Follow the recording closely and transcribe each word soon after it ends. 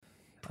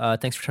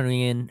Thanks for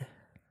tuning in.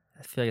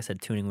 I feel like I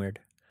said tuning weird.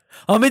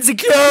 I'm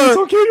insecure. It's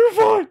okay. You're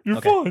fine. You're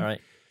Okay, fine. all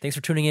right. Thanks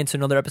for tuning in to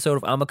another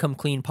episode of Imma Come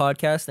Clean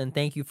podcast, and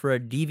thank you for a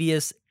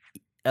devious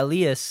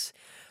Elias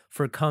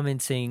for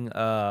commenting.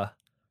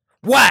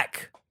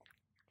 Whack.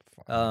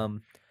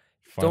 Don't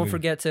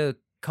forget to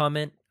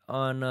comment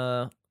on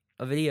a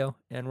video,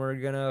 and we're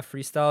gonna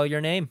freestyle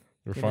your name.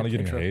 We're finally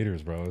getting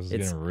haters, bro. This is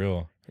getting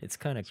real. It's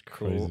kind of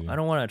cool. Crazy. I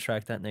don't want to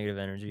attract that negative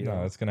energy.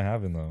 No, it's gonna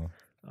happen though.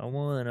 I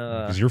want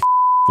to. Because you're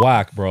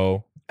whack,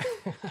 bro.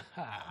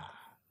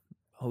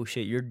 Oh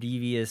shit, you're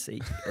devious,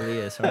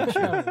 Elias, aren't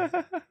you?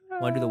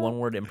 Want to do the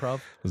one-word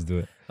improv? Let's do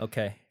it.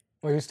 Okay.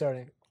 Where are you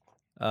starting?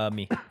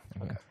 Me.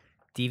 Okay.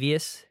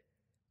 Devious.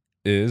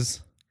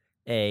 Is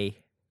A.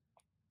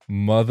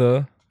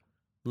 mother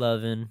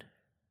Lovin'.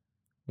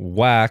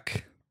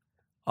 whack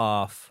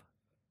Off.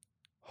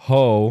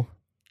 ho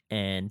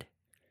And.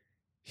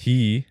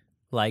 he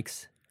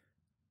Likes.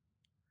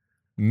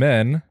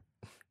 men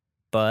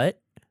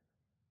But.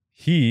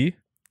 he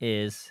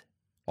Is.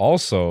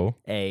 also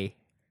A.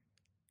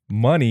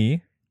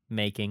 money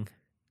Making.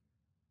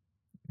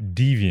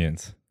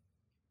 deviant.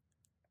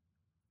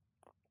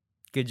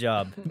 Good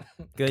job.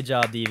 Good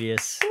job,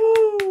 Devious.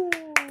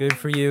 Good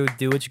for you.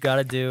 Do what you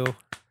gotta do.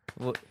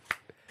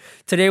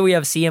 Today we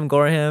have CM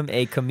Gorham,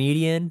 a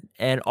comedian,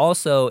 and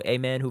also a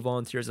man who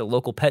volunteers at a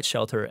local pet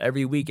shelter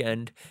every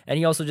weekend. And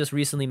he also just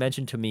recently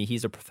mentioned to me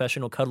he's a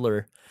professional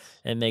cuddler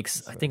and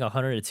makes, I think,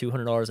 $100 to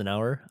 $200 an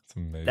hour. That's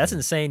amazing. That's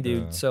insane,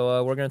 dude. Yeah.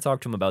 So we're going to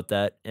talk to him about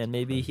that, and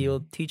maybe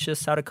he'll teach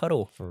us how to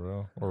cuddle. For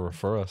real. Or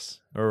refer us.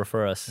 Or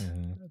refer us.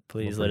 Mm-hmm.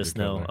 Please We'll let us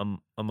know. cuddler.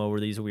 I'm over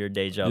these weird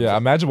day jobs. Yeah,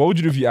 imagine what would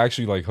you do if you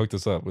actually like hooked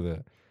us up with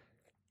it?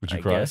 Would you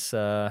I cry? guess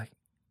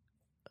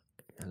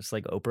it's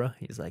like Oprah.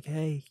 He's like,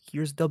 "Hey,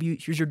 here's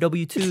your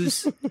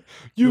W-2s.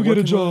 You get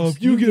a job.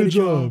 You get a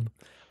job.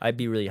 I'd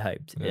be really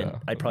hyped, Yeah, and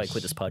I'd probably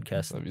quit this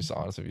podcast. That'd be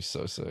honest. That'd be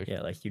so sick.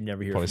 Yeah, like you'd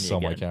never hear Probably from me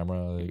sell my again.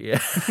 camera. Like. Yeah.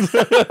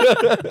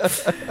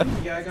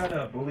 Yeah, I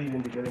got bullied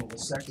into getting a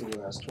vasectomy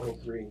when I was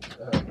 23.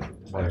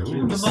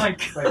 The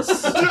mic.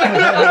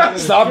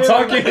 Stop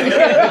talking. Look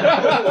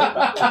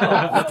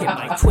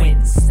at my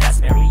twins. That's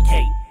Mary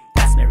Kate.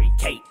 That's Mary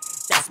Kate.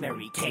 That's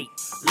Mary Kate.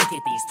 Look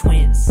at these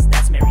twins.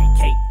 That's Mary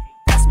Kate.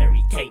 That's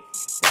Mary Kate.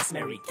 That's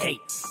Mary Kate.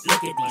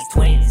 Look at these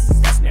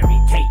twins. That's Mary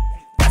Kate.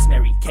 That's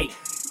Mary Kate.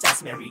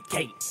 That's Mary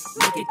Kate.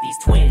 Look at these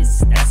twins.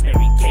 That's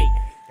Mary Kate.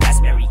 That's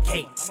Mary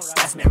Kate.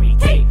 That's Mary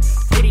Kate.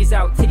 Titties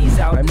out, titties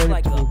out. I might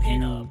like have a told you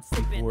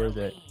pinup. before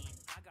that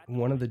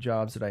one of the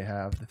jobs that I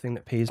have, the thing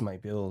that pays my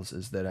bills,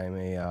 is that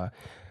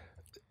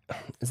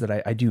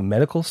I do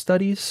medical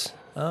studies.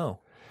 Oh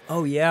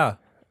yeah.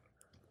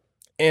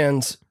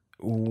 And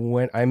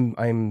when I'm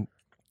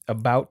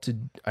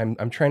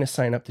trying to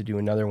sign up to do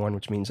another one,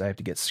 which means I have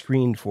to get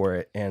screened for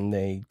it, and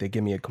they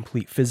give me a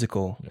complete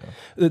physical.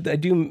 Yeah. I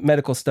do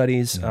medical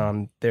studies.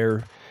 Yeah.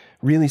 They're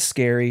really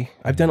scary.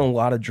 I've done a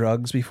lot of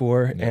drugs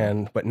before,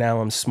 but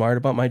now I'm smart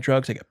about my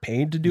drugs. I get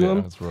paid to do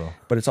them. That's real.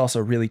 But it's also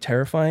really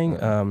terrifying.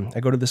 I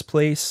go to this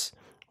place.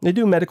 They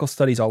do medical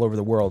studies all over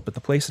the world, but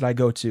the place that I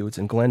go to, it's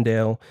in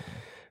Glendale.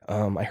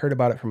 I heard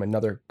about it from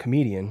another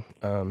comedian.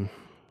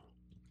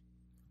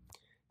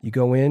 You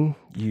go in,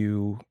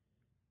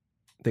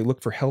 they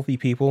look for healthy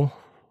people,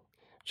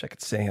 which I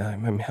could say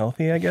I'm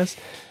healthy, I guess.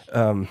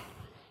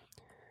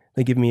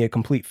 They give me a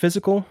complete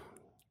physical,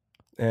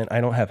 and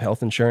I don't have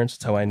health insurance.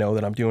 That's how I know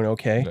that I'm doing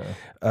okay.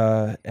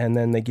 Yeah. And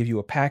then they give you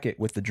a packet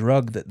with the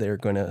drug that they're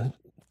going to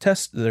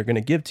test, they're going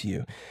to give to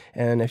you.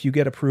 And if you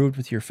get approved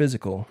with your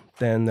physical,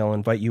 then they'll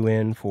invite you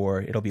in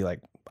it'll be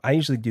like, I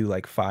usually do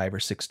like 5 or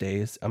 6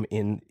 days. I'm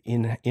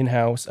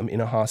in-house, I'm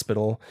in a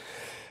hospital.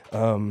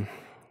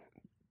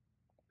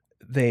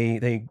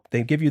 They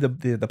give you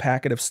the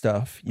packet of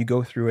stuff. You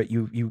go through it.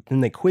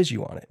 Then they quiz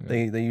you on it.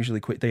 Yeah. They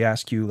usually they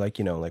ask you like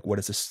what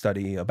is this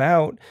study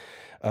about?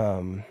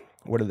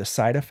 What are the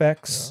side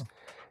effects?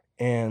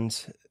 Yeah.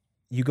 And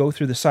you go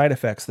through the side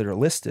effects that are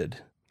listed.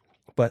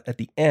 But at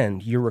the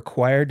end, you're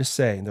required to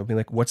say, they'll be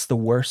like, what's the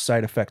worst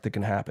side effect that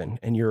can happen?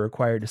 And you're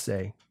required to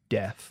say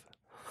death,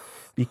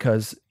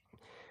 because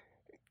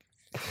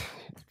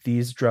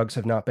these drugs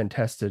have not been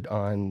tested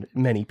on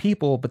many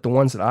people, but the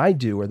ones that I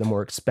do are the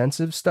more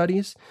expensive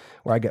studies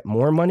where I get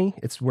more money.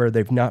 It's where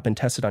they've not been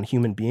tested on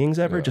human beings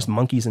ever, just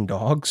monkeys and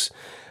dogs.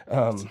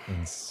 That's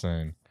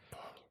insane.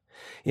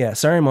 Yeah,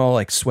 sorry I'm all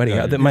like sweaty.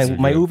 Yeah,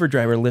 my Uber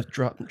driver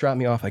dropped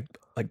me off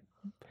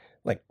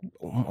like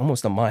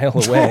almost a mile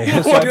away.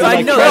 So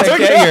I know, that's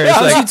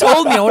okay. You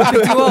told me I want to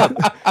pick you up.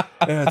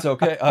 Yeah, it's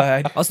okay.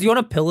 Also, do you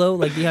want a pillow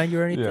like behind you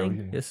or anything? Yeah, we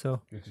can Yes, so.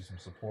 get you some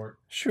support.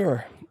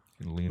 Sure.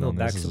 You can lean Little on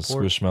back this as a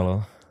support.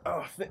 squishmallow.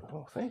 Oh,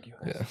 thank you.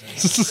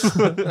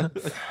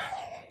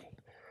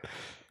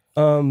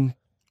 Yeah.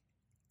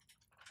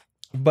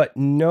 But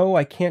no,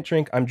 I can't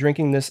drink. I'm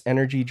drinking this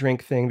energy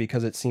drink thing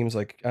because it seems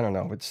like, I don't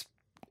know, it's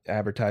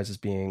advertised as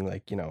being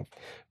like,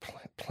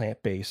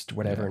 plant-based,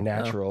 whatever,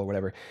 natural,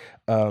 whatever.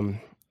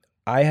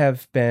 I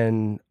have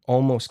been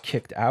almost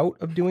kicked out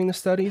of doing the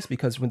studies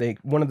because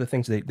one of the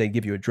things they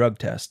give you a drug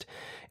test,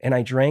 and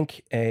I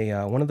drank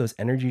one of those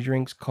energy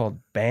drinks called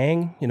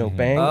Bang. You know,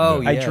 Bang.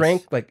 Oh, I yes.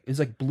 drank it's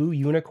like Blue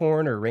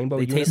Unicorn or Rainbow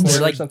They Unicorn taste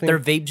or like something. their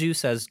vape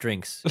juice as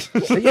drinks.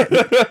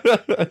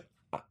 Yeah.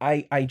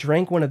 I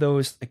drank one of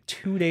those like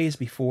 2 days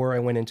before I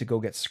went in to go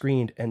get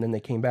screened, and then they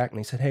came back and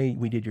they said, "Hey,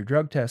 we did your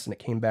drug test, and it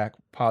came back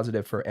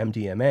positive for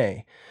MDMA."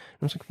 And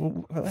I was like,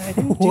 well, "I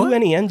didn't do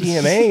any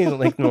MDMA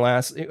like in the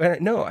last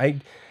no."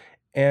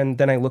 And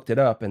then I looked it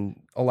up,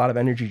 and a lot of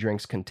energy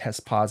drinks can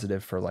test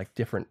positive for like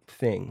different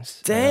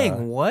things.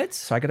 Dang, what?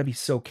 So I got to be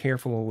so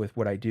careful with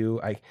what I do.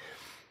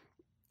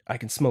 I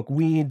can smoke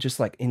weed just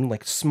like in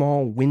like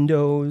small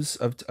windows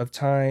of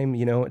time.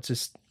 You know, it's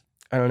just.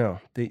 I don't know.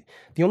 The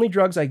only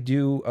drugs I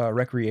do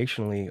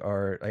recreationally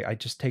are I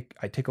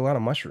take a lot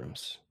of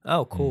mushrooms.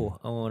 Oh, cool.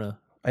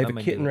 I have a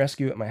kitten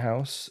rescue at my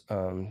house,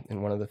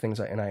 and one of the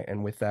things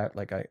and with that,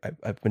 like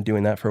I've been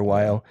doing that for a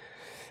while.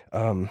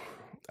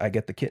 I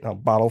get the kitten, I'll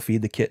bottle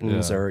feed the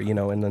kittens, or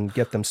and then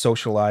get them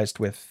socialized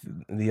with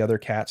the other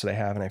cats that I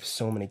have, and I have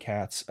so many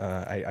cats.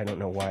 I don't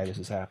know why this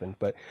has happened,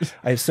 but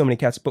I have so many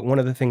cats. But one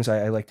of the things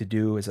I like to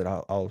do is that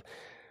I'll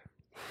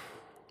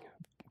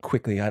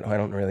quickly. I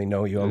don't really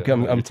know you. I'm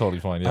totally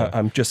fine. Yeah,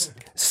 I'm just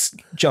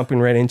jumping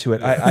right into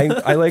it.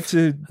 I like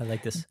to. I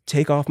like this.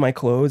 Take off my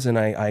clothes and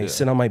I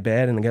sit on my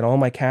bed and get all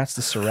my cats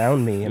to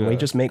surround me, and we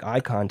just make eye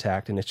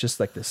contact, and it's just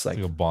like this like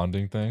a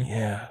bonding thing.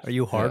 Yeah. Are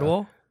you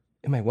hardwall?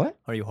 Am I what?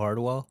 Are you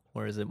hardwall,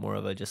 or is it more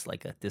of a just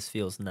like a this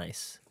feels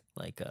nice?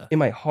 Like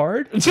am I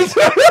hard?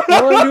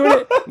 While I'm doing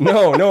it?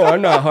 No,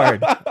 I'm not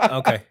hard.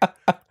 Okay,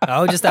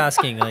 I was just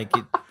asking. Like,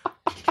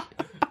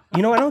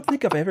 I don't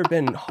think I've ever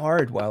been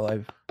hard while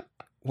I've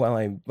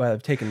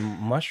taken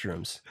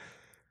mushrooms.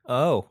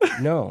 Oh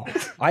no,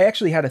 I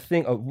actually had a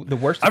thing. The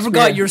worst. I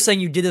forgot you're saying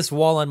you did this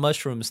while on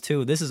mushrooms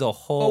too. This is a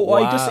whole.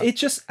 Oh, wow.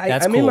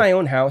 I'm in my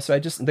own house. So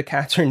the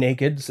cats are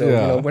naked,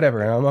 so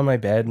whatever. I'm on my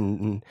bed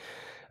and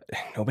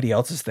nobody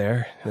else is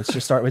there.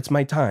 It's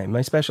my time,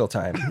 my special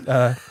time,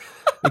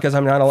 because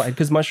I'm not allowed.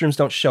 Because mushrooms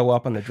don't show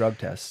up on the drug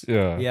test.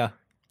 Yeah.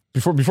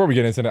 Before we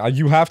get into that,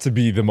 you have to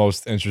be the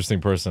most interesting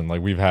person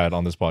like we've had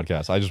on this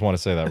podcast. I just want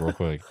to say that real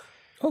quick.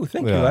 Oh,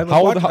 thank you.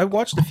 I've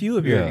watched a few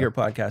of your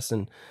podcasts,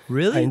 and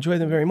really I enjoy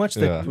them very much.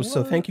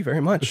 So thank you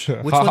very much.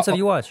 Which ones have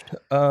you watched?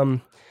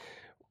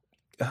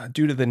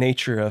 Due to the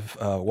nature of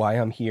why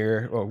I'm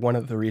here, or one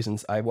of the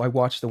reasons, I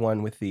watched the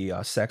one with the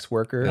sex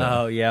worker.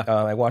 Oh yeah.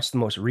 I watched the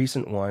most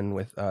recent one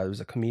with there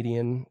was a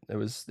comedian that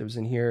was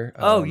in here.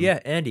 Oh yeah,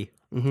 Andy.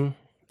 Mm-hmm.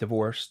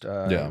 Divorced.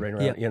 Right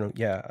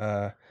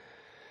around,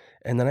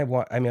 and then I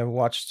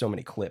watched so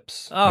many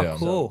clips. Oh,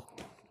 cool.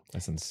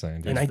 That's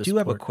insane. Dude. And I do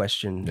have a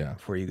question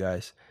for you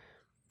guys.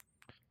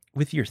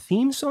 With your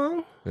theme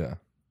song? Yeah.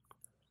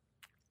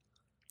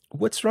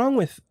 What's wrong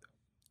with...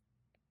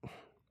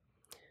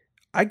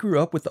 I grew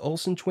up with the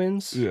Olsen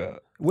twins. Yeah.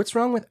 What's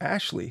wrong with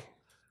Ashley?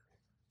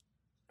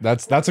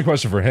 That's a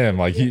question for him.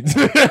 Like he...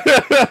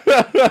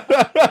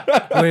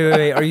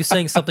 Wait. Are you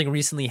saying something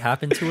recently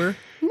happened to her?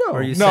 No. Or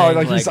are you saying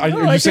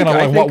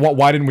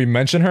why didn't we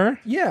mention her?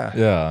 Yeah.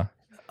 Yeah.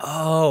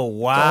 Oh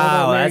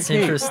wow, that's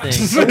interesting.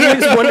 I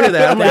always wonder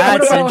that.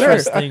 That's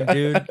interesting,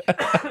 dude.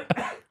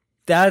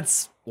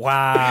 That's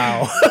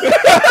wow.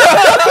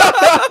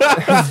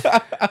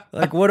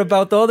 Like, what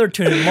about the other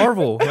twin in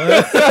Marvel?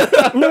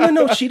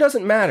 No. She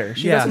doesn't matter.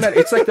 She doesn't matter.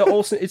 It's like the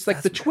Olsen. It's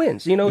like the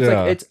twins.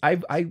 It's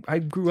like I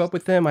grew up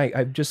with them.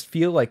 I just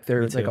feel like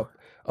they're like a.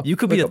 You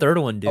could be the third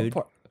one, dude.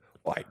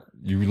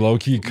 You low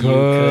key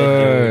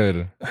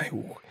could.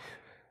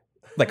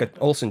 Like an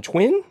Olsen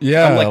twin?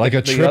 Yeah, like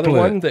a the triplet. Other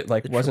one that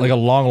wasn't like a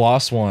long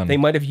lost one. They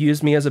might have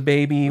used me as a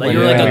baby. Like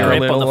you're like a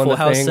grandpa on the Full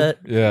House thing. set.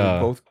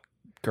 Yeah, both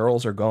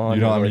girls are gone.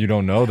 You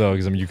don't know though,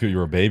 because you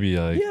were a baby.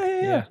 Like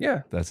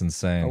yeah. That's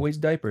insane. Always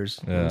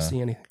diapers. Yeah. I don't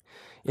see anything.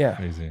 Yeah,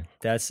 crazy.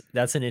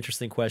 That's an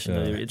interesting question.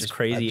 Yeah. Though. It's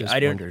crazy. I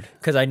don't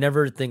because I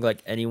never think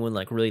like anyone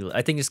like really.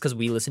 I think it's because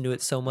we listen to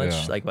it so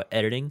much, like about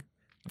editing,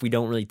 we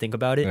don't really think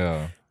about it.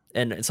 Yeah.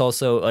 And it's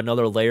also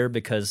another layer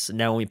because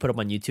now when we put them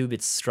on YouTube,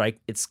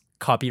 it's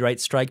copyright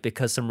strike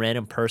because some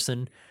random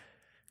person,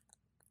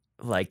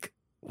 like,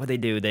 what they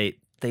do, they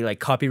like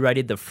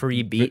copyrighted the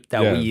free beat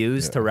that we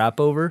use to rap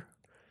over.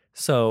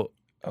 So,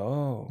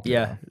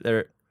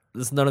 there's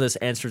none of this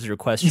answers your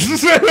question.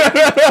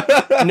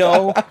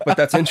 No, but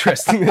that's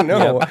interesting to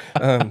know.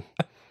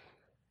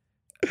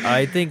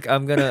 I think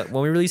when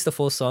we release the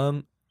full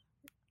song,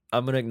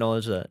 I'm going to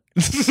acknowledge that.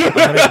 I'm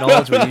going to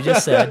acknowledge what you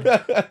just said.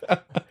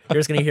 You're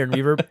just going to hear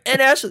reverb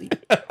and Ashley.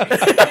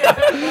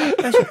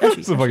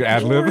 Ashley. Some like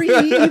ad lib.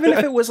 Even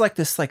if it was like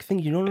this like thing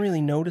you don't really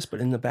notice,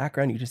 but in the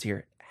background you just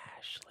hear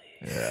Ashley.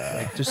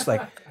 Yeah.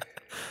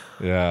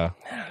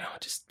 I don't know.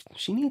 Just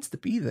she needs to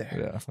be there.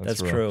 Yeah,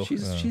 that's true.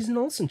 She's an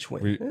Olsen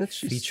twin.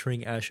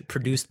 Featuring Ashley,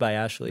 produced by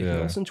Ashley. Yeah.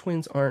 The Olsen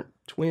twins aren't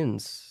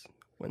twins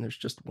when there's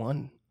just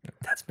one.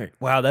 That's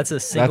wow. That's a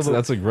single.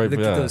 That's a great. Look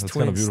Yeah, at those that's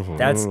twins. kind of beautiful.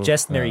 That's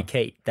just Mary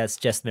Kate. That's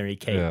just Mary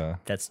Kate. Yeah.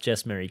 That's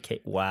just Mary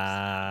Kate.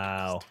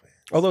 Wow.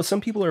 Although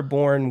some people are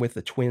born with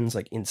the twins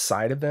like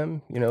inside of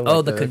them, you know. Oh,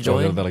 like the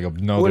conjoined? They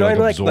Well, they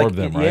no, absorb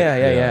them, right?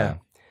 Yeah.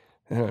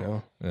 I don't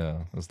know, Yeah,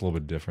 it's a little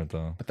bit different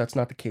though. but that's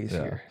not the case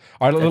Yeah. here.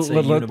 All right, That's a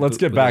let's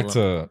get back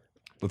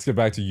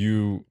uniboodle. to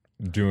you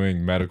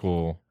doing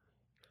medical.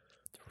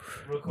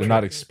 Real quick, They're not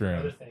another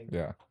experienced. thing.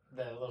 Yeah.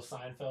 The little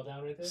sign fell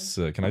down right there.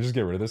 Sick. Can I just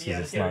get rid of this?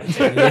 'Cause Yeah, it's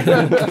just not.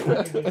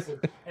 get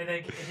it. And then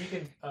if you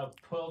can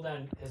pull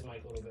down his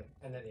mic a little bit,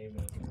 and then aim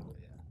it.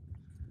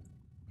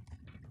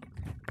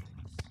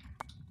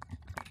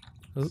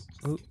 Yeah.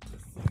 Oop.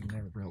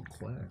 real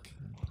quick.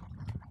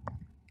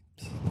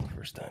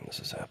 First time this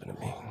has happened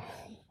to me.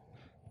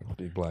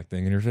 Big black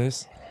thing in your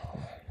face.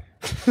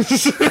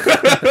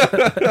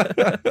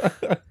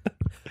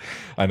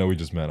 I know we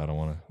just met. I don't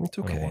want to. It's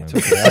okay. It's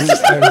It's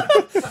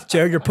okay.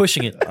 Jared, you're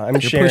pushing it. I'm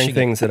You're sharing pushing it.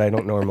 things that I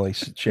don't normally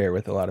share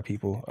with a lot of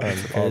people Okay,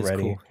 that's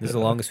already. cool. This is the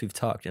longest we've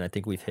talked, and I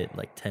think we've hit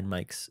like 10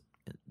 mics.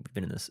 We've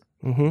been in this.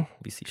 Mm-hmm.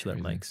 We see each other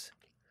Crazy. mics.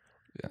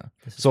 Yeah.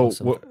 This is So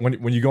awesome.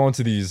 when you go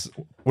into these,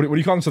 what do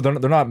you call them? So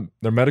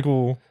they're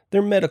medical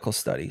They're medical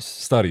studies.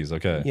 studies.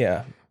 Okay.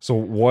 Yeah. So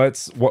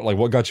what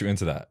got you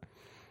into that?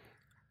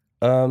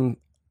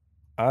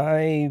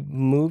 I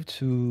moved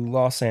to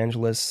Los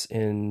Angeles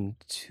in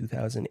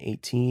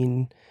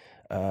 2018.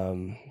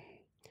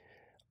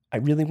 I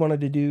really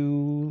wanted to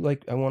do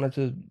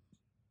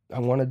I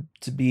wanted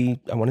to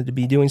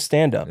be doing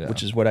stand up, Yeah.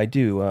 which is what I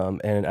do.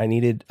 And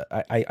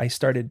I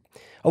started.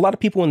 A lot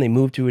of people when they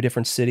move to a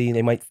different city,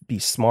 they might be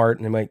smart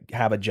and they might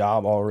have a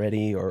job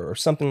already or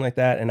something like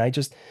that. And I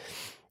just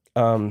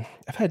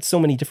I've had so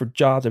many different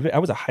jobs. I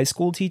was a high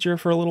school teacher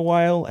for a little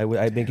while. I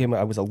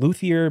was a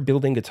luthier,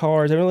 building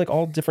guitars. I really like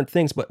all different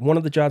things. But one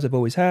of the jobs I've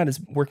always had is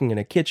working in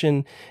a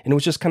kitchen, and it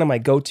was just kind of my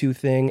go-to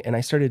thing. And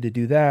I started to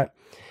do that.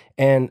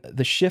 And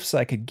the shifts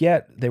I could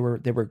get, they were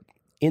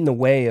in the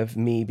way of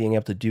me being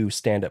able to do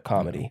stand-up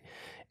comedy.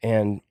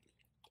 And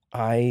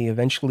I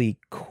eventually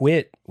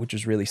quit, which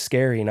was really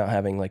scary, not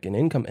having like an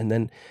income. And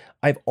then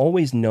I've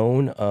always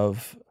known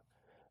of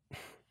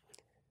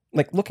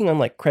like looking on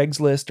like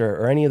Craigslist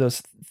or any of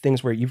those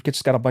things where you've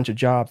just got a bunch of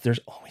jobs. There's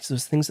always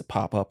those things that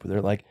pop up where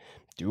they're like,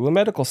 do a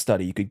medical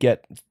study. You could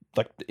get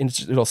like,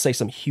 it'll say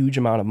some huge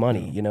amount of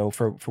money, you know,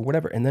 for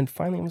whatever. And then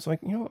finally I was like,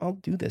 you know, I'll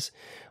do this.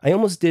 I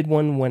almost did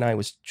one when I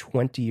was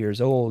 20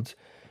 years old.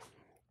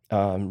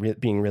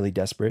 Being really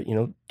desperate, you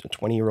know, a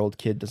 20-year-old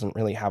kid doesn't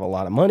really have a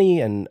lot of money.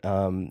 And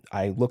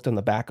I looked on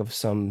the back of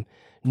some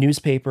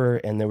newspaper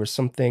and there was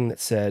something that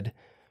said,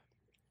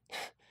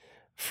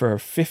 for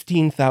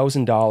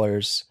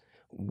 $15,000,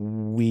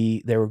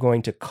 they were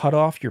going to cut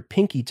off your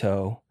pinky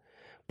toe,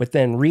 but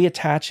then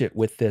reattach it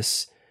with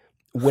this,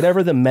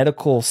 whatever the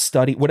medical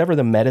study, whatever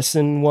the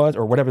medicine was,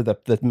 or whatever the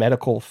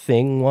medical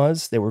thing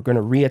was, they were going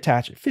to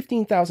reattach it.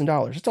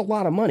 $15,000. It's a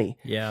lot of money.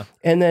 Yeah.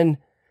 And then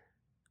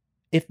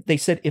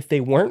if they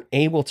weren't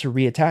able to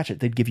reattach it,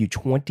 they'd give you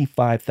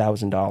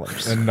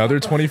 $25,000. Another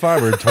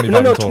 25 or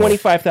 25? No, total?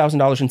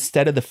 $25,000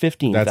 instead of the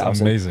 $15,000. That's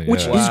amazing.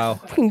 Which Yeah. is Wow.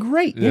 fucking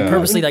great. Yeah.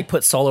 Purposely like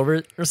put salt over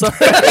it or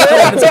something.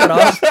 It's cut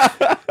off.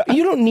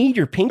 You don't need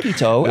your pinky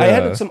toe. I Yeah.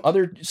 had some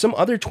other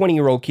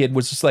 20-year-old kid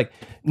was just like,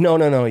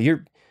 no,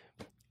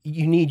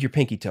 you need your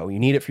pinky toe. You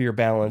need it for your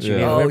balance. You Yeah.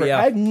 need Oh, whatever.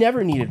 yeah. I've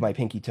never needed my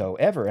pinky toe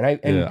ever. And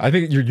I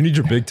think you need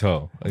your big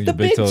toe. I think the your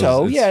big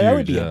toe, is that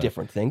would huge, be a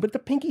different thing. But the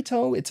pinky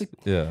toe, it's a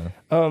Yeah.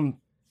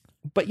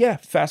 but yeah,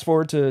 fast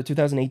forward to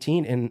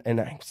 2018, and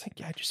I was like,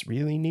 yeah, I just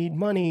really need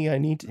money.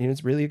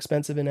 It's really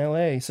expensive in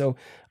LA. So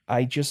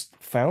I just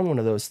found one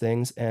of those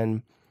things,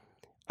 and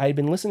I had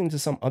been listening to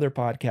some other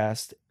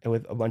podcast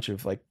with a bunch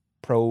of like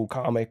pro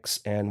comics,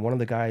 and one of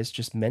the guys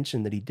just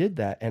mentioned that he did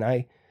that, and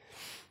I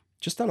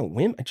just on a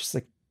whim, I just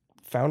like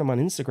found him on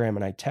Instagram,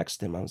 and I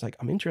texted him. I was like,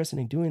 I'm interested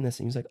in doing this,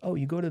 and he was like, oh,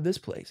 you go to this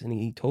place, and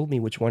he told me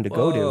which one to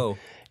go to, Whoa.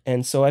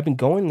 and so I've been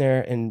going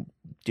there and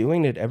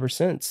doing it ever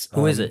since.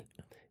 Who is it?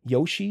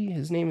 Yoshi,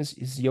 his name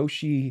is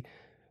Yoshi.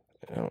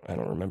 I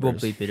don't remember. We'll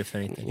his- bleep it if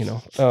anything. you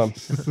know,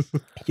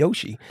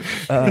 Yoshi.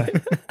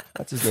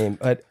 That's his name.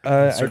 But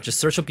Just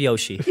search up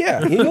Yoshi.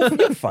 yeah,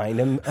 you'll find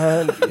him.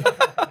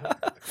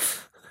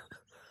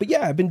 But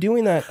yeah, I've been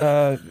doing that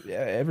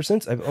ever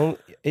since.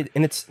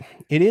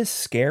 It is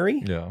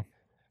scary. Yeah.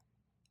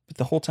 But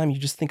the whole time you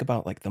just think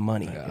about like the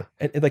money, Yeah.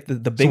 like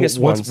the biggest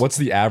so ones. what's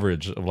the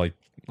average of like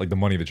the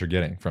money that you're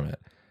getting from it?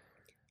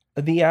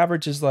 The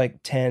average is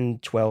like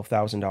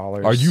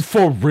 $10,000-$12,000. Are you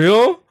for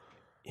real?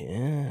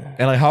 Yeah.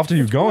 And like, how often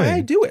are you going? I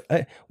do it.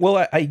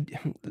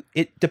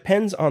 It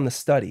depends on the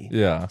study.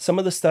 Yeah. Some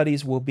of the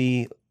studies will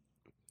be,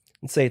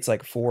 let's say it's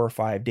like 4 or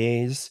 5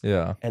 days,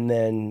 Yeah. and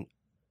then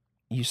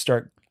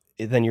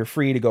then you're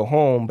free to go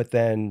home. But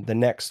then the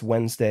next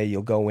Wednesday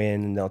you'll go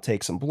in and they'll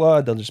take some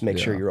blood. They'll just make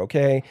sure Yeah. you're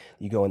okay.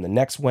 You go in the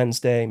next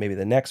Wednesday, maybe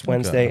the next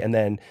Wednesday, Okay. and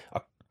then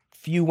a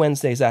few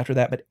Wednesdays after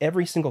that. But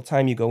every single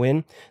time you go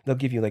in, they'll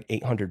give you like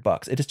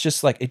 $800. It's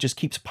just like, it just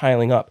keeps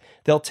piling up.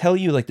 They'll tell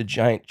you like the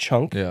giant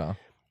chunk, Yeah.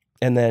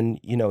 and then,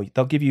 you know,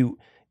 they'll give you,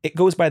 it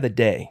goes by the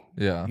day.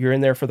 Yeah. You're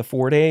in there for the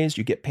 4 days,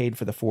 you get paid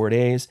for the 4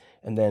 days,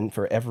 and then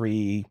for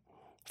every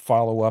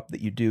follow-up that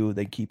you do,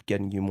 they keep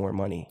getting you more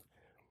money.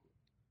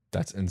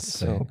 That's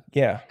insane. So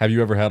yeah, Have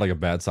you ever had like a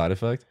bad side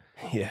effect?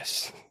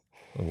 yes.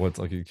 What's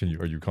like?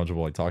 Are you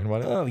comfortable like talking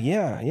about it? Oh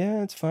yeah,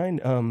 yeah, it's fine.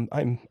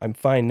 I'm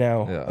fine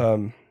now. Yeah.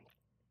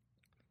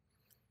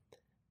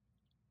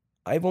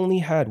 I've only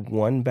had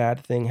one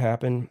bad thing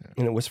happen,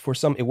 and it was for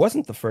some. It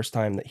wasn't the first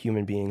time that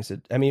human beings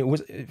had. I mean, it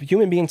was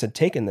human beings had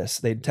taken this.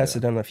 They'd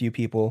tested on a few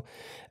people,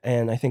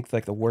 and I think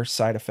like the worst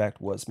side effect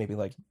was maybe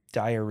like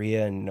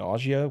diarrhea and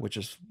nausea, which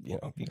is you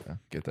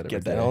Get that.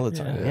 get that all the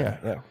time.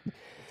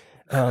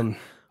 Yeah.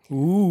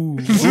 Ooh.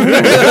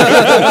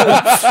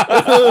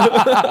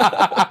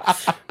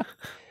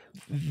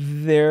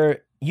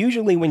 There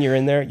usually when you're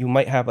in there, you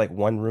might have like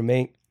one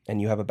roommate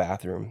and you have a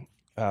bathroom.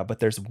 But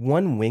there's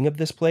one wing of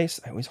this place.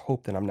 I always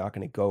hope that I'm not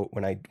going to go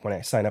when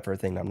I sign up for a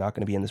thing. I'm not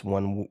going to be in this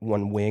one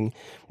wing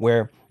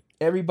where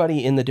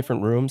everybody in the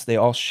different rooms, they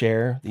all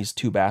share these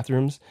two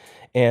bathrooms.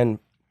 And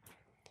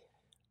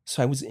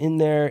so I was in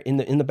there in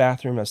the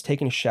bathroom. I was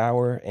taking a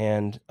shower,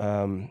 and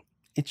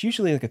it's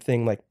usually like a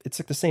thing like it's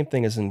like the same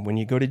thing as in when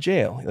you go to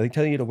jail. They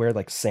tell you to wear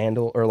like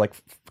sandal or like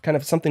kind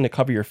of something to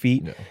cover your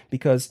feet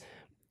because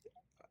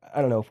I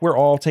don't know if we're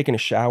all taking a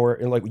shower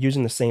and like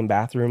using the same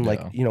bathroom,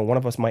 like, one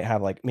of us might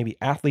have like maybe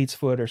athlete's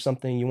foot or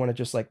something. You want to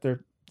just like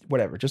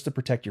whatever, just to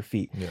protect your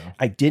feet. Yeah.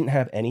 I didn't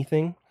have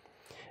anything.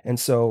 And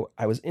so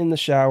I was in the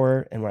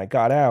shower, and when I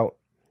got out,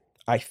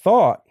 I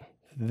thought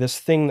this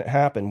thing that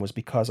happened was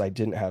because I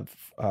didn't have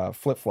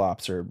flip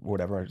flops or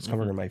whatever. I was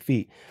covering my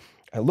feet.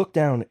 I look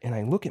down and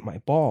I look at my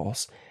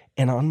balls,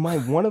 and on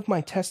one of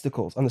my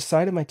testicles, on the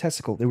side of my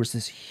testicle, there was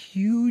this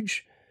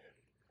huge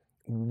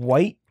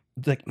white,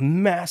 like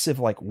massive,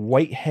 like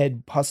white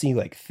head pussy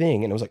like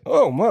thing. And I was like,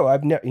 oh, whoa,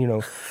 I've never,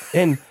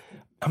 and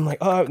I'm like,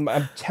 oh,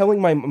 I'm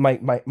telling I'm I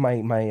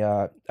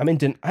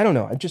don't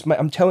know.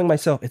 I'm telling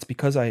myself it's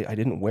because I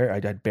didn't wear, I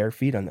had bare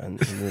feet on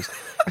this.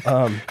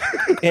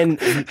 And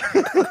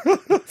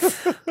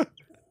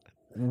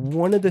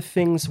one of the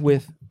things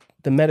with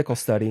the medical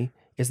study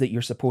is that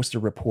you're supposed to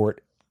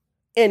report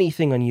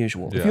anything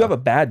unusual. If you have a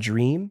bad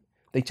dream,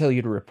 they tell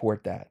you to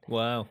report that.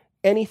 Wow.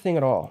 Anything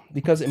at all,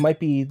 because it might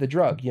be the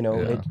drug,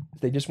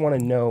 they just want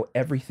to know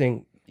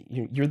everything.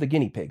 You're the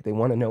guinea pig. They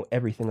want to know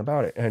everything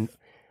about it. And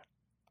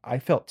I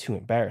felt too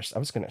embarrassed. I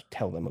was going to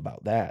tell them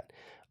about that.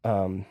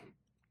 And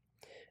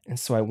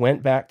so I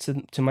went back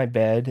to my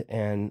bed,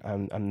 and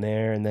I'm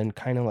there, and then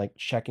kind of like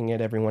checking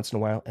it every once in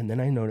a while. And then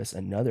I noticed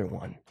another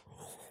one.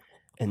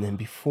 And then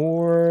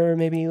before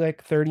maybe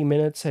like 30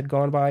 minutes had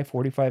gone by,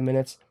 45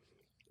 minutes,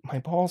 my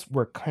balls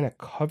were kind of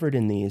covered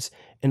in these,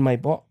 and my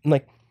ball,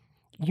 like,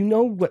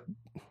 what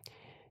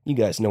you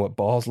guys know what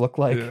balls look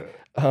like.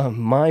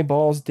 My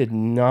balls did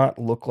not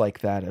look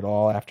like that at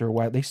all. After a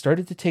while, they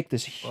started to take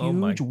this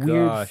huge,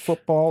 weird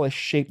footballish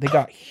shape. They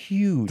got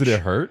huge. Did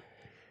it hurt?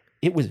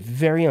 It was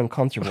very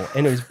uncomfortable,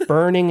 and it was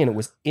burning, and it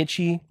was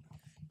itchy.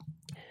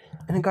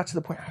 And it got to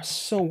the point I was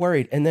so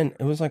worried. And then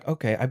it was like,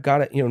 okay, I've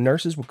got it.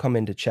 Nurses would come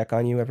in to check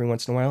on you every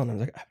once in a while, and I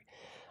was like,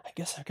 I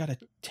guess I've got to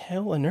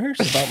tell a nurse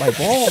about my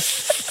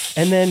balls.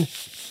 And then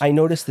I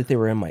noticed that they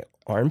were in my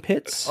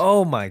armpits.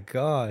 Oh my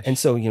gosh. And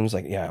so he was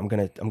like, yeah, I'm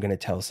gonna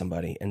tell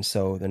somebody. And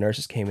so the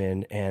nurses came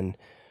in, and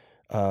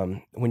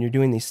when you're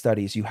doing these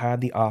studies, you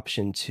have the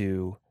option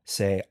to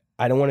say,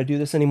 I don't want to do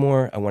this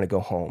anymore. I want to go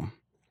home.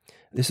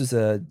 This is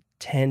a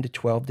 10 to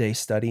 12 day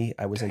study.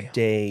 I was in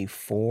day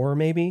 4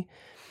 maybe.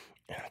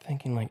 And I'm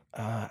thinking like,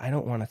 I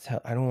don't want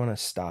to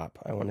stop.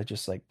 I want to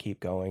just like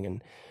keep going.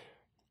 And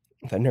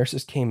the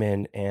nurses came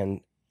in, and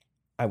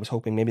I was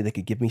hoping maybe they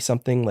could give me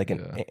something like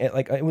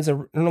it was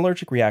an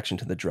allergic reaction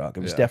to the drug.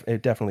 It was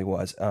it definitely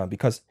was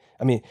because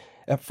I mean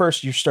at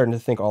first you're starting to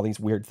think all these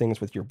weird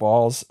things with your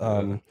balls,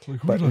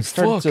 but it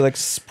started to like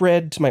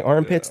spread to my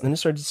armpits, and then it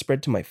started to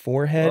spread to my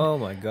forehead. Oh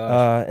my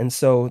gosh! And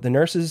so the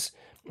nurses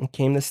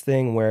came this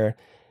thing where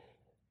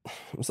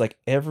it was like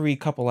every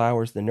couple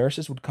hours the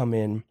nurses would come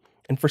in.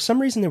 And for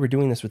some reason, they were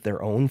doing this with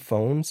their own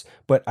phones,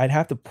 but I'd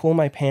have to pull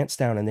my pants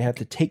down, and they had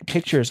to take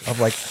pictures of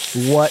like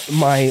what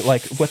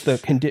the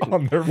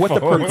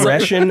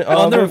progression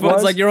on their of it phones.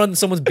 was. Like you're on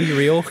someone's Be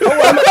Real.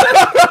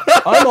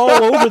 I'm all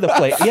over the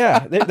place.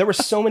 Yeah, there were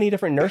so many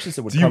different nurses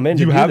that would come in.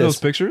 Do you to have do those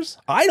this. pictures?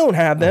 I don't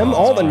have them.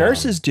 All the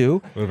nurses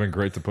do. Would have been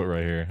great to put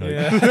right here.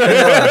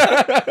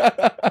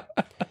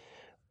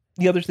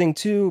 The other thing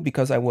too,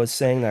 because I was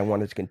saying that I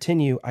wanted to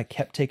continue, I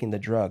kept taking the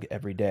drug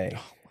every day.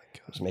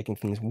 It was making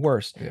things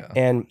worse. Yeah.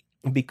 And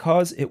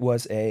because it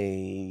was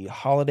a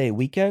holiday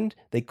weekend,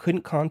 they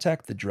couldn't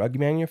contact the drug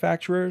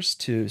manufacturers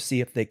to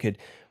see if they could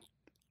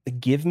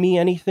give me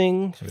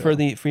anything for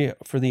the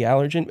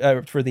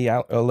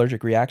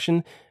allergic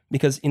reaction,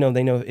 because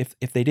they know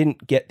if they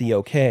didn't get the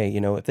okay,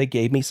 if they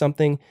gave me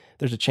something,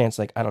 there's a chance,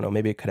 like, I don't know,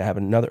 maybe it could have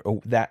another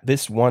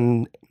this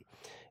one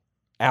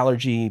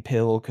allergy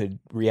pill could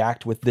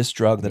react with this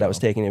drug that I was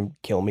taking and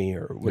kill me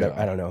or whatever.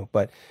 I don't know,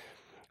 but.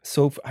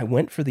 So I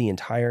went for the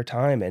entire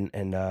time, and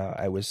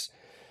it was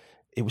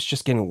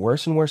just getting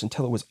worse and worse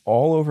until it was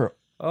all over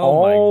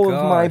all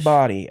of my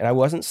body, and I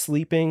wasn't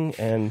sleeping.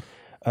 And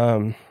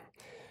one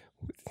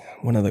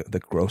of the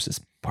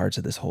grossest parts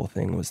of this whole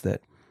thing was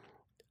that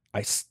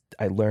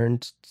I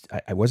learned,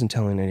 I wasn't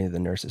telling any of the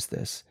nurses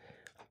this.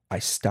 I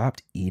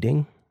stopped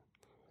eating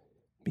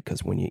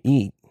because when you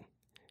eat,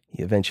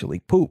 you eventually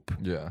poop.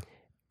 Yeah.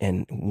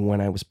 And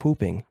when I was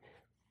pooping,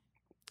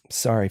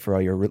 sorry for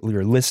all your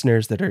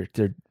listeners that are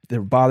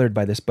they're bothered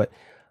by this, but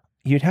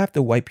you'd have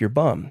to wipe your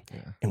bum.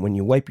 Yeah. And when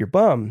you wipe your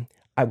bum,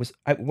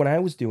 when I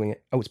was doing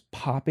it, I was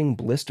popping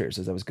blisters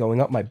as I was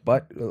going up my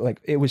butt. Like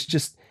it was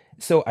just,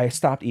 so I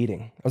stopped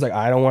eating. I was like,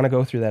 I don't want to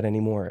go through that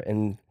anymore.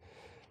 And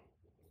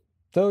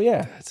so,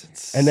 yeah. That's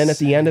insane, And then at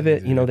the end of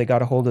it, dude. they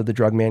got a hold of the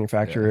drug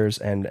manufacturers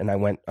and I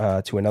went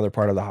to another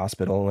part of the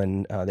hospital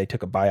and they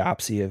took a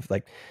biopsy of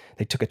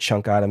they took a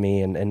chunk out of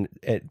me and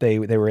they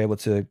were able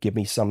to give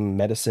me some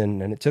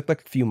medicine and it took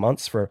like a few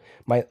months for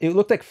it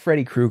looked like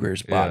Freddy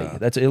Krueger's body.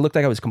 Yeah. It looked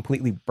like I was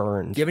completely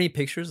burned. Do you have any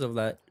pictures of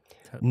that?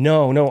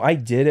 No, I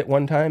did it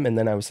one time and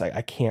then I was like,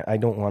 I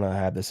don't want to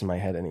have this in my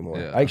head anymore.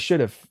 Yeah. I should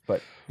have,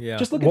 but Yeah.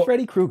 just look at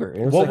Freddy Krueger.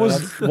 It What like,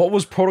 what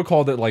was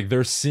protocol that like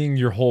they're seeing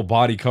your whole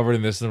body covered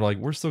in this and they're like,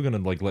 we're still gonna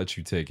like let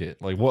you take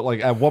it? Like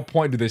at what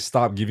point do they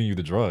stop giving you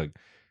the drug?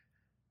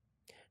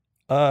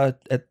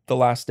 at the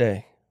last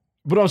day.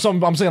 But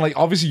I'm saying like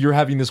obviously you're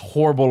having this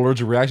horrible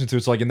allergic reaction to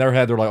it. So like in their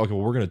head they're like, okay,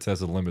 well, we're gonna test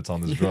the limits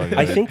on this drug.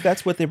 I think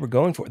that's what they were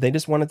going for. They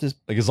just wanted to.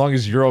 like as long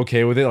as you're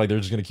okay with it, like they're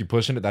just gonna keep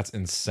pushing it. That's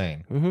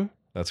insane. Mm-hmm.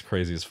 That's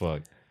crazy as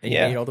fuck. And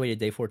Yeah. you made it all the way to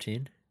day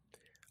 14?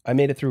 I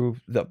made it through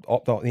the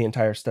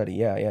entire study.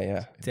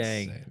 Yeah.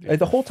 Dang. Insane, dude.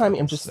 The whole time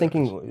I'm just Savage.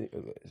 thinking.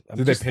 I'm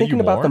Did they just pay you thinking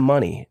about more? the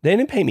money. They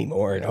didn't pay me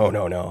more.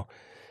 No.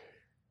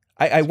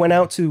 I went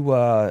out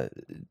to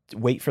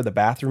wait for the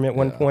bathroom at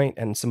one Yeah. point,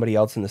 and somebody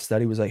else in the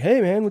study was like, "Hey,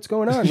 man, what's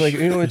going on?" Like,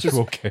 it's just.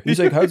 You okay? He's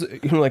like, "How's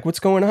it?" Like, what's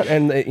going on?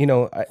 And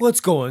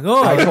What's going I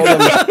on? told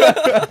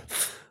him.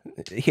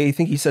 I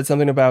think he said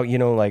something about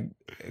like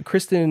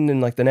Kristen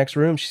in like the next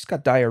room. She's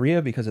got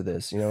diarrhea because of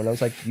this, And I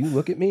was like, "You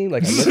look at me."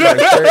 Like I looked at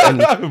my shirt,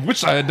 and I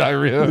wish I had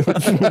diarrhea.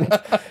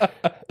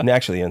 And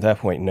actually, at that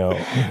point, no.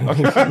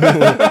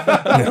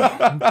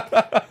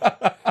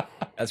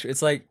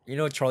 It's like,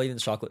 Charlie and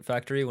the Chocolate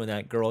Factory when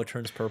that girl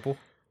turns purple?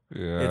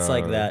 Yeah, It's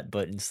like that,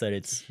 but instead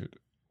it's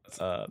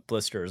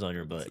blisters on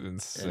your butt. It's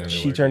insane.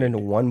 She turned into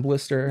one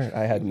blister.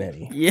 I had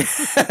many. Yeah.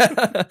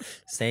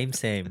 Same.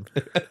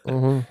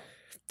 Mhm.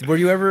 Have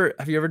you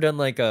ever done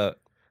like I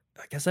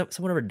guess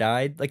someone ever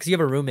died? Like, 'cause you have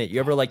a roommate, you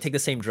ever like take the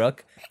same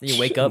drug, then you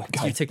wake up,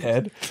 you take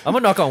dead. I'm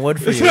gonna knock on wood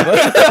for you.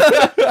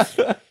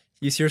 But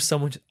you hear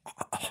someone just,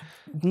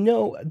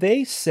 No,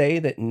 they say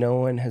that no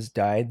one has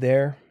died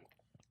there.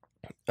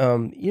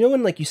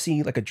 When like you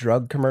see like a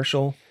drug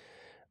commercial,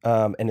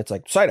 and it's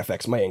like side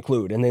effects may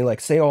include, and they like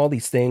say all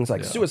these things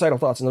like suicidal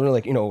thoughts, and they're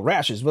like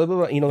rashes, blah blah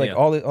blah, like Yeah.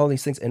 all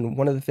these things. And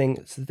one of the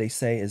things that they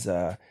say is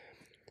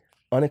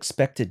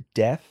unexpected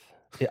death.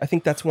 I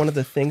think that's one of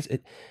the things.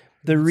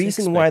 The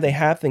reason why they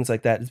have things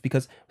like that is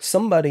because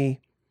somebody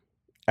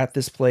at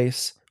this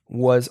place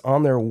was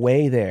on their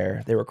way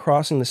there. They were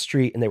crossing the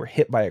street and they were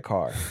hit by a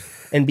car,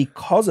 and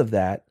because of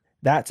that,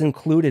 that's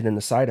included in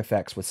the side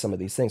effects with some of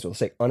these things. So they'll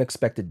say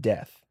unexpected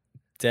death.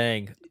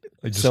 dang.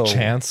 Like just So-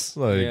 chance.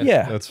 Like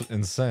Yeah. that's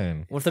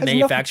insane. What if the Has nothing-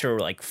 manufacturer were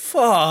like,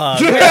 fuck?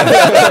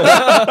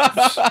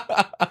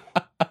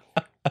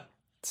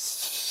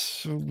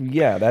 So,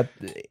 yeah, that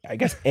I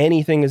guess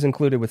anything is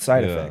included with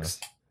side Yeah. effects.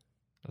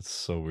 That's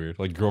so weird.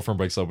 Like girlfriend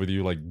breaks up with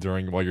you like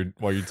while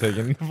you're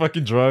taking the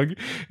fucking drug,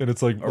 and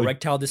it's like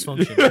Erectile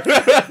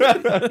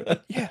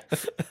dysfunction. Yeah.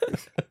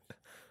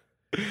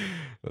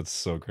 That's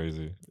so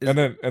crazy. And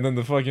then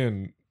the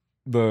fucking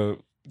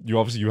you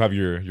obviously have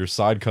your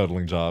side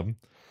cuddling job.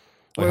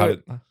 Like how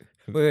Wait,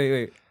 did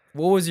Wait.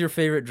 What was your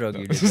favorite drug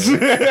you did?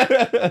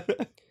 there?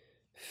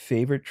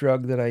 Favorite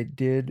drug that I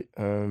did,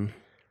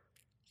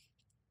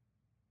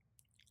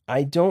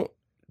 I don't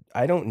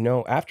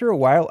know. After a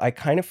while, I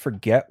kind of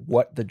forget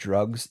what the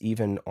drugs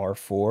even are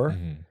for.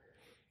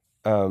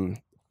 Mhm.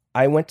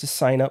 I went to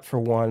sign up for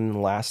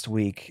one last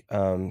week,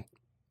 and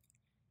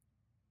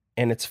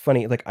it's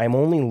funny. Like I'm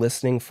only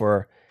listening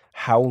for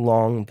how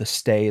long the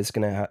stay is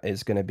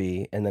gonna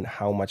be, and then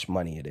how much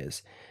money it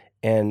is,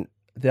 and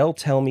they'll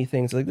tell me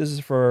things like this is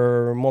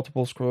for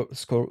multiple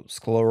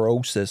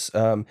sclerosis,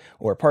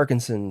 or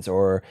Parkinson's,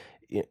 or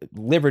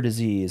liver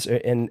disease,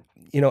 and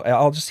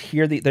I'll just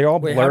hear they all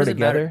Wait, how blur does it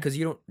matter? together. Because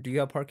do you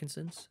have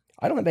Parkinson's?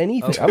 I don't have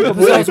anything. Okay.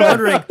 Because I was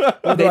wondering.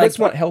 They like, just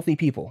want healthy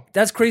people.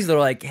 that's crazy. They're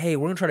like, hey,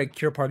 we're gonna try to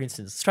cure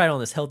Parkinson's. Let's try it on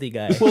this healthy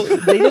guy. Well,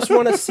 they just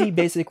want to see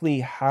basically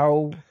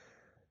how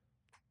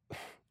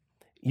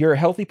you're a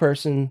healthy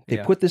person. They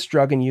Yeah. put this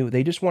drug in you.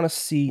 They just want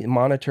to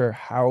monitor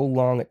how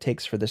long it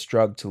takes for this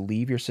drug to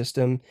leave your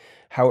system,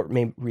 how it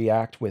may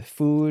react with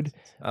food,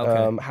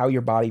 Okay. how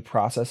your body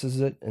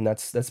processes it, and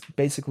that's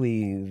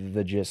basically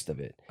the gist of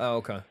it. Oh,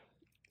 okay.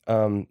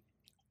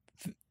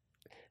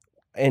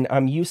 And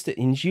I'm used to,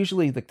 and it's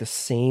usually like the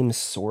same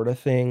sort of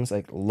things,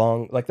 like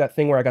like that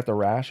thing where I got the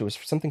rash. It was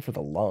something for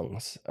the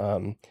lungs.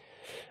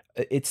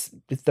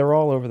 They're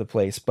all over the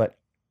place, but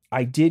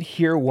I did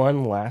hear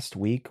one last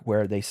week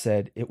where they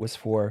said it was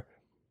for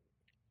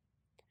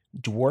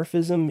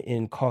dwarfism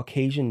in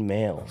Caucasian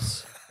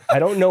males. I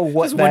don't know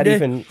what Just one that day.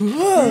 even.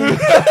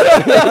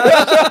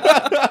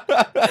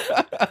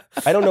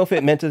 I don't know if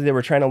it meant that they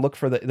were trying to look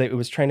for that it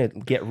was trying to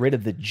get rid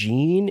of the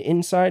gene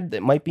inside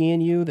that might be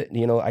in you that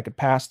I could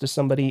pass to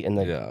somebody and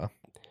then Yeah.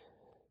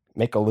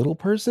 make a little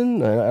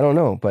person. I don't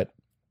know, but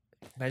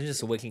Imagine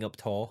just waking up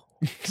tall.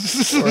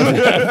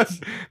 yeah,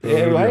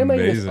 why am I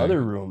in this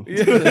other room?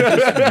 It's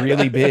just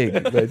really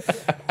big. But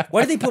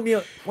Why did they put me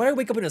up? Why did I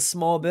wake up in a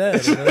small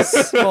bed, in a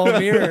small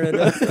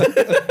mirror?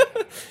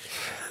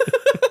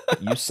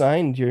 you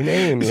signed your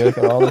name, like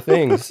on all the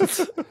things.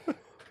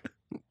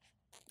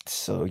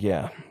 So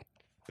yeah.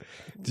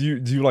 Do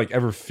you like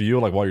ever feel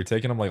like while you're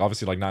taking them, like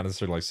obviously like not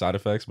necessarily like side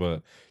effects,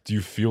 but do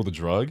you feel the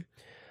drug?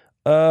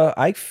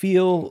 I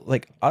feel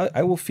like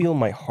I will feel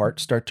my heart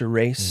start to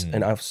race,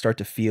 and I'll start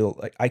to feel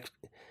like I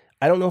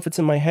don't know if it's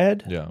in my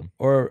head, Yeah.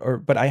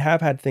 or but I have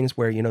had things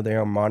where they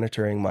are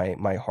monitoring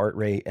my heart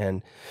rate,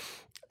 and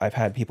I've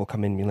had people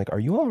come in and be like, "Are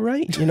you all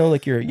right?"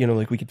 Like you're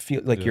like we could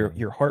feel like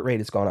your heart rate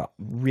has gone up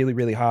really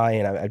really high,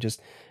 and I just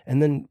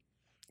and then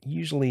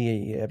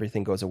usually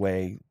everything goes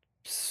away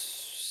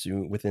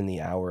soon within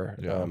the hour.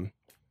 Yeah.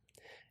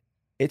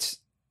 It's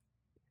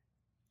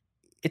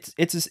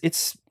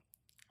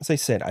as I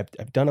said,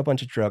 I've done a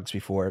bunch of drugs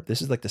before.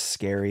 This is like the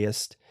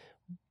scariest,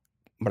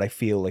 but I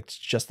feel like it's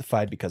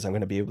justified because I'm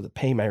going to be able to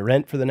pay my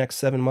rent for the next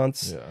 7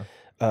 months.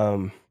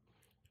 Yeah.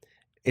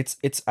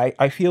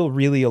 I feel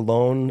really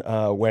alone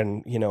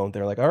when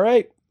they're like, all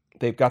right,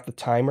 they've got the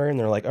timer and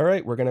they're like, all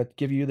right, we're going to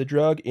give you the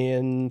drug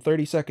in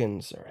 30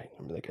 seconds. All right.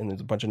 And there's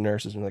a bunch of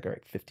nurses and they're like, all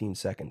right, 15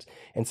 seconds.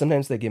 And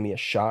sometimes they give me a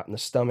shot in the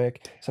stomach.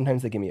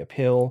 Sometimes they give me a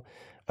pill.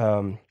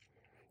 I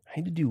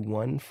had to do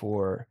one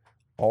for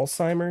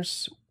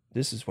Alzheimer's.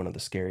 This is one of the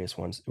scariest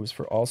ones. It was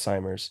for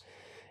Alzheimer's.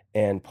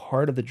 And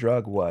part of the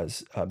drug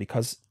was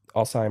because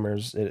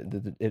Alzheimer's,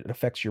 it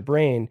affects your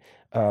brain.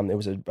 It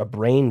was a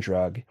brain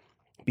drug.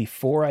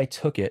 Before I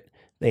took it,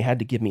 they had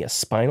to give me a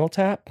spinal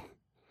tap,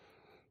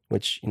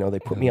 which, they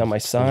put me on my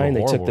side.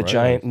 They took the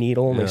giant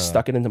needle and they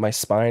stuck it into my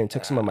spine and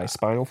took some of my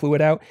spinal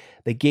fluid out.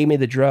 They gave me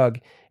the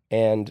drug.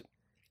 And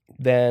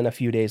then a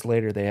few days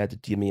later, they had to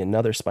give me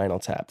another spinal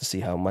tap to see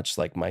how much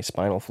like my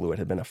spinal fluid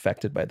had been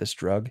affected by this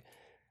drug.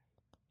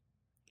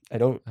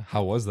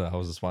 How was that? How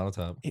was the spinal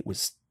tap? It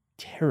was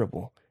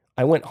terrible.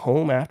 I went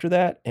home after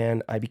that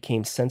and I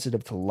became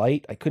sensitive to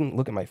light. I couldn't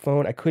look at my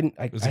phone. I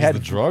had the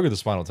drug or the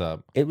spinal tap?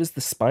 It was the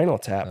spinal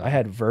tap. I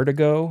had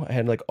vertigo. I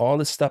had like all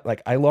this stuff.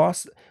 Like I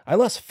lost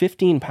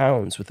 15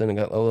 pounds within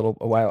a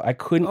while. I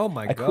couldn't. Oh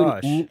my I couldn't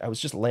gosh. eat. I was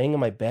just laying in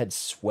my bed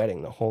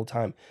sweating the whole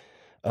time.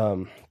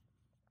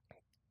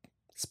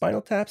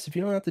 Spinal taps. If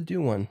you don't have to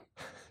do one.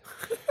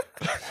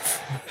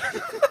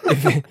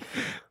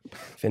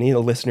 If any of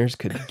the listeners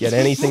could get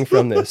anything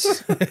from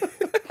this.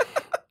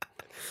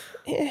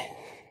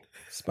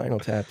 Spinal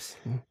taps.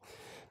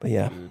 But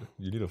yeah. Dude,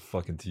 you need a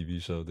fucking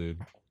TV show, dude.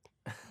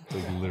 It's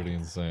like literally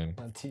insane.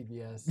 On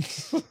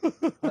TBS.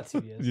 Not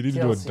TBS. You need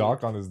to do a TLC.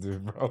 doc on this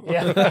dude, bro.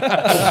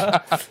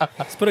 Yeah.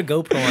 Let's put a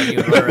GoPro on you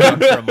and run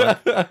around for a month.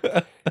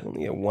 I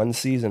only get one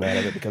season out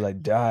of it because I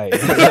died.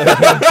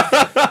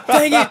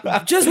 Dang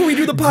it! Just when we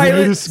do the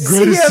pilot, Greatest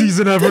CM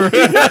season ever.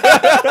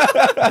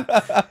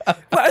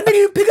 And they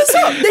didn't pick us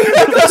up. They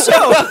didn't pick us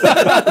up.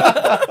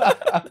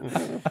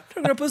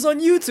 They're gonna put us on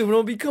YouTube and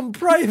it'll become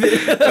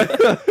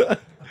private.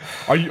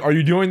 Are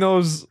you doing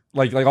those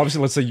like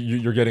obviously let's say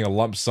you're getting a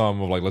lump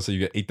sum of like let's say you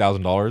get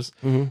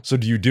 $8,000. So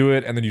do you do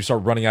it and then you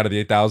start running out of the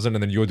 8,000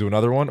 and then you go do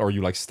another one, or are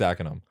you like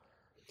stacking them?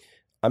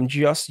 I'm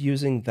just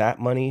using that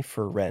money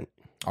for rent.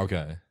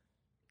 Okay.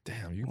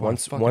 Damn, you bought a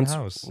fucking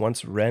house.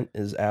 Once rent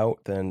is out,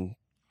 then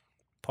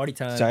Party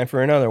time. it's time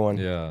for another one.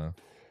 Yeah.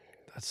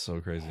 That's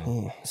so crazy.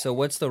 So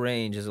what's the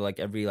range? Is it like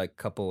every like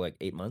couple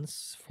 8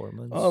 months, 4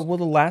 months? Oh, well,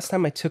 the last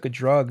time I took a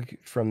drug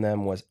from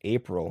them was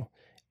April,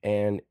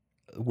 and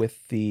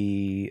with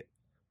the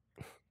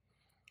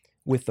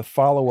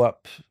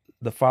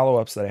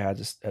follow-ups that I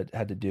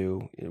had to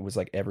do, it was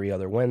like every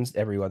other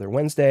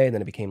Wednesday,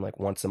 then it became like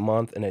once a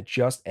month, and it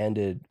just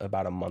ended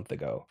about a month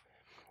ago.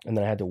 And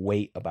then I had to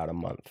wait about a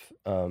month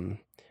to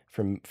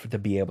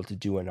be able to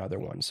do another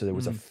one. So there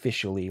was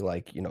officially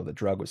like, the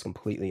drug was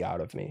completely out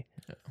of me.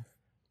 Yeah.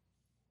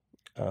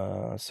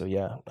 So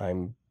yeah,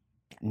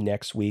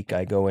 next week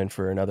I go in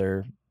for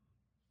another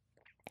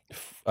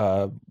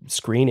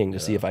screening to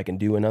see if I can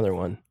do another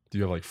one. Do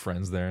you have like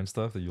friends there and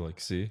stuff that you like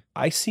see?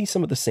 I see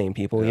some of the same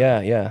people.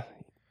 Yeah.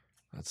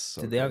 That's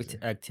so Do they have crazy.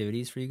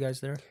 activities for you guys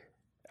there?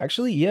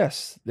 Actually,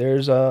 yes.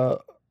 There's a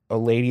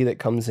lady that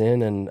comes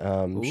in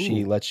and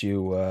she lets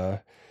you.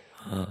 I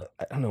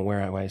don't know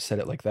why I said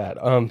it like that.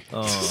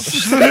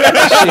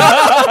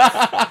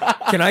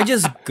 Can I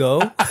just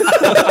go?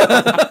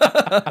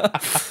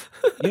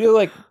 You do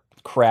like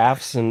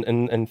crafts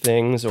and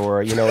things,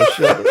 or it's I go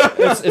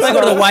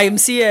to the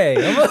YMCA.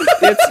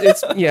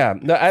 it's yeah.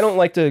 No, I don't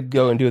like to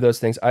go and do those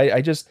things.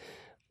 I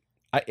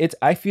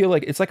feel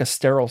like it's like a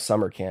sterile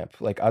summer camp.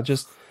 Like I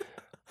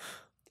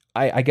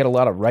get a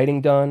lot of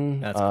writing done.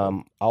 That's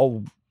cool.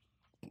 I'll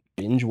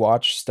binge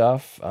watch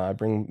stuff.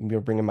 Bring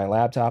in my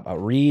laptop. I'll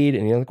read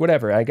and like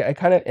whatever. I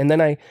kind of, and then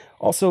I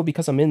also,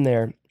 because I'm in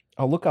there,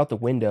 I'll look out the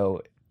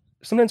window.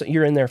 Sometimes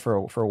you're in there for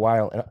a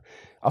while, and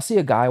I'll see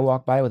a guy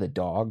walk by with a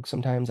dog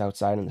sometimes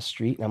outside in the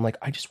street, and I'm like,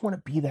 I just want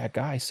to be that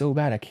guy so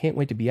bad. I can't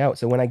wait to be out.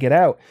 So when I get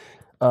out,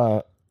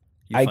 I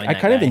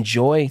kind of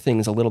enjoy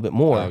things a little bit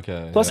more.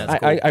 Okay. Plus, Yeah,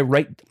 that's I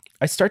write.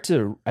 I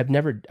had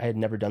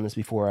never done this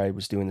before I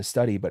was doing the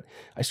study, but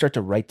I start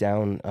to write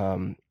down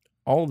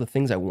all of the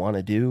things I want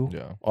to do.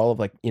 Yeah. All of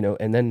like,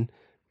 and then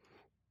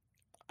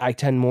I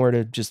tend more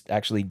to just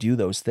actually do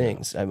those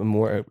things. I'm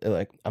more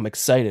like, I'm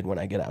excited when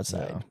I get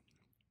outside.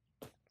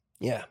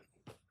 Yeah.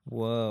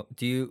 Whoa.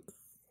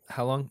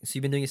 How long? So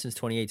you've been doing it since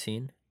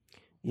 2018?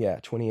 Yeah.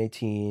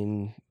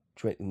 2018,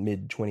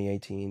 mid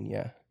 2018.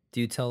 Yeah. Do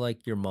you tell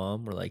like your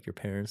mom or like your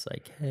parents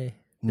like, hey?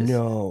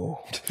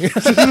 No.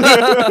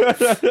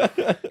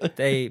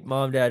 Hey,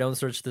 mom, dad, don't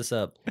search this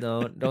up.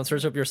 No, don't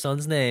search up your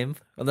son's name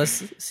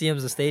unless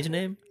CM's a stage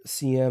name.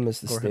 CM is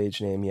the Gorham. stage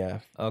name. Yeah.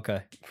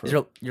 Okay. Is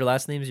your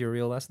last name is your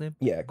real last name?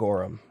 Yeah.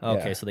 Gorham.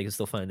 Okay, Yeah. so they can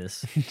still find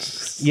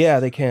this. Yeah,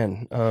 they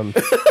can.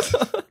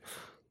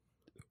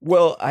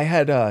 Well, I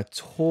had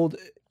told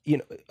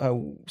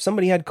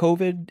somebody had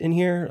COVID in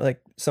here like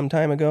some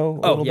time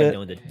ago. A little bit. no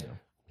one did.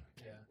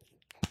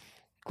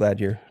 Glad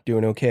you're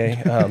doing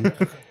okay.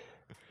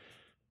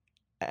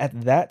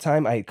 At that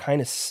time, I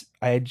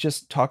had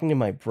just talking to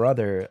my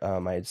brother.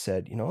 I had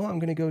said, I'm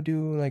gonna go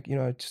do I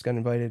just got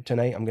invited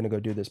tonight. I'm gonna go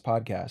do this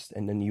podcast,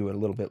 and then you a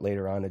little bit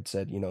later on had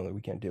said, that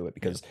we can't do it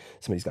because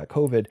somebody's got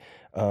COVID.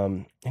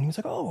 And he was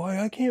like, oh,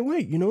 I can't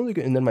wait,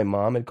 And then my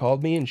mom had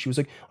called me, and she was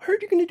like, I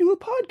heard you're gonna do a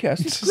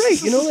podcast. It's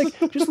great,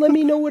 just let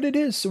me know what it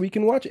is so we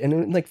can watch it.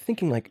 And then,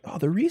 thinking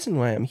the reason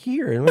why I'm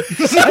here, and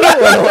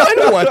I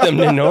don't want them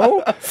to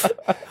know.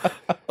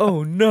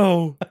 Oh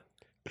no.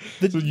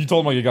 So you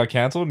told him it got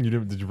canceled,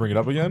 and did you bring it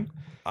up again?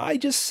 I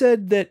just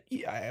said that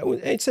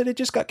I said it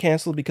just got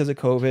canceled because of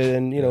COVID,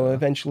 and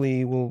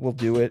eventually we'll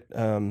do it.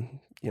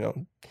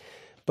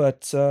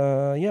 But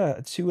yeah,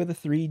 2 of the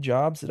 3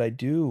 jobs that I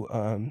do,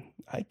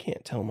 I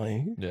can't tell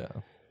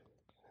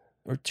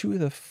or 2 of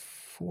the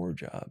 4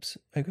 jobs.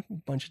 I got a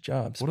bunch of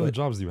jobs. What other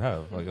jobs do you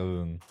have? Like other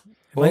than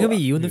Am I gonna be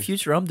you in the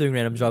future? I'm doing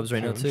random jobs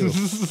right now too.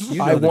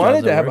 I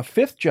wanted to have a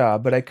 5th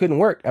job, but I couldn't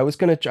work. I was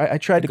gonna try. I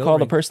tried to call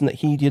the person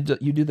that you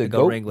do the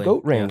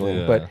goat wrangling,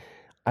 Yeah. but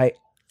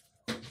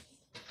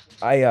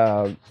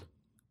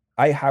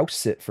I house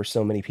sit for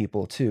so many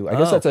people too. I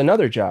guess that's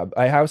another job.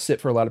 I house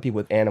sit for a lot of people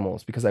with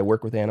animals because I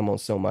work with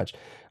animals so much.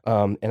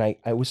 And I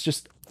was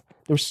just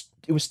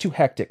it was too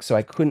hectic, so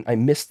I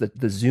missed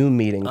the Zoom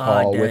meeting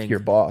call with your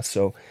boss,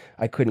 so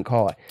I couldn't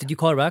call it. Did you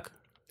call her back?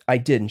 I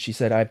did, and she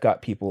said, I've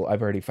got people.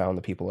 I've already found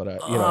the people that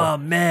Oh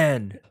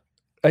man.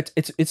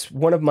 It's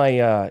one of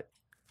my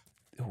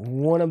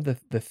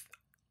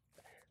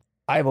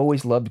I've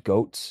always loved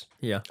goats.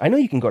 Yeah. I know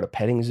you can go to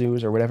petting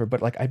zoos or whatever,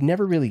 but I've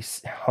never really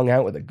hung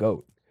out with a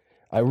goat.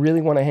 I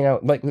really want to hang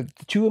out.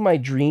 2 of my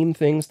dream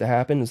things to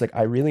happen is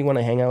I really want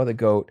to hang out with a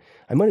goat.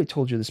 I might have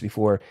told you this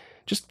before.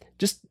 Just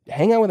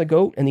hang out with a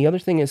goat, and the other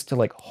thing is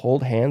to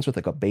hold hands with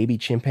a baby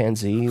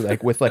chimpanzee,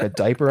 with a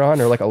diaper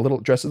on, or a little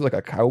dressed as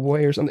a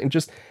cowboy or something.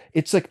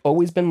 It's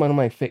always been one of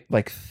my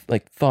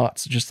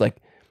thoughts. Just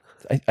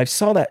I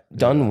saw that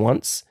done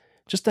once.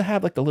 Just to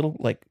have the little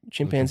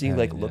chimpanzee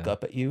look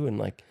up at you,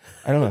 and I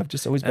don't know, I've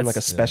just always been a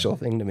special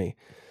thing to me.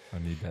 I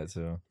need that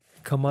too.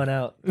 Come on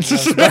out. You hear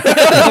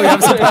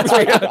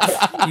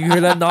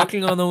that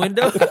knocking on the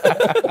window?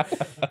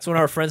 It's one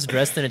of our friends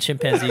dressed in a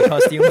chimpanzee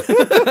costume.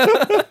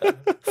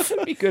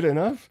 That'd be good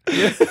enough.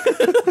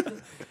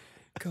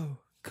 Go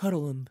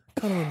cuddle him,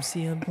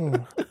 CM.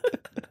 Oh.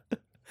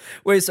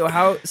 Wait,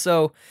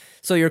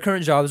 so your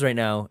current jobs right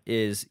now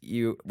is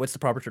what's the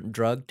proper term?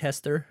 Drug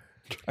tester?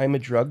 I'm a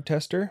drug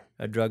tester.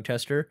 A drug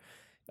tester.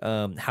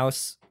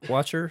 House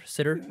watcher,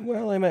 sitter.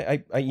 Well,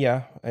 I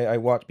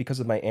watch because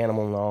of my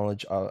animal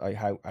knowledge.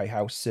 I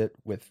house sit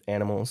with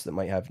animals that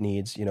might have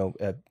needs.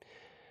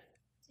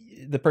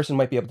 The person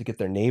might be able to get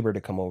their neighbor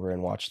to come over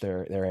and watch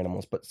their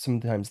animals, but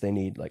sometimes they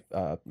need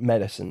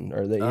medicine,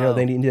 or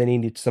they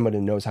need someone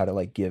who knows how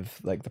to give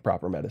the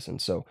proper medicine.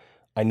 So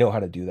I know how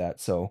to do that.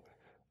 So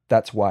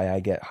that's why I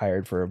get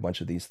hired for a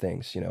bunch of these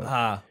things.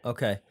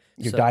 Okay.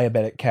 Your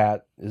diabetic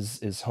cat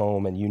is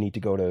home, and you need to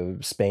go to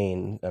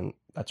Spain, and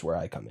that's where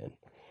I come in.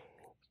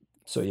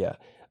 So yeah,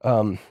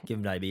 give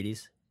him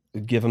diabetes.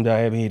 Give them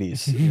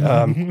diabetes.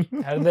 How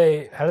do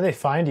they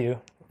find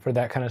you for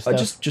that kind of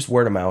stuff? Just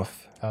word of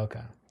mouth. Okay.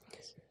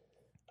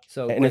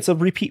 So it's a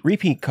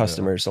repeat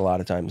customers a lot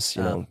of times.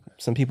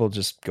 Some people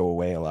just go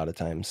away a lot of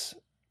times.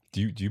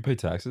 Do you pay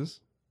taxes?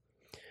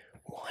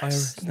 Well,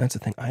 that's the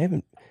thing. I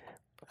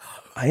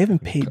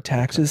haven't paid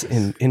taxes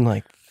in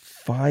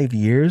 5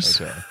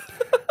 years. Okay.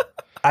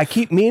 I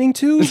keep meaning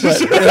to, but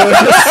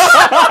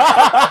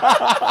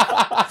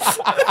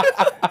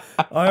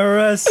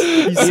IRS.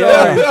 He's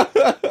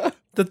sorry.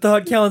 The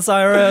thought counts,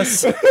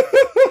 IRS.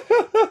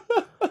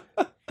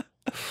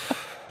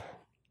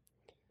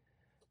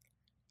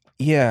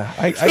 Yeah,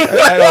 I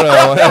don't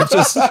know. I'm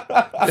just,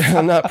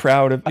 I'm not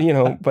proud of,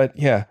 but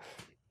yeah.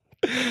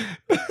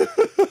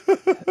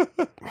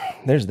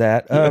 There's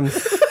that.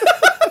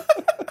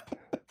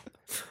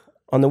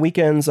 On the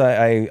weekends,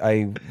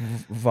 I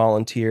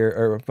volunteer,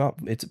 or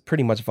it's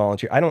pretty much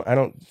volunteer. I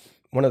don't.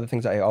 One of the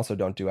things I also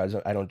don't do, I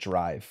don't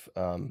drive.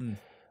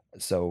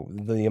 So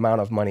the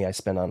amount of money I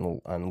spend on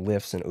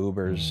Lyfts and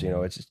Ubers,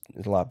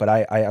 it's a lot. But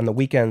I on the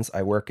weekends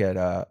I work at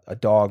a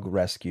dog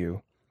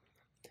rescue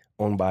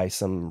owned by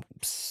some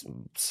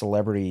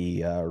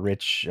celebrity,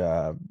 rich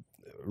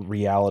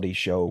reality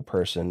show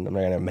person. I'm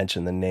not going to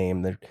mention the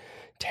name. They're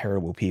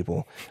terrible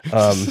people.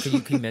 Can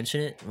you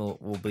mention it? We'll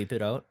bleep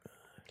it out.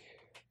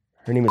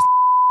 Her name is.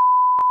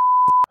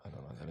 I don't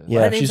know what that is. Yeah,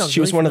 That name sounds she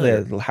was really one of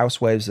familiar. the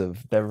housewives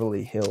of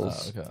Beverly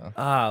Hills. Okay.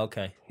 Ah,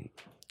 okay.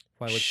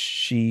 Why would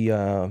She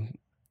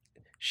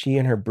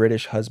and her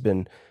British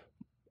husband,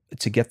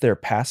 to get their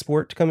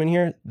passport to come in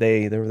here,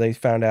 they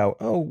found out,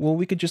 oh well,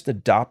 we could just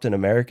adopt an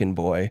American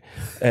boy,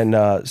 and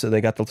so they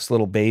got this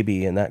little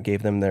baby, and that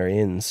gave them their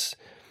ins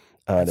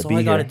that's to all be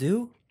I here. gotta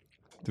do?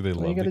 Do they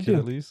What you love the gotta kid do?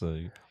 at least?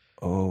 Like,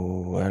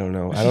 Oh, I don't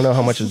know. I don't know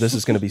how much of this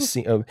is going to be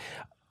seen.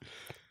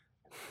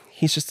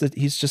 He's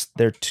just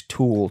their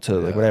tool to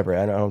like Yeah. whatever.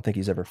 I don't think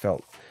he's ever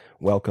felt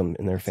welcome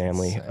in their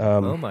family. insane.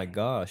 Oh my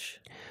gosh.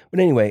 But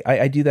anyway,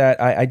 I do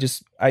that.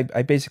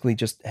 I basically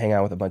just hang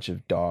out with a bunch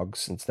of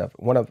dogs and stuff.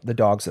 One of the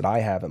dogs that I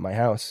have at my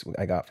house,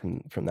 I got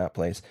from that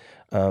place.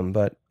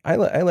 But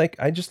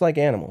I just like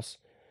animals,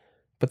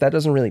 but that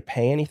doesn't really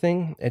pay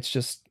anything. It's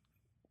just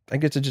I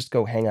get to just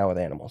go hang out with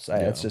animals.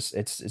 It's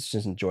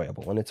just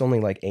enjoyable, and it's only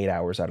like 8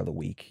 hours out of the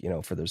week,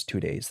 for those 2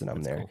 days that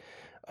I'm there.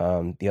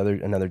 Cool.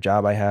 Another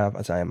job I have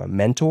is I am a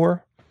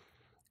mentor.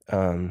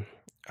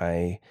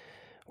 I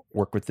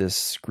work with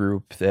this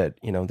group that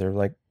they're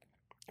like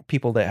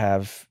people that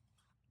have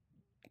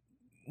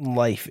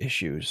life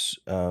issues.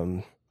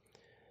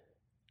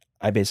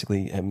 I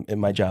basically and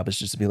my job is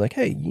just to be like,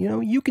 hey,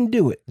 you can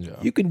do it. Yeah.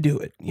 You can do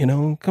it.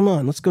 Come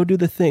on, let's go do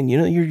the thing.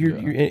 You're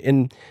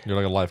in You're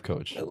like a life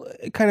coach.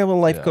 kind of a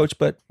life Yeah. coach,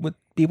 but with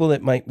people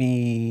that might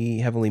be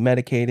heavily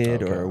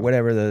medicated Okay. or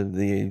whatever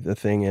the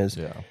thing is.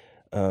 Yeah.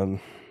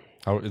 Um,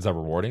 How is that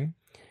rewarding?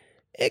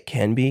 it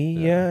can be,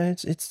 Yeah.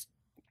 it's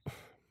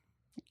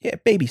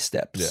baby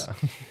steps.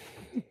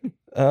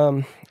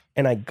 Yeah.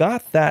 And I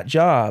got that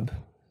job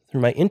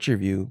through my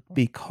interview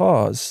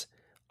because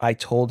I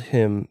told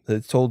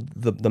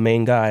the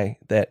main guy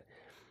that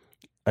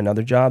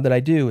another job that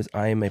I do is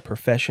I am a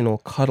professional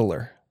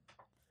cuddler,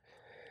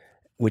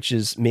 which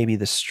is maybe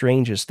the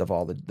strangest of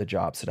all the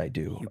jobs that I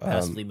do. You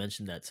passively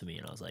mentioned that to me,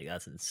 and I was like,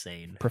 "That's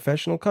insane."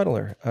 Professional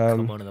cuddler.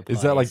 Come on to the pod.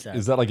 Is that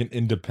ASAP. like an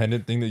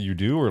independent thing that you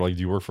do, or like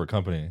do you work for a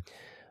company?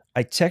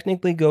 I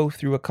technically go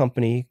through a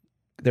company.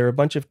 There are a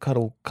bunch of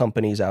cuddle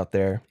companies out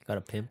there. Got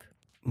a pimp?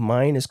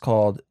 Mine is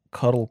called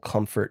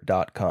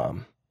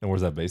cuddlecomfort.com. And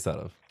where's that based out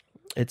of?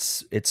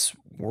 It's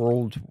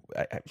world.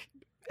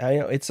 I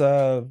know it's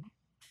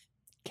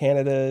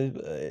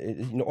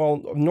Canada,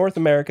 all North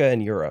America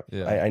and Europe.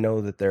 Yeah. I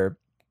know that there are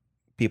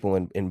people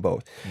in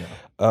both.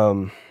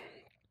 Yeah.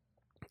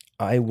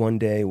 I one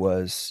day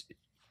was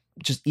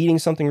just eating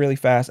something really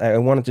fast. I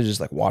wanted to just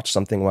like watch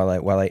something while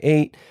I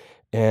ate,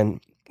 and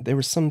there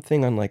was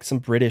something on like some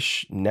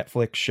British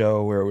Netflix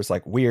show where it was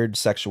like weird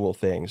sexual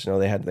things.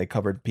 They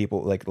covered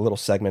people, like a little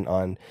segment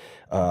on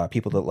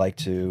people that like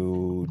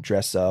to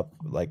dress up.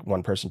 Like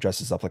one person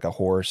dresses up like a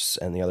horse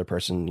and the other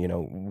person,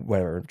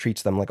 whatever,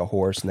 treats them like a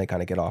horse, and they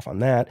kind of get off on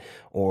that.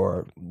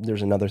 Or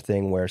there's another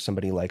thing where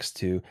somebody likes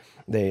to,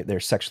 they're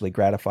sexually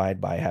gratified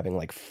by having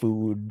like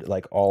food,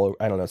 like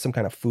I don't know, some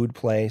kind of food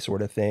play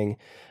sort of thing.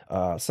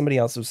 Somebody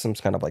else was some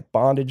kind of like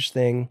bondage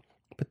thing.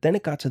 But then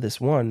it got to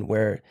this one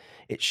where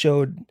it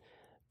showed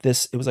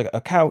this, it was like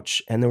a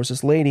couch, and there was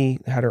this lady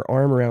that had her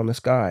arm around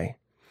this guy,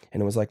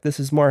 and it was like, this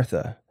is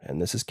Martha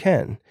and this is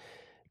Ken.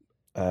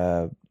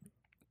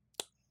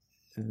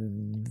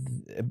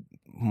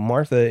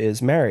 Martha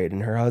is married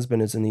and her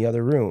husband is in the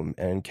other room,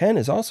 and Ken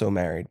is also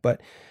married,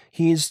 but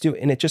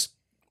and it just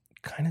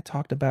kind of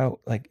talked about,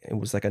 like, it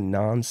was like a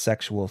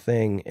non-sexual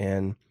thing,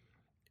 and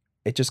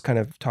it just kind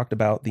of talked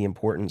about the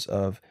importance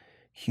of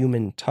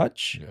human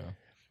touch. Yeah.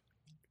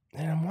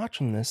 And I'm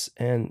watching this,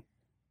 and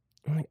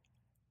I'm like,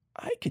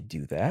 I could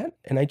do that.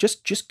 And I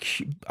just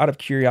out of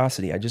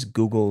curiosity, I just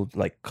Googled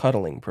like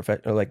cuddling,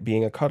 or like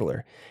being a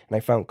cuddler, and I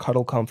found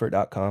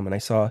cuddlecomfort.com, and I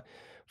saw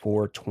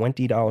for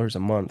 $20 a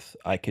month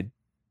I could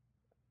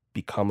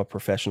become a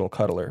professional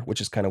cuddler,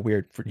 which is kind of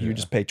weird. You Yeah.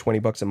 just pay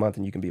 $20 a month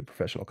and you can be a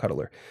professional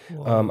cuddler.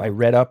 Whoa. I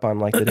read up on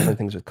like the different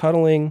things with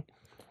cuddling,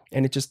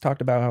 and it just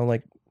talked about how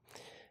like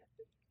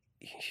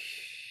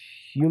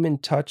human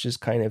touch is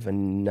kind of a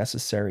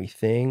necessary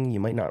thing. You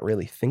might not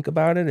really think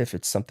about it if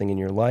it's something in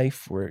your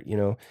life where,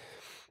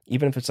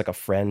 even if it's like a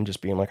friend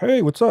just being like,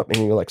 hey, what's up? And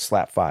you like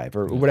slap five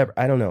or whatever.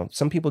 I don't know.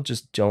 Some people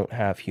just don't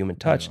have human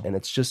touch, Yeah. and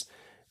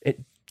it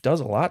does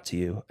a lot to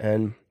you.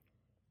 And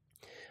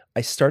I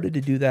started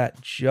to do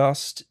that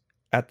just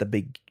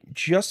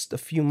a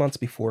few months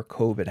before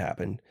COVID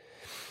happened.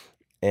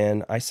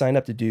 And I signed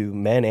up to do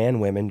men and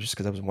women just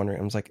because I was wondering.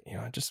 I was like,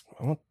 I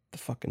want the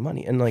fucking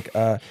money. And like,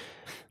 but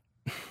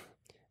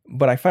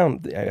I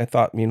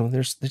thought,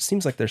 there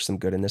seems like there's some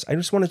good in this. I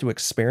just wanted to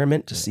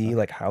experiment to see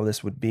like how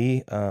this would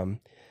be.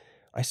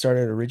 I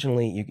started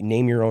originally, you can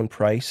name your own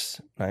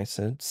price.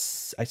 And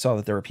I saw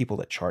that there were people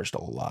that charged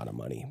a lot of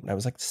money. And I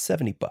was like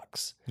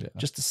 $70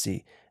 just to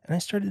see. And I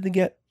started to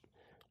get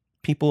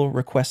people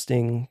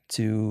requesting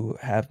to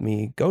have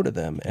me go to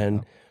them.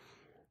 And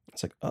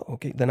it's like, oh,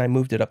 okay. Then I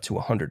moved it up to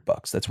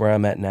 $100. That's where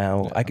I'm at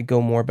now. I could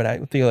go more, but I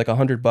feel like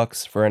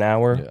 $100 for an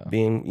hour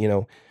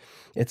being,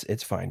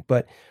 it's fine.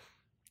 But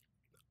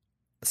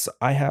so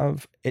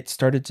it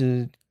started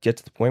to get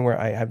to the point where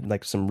I have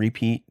like some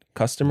repeat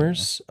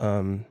customers.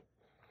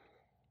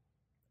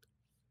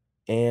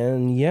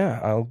 And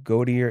I'll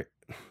go to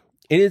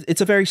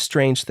it's a very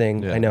strange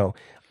thing. I know.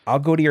 I'll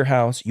go to your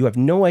house. You have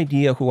no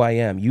idea who I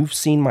am. You've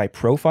seen my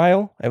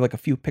profile. I have like a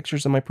few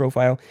pictures of my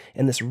profile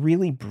and this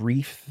really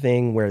brief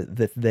thing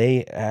that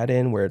they add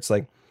in where it's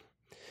like,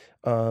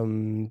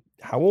 how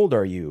old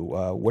are you?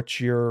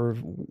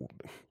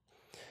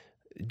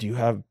 Do you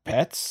have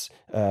pets?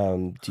 Are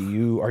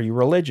you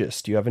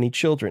religious? Do you have any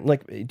children?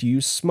 Like, do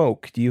you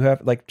smoke? Do you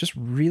have like just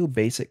real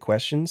basic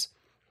questions?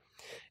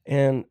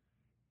 And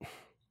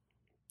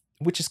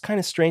which is kind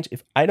of strange.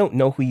 If I don't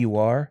know who you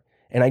are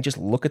and I just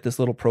look at this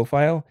little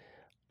profile,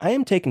 I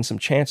am taking some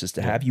chances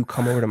to have you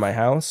come over to my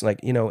house.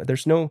 Like,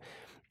 there's no,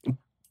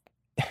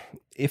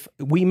 if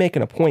we make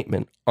an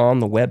appointment on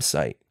the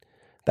website,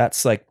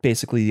 that's like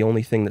basically the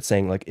only thing that's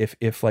saying like,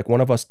 if like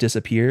one of us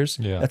disappears,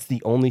 that's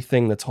the only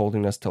thing that's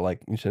holding us to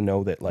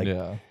know that like,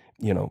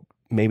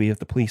 maybe if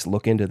the police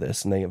look into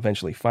this and they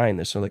eventually find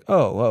this, they're like,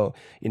 oh,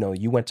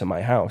 you went to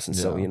my house. And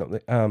so,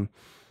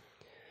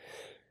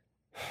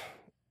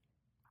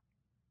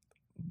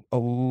 a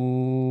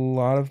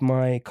lot of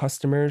my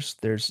customers,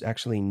 there's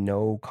actually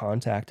no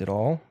contact at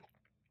all.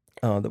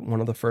 One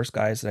of the first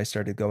guys that I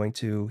started going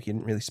to, he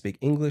didn't really speak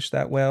English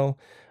that well.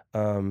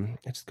 I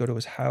just go to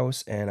his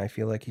house and I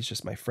feel like he's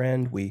just my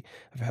friend.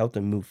 I've helped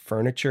him move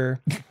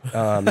furniture.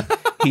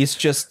 He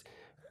just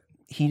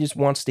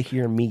wants to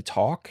hear me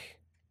talk.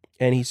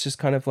 And he's just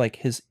kind of like,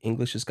 his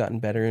English has gotten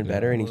better and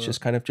better. And he's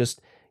just kind of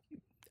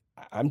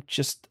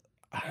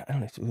I don't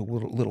know, it's a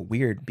little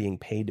weird being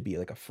paid to be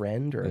like a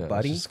friend or a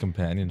buddy. It's just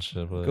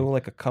companionship. Go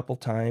like a couple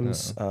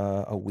times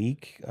a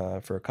week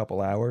for a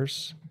couple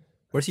hours.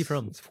 Where's he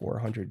from? It's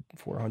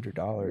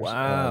 $400.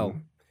 Wow.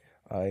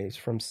 He's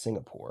from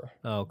Singapore.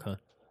 Oh, okay.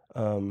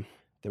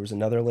 There was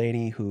another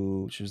lady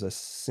she was a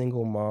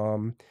single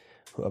mom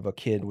of a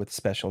kid with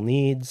special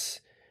needs,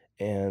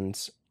 and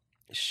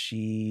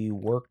she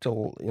worked,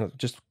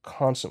 just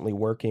constantly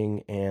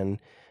working, and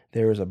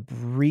there was a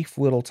brief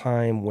little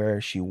time where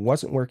she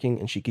wasn't working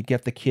and she could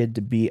get the kid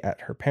to be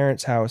at her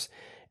parents' house,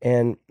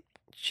 and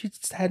she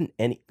just hadn't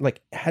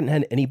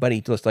had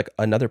anybody, just like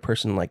another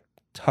person, like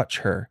touch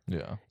her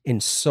in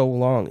so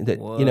long that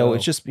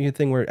it's just a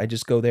thing where I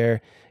just go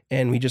there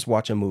and we just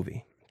watch a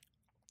movie,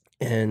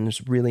 and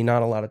there's really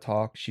not a lot of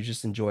talk. She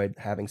just enjoyed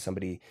having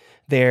somebody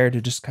there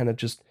to just kind of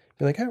just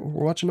be like, hey,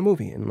 we're watching a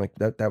movie, and like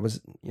that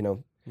was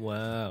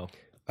Wow.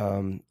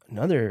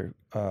 Another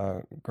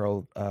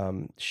girl,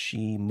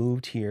 she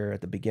moved here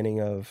at the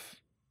beginning of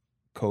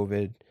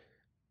COVID,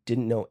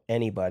 didn't know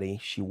anybody.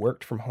 She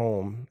worked from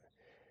home,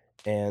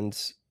 and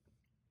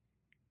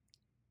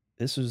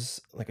this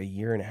was like a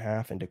year and a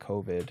half into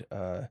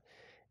COVID.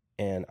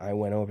 And I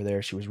went over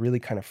there. She was really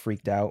kind of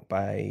freaked out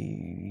by,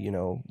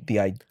 the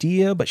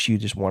idea, but she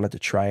just wanted to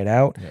try it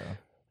out. Yeah.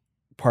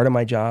 Part of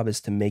my job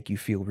is to make you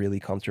feel really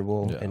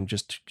comfortable and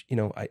just,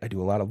 I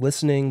do a lot of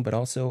listening, but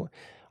also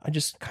I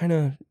just kind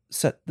of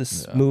set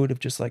this mood of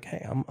just like,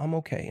 hey, I'm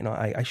okay.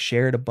 I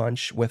shared a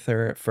bunch with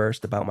her at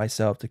first about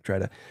myself to try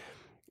to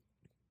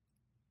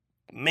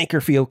make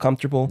her feel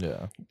comfortable.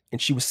 Yeah.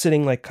 And she was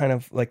sitting like kind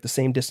of like the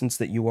same distance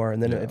that you are.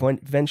 And then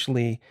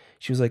eventually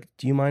she was like,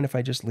 do you mind if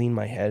I just lean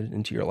my head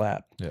into your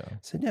lap? Yeah. I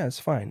said, yeah, it's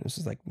fine. This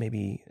is like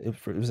maybe it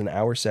was an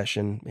hour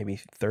session, maybe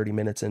 30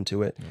 minutes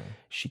into it. Yeah.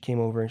 She came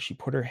over and she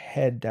put her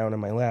head down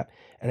on my lap,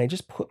 and I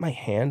just put my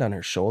hand on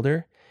her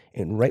shoulder.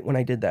 And right when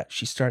I did that,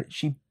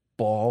 she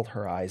bawled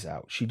her eyes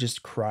out. She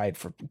just cried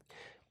for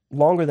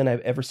longer than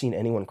I've ever seen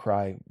anyone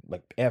cry,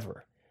 like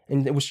ever.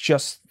 And it was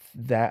just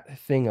that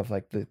thing of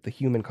like the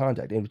human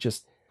contact. It was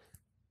just,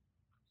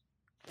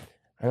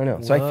 I don't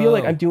know. So I feel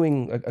like I'm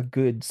doing a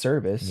good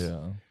service. Yeah.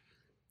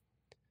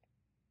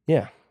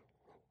 Yeah.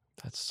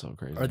 That's so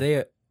crazy.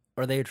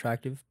 Are they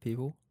attractive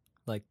people?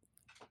 Like,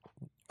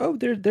 oh,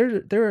 there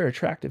are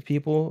attractive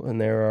people,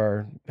 and there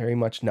are very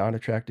much not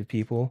attractive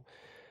people.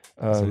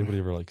 Does anybody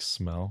ever like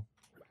smell?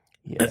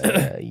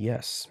 Yeah.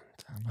 Yes.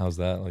 How's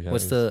that? Like,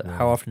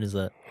 how often is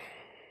that?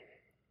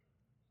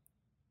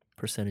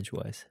 Percentage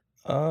wise.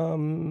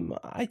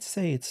 I'd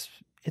say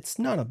it's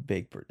not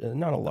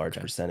a large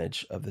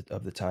percentage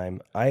of the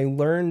time. I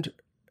learned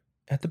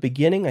at the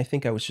beginning, I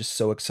think I was just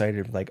so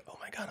excited, like, oh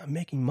my God, I'm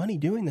making money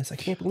doing this. I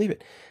can't believe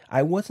it.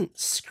 I wasn't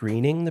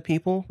screening the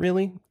people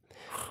really.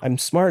 I'm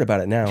smart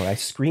about it now. I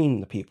screen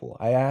the people.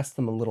 I ask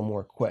them a little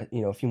more,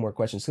 a few more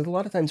questions. Because a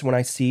lot of times when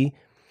I see,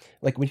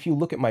 like, if you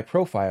look at my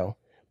profile,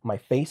 my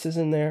face is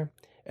in there,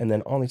 and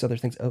then all these other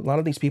things. A lot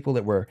of these people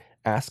that were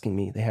asking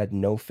me, they had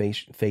no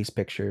face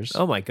pictures.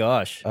 Oh my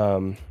gosh.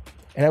 And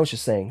I was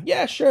just saying,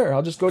 yeah, sure,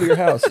 I'll just go to your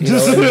house. You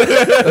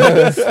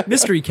know?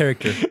 Mystery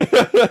character.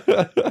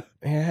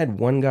 I had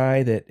one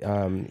guy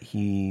that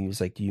he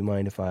was like, "Do you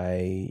mind if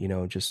I,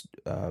 just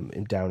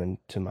down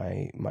into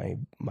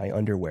my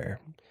underwear?"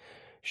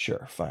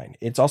 Sure, fine.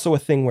 It's also a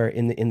thing where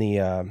in the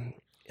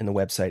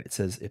website it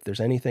says if there's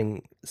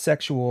anything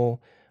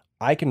sexual,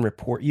 I can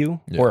report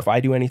you, or if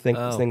I do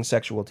anything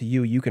sexual to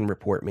you, you can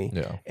report me,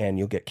 and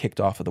you'll get kicked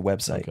off of the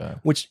website,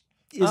 which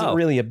isn't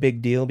really a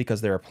big deal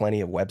because there are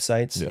plenty of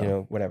websites,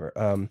 whatever.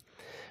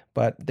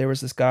 But there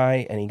was this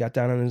guy, and he got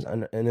down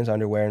in his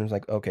underwear and was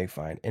like, "Okay,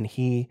 fine." And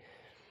he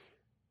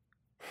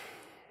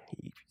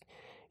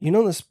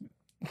this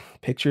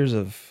pictures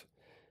of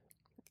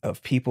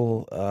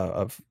people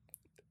of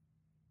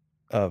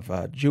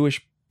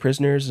Jewish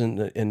prisoners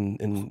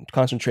in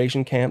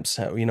concentration camps.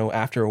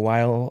 After a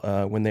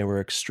while, when they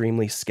were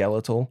extremely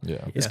skeletal.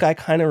 Yeah. This guy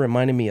kind of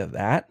reminded me of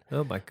that.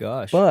 Oh my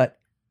gosh! But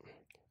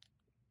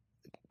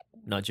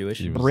not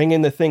Jewish.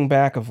 Bringing the thing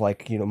back of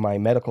my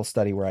medical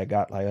study where I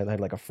had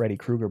like a Freddy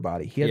Krueger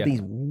body. He had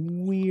these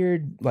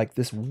weird,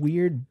 this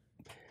weird.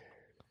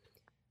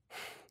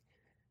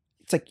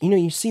 It's like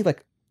you see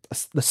like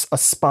a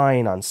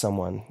spine on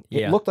someone.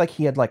 It looked like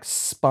he had like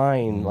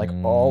spine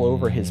all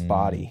over his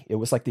body. It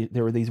was like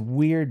there were these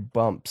weird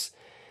bumps.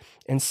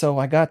 And so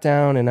I got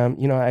down and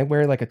I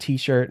wear like a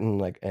t-shirt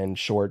and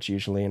shorts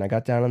usually, and I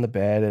got down on the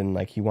bed and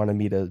he wanted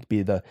me to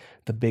be the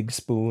big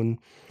spoon.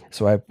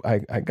 So I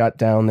got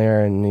down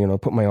there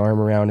and put my arm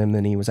around him,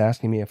 and he was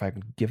asking me if I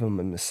could give him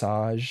a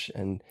massage,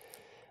 and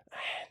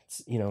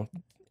you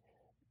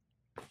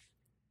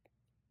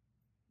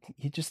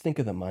just think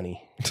of the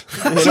money.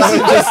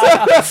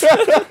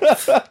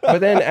 But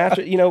then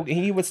after,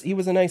 he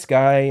was a nice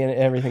guy and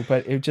everything,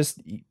 but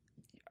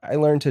I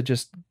learned to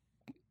just,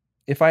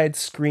 if I had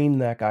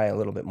screened that guy a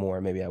little bit more,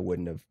 maybe I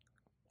wouldn't have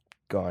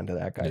gone to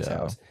that guy's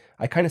house.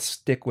 I kind of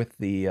stick with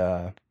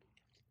the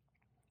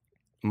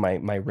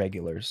my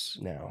regulars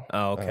now.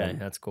 Oh, okay.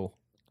 That's cool.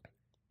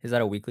 Is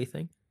that a weekly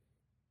thing?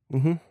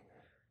 Mm-hmm.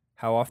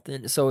 How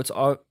often? So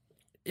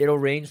it'll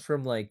range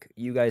from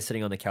you guys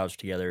sitting on the couch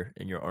together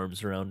and your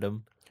arms around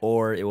them,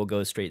 or it will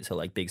go straight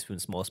to big spoon,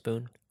 small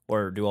spoon,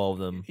 or do all of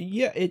them?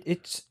 Yeah,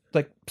 it's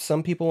like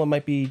some people, it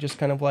might be just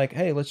kind of like,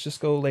 hey, let's just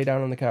go lay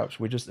down on the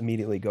couch. We just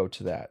immediately go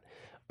to that.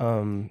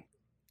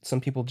 Some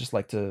people just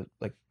like to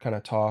kind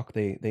of talk.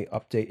 They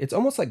update. It's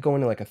almost like going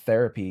to a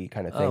therapy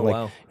kind of thing.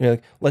 Oh, wow.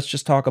 Let's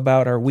just talk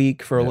about our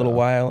week for a little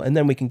while, and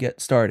then we can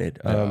get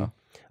started.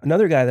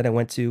 Another guy that I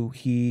went to,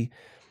 he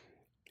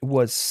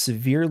was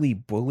severely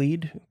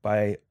bullied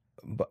by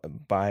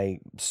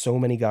so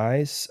many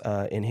guys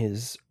when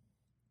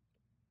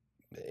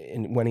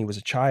he was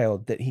a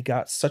child, that he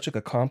got such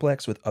a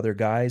complex with other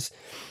guys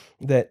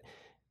that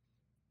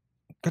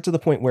got to the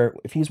point where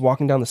if he was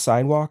walking down the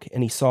sidewalk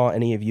and he saw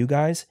any of you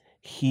guys,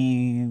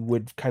 he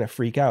would kind of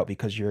freak out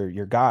because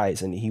you're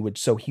guys, and he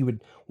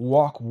would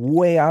walk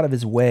way out of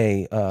his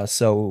way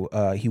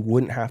so he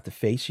wouldn't have to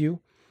face you.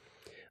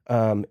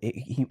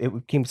 It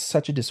became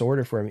such a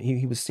disorder for him.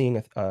 He was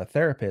seeing a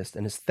therapist,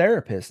 and his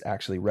therapist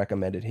actually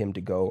recommended him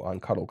to go on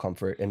Cuddle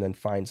Comfort and then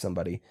find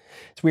somebody.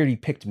 It's weird he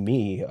picked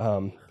me.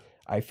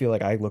 I feel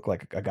like I look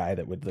like a guy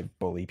that would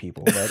bully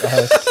people,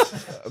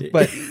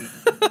 but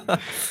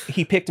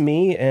he picked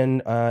me.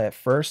 And at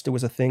first it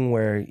was a thing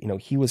where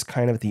he was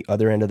kind of at the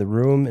other end of the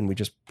room, and we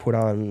just put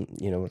on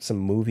some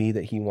movie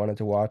that he wanted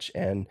to watch,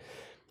 and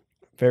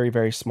very,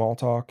 very small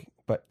talk.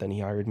 But then he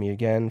hired me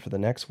again for the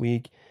next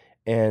week.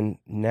 And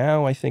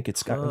now I think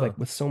it's got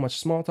with so much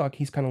small talk,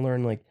 he's kind of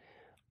learned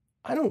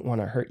I don't want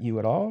to hurt you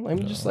at all. I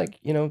mean,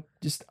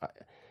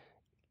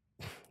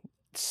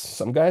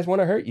 some guys want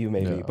to hurt you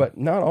maybe, but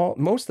not all.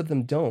 Most of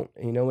them don't.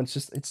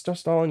 It's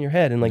just all in your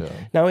head. And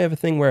now I have a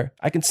thing where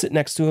I can sit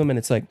next to him, and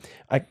it's I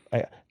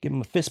give him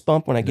a fist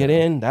bump when I get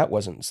in. That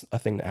wasn't a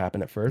thing that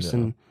happened at first,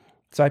 and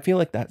so I feel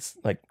like that's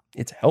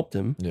it's helped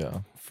him. Yeah.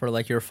 For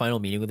your final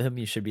meeting with him,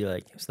 you should be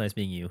like, "It's nice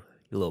meeting you,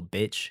 you little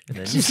bitch," and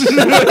then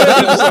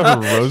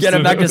get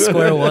him back to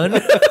square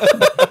one.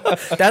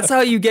 That's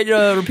how you get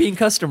a repeating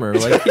customer.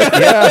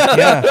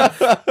 Yeah.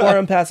 Or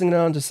I'm passing it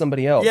on to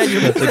somebody else. Yeah, to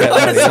get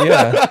money.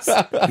 Yeah,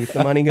 keep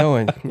the money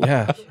going.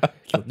 Yeah,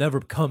 you'll never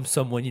become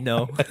someone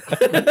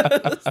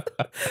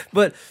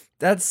But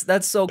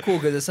that's so cool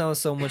because it sounds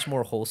so much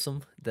more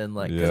wholesome than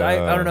because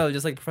I don't know,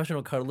 just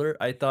professional cuddler.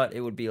 I thought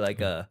it would be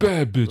bad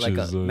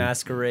bitches, a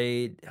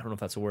masquerade. I don't know if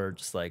that's a word.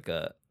 Just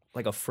a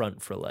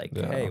front for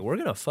hey, we're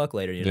gonna fuck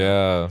later.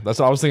 Yeah, that's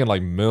what I was thinking.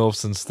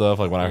 MILFs and stuff.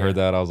 When I heard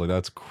that, I was like,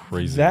 that's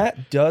crazy.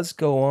 That does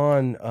go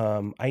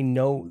on. I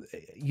know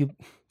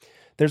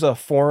there's a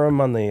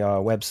forum on the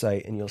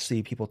website, and you'll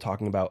see people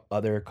talking about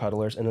other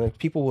cuddlers, and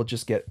people will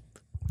just get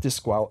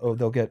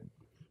they'll get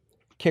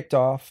kicked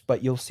off,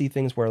 but you'll see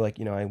things where like,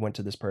 I went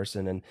to this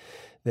person and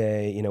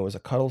they, it was a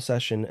cuddle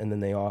session, and then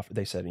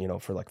they said,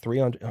 for like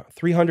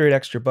 300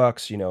 extra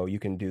bucks, you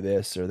can do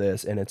this or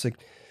this. And it's like,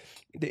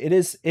 it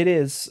is,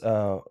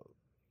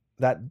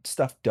 that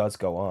stuff does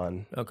go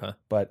on. Okay.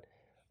 But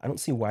I don't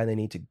see why they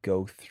need to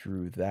go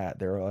through that.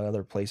 There are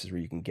other places where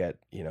you can get,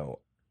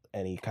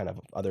 any kind of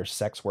other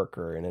sex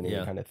worker and any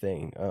kind of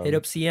thing. Hit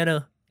up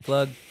Sienna.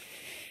 Plug.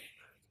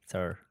 It's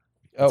our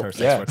sex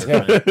yeah.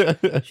 worker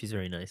friend. She's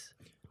very nice.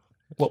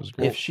 Well,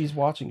 if she's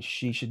watching,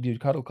 she should do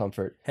Cuddle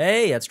Comfort.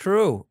 Hey, that's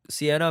true.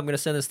 Sienna, I'm going to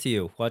send this to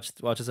you. Watch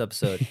this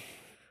episode.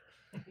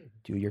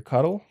 Do your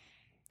cuddle.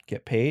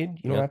 Get paid.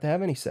 You don't have to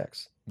have any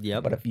sex.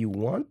 Yep. But if you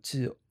want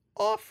to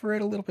offer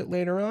it a little bit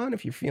later on,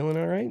 if you're feeling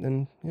all right,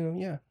 then,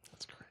 yeah.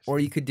 That's crazy. Or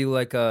you could do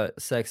like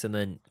sex and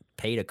then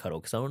pay to cuddle,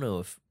 because I don't know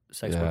if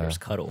sex workers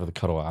cuddle. Or the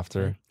cuddle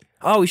after.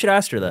 Oh, we should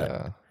ask her that.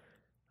 Yeah.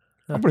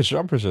 I'm pretty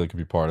sure that could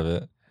be part of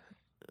it.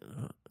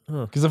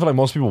 Because I feel like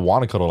most people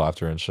want to cuddle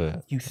after and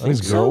shit. You think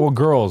so? Well,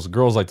 girls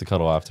like to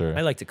cuddle after.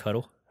 I like to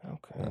cuddle.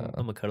 Okay.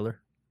 I'm a cuddler.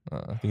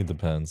 I think it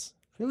depends.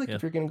 I feel like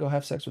if you're going to go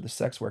have sex with a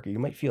sex worker, you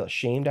might feel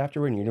ashamed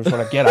afterward and you just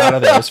want to get out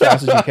of there as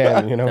fast as you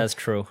can, That's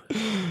true.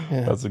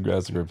 Yeah. That's a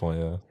great point,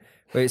 yeah.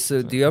 Wait,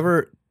 so do you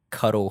ever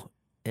cuddle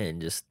and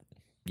just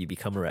you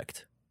become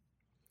erect?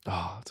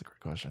 Oh, that's a great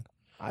question.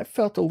 I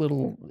felt a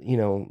little,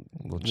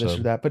 this or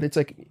chub. that, but it's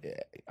like,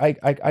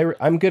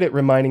 I'm good at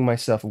reminding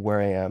myself of where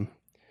I am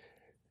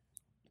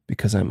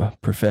because I'm a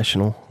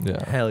professional.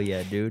 Yeah. Hell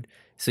yeah, dude.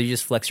 So you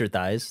just flex your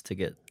thighs to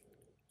get...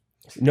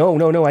 No.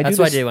 That's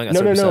what I did when I got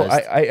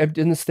circumcised. I've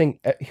done this thing.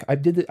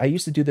 I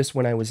used to do this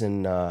when I was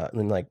in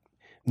like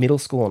middle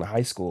school and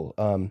high school.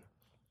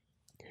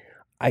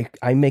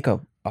 I make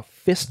a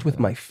fist with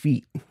my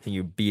feet. And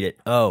you beat it.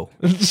 Oh.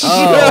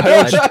 I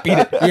don't just beat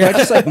it. Yeah, I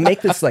just like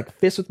make this like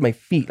fist with my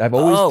feet. I've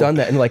always done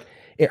that, and like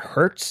it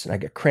hurts and I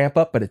get cramp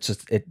up, but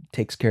it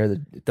takes care of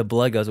the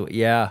blood goes away.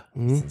 Yeah.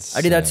 Mhm.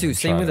 I did that too. I'm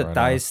Same with the trying it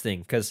thighs thing,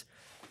 because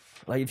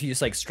like if you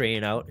just like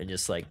straighten out and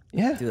just like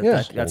Yeah, do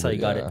yeah. that's how you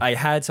got it. Yeah. I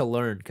had to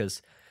learn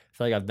because I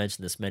feel like I've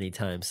mentioned this many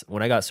times.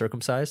 When I got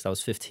circumcised, I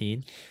was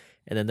 15,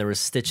 and then there was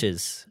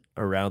stitches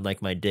around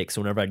like my dick.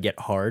 So whenever I'd get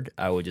hard,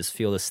 I would just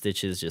feel the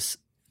stitches just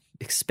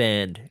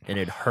expand, and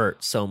it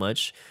hurt so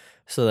much.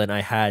 So then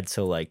I had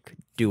to like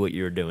do what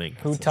you were doing.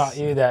 Who taught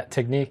you that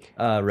technique?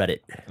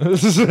 Reddit.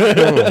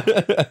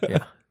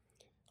 Yeah.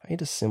 I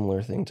had a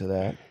similar thing to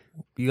that.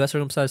 You got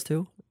circumcised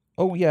too?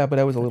 Oh yeah, but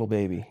I was a little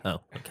baby. Oh,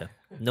 okay.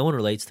 No one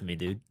relates to me,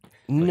 dude.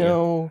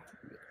 No,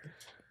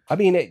 I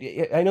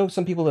mean I know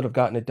some people that have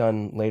gotten it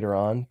done later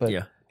on, but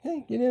Yeah.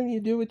 hey, you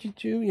do what you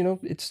do.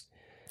 It's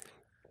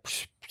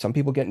some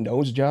people get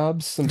nose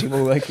jobs. Some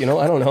people like I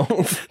don't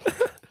know.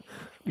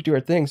 We do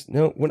our things.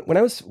 No, when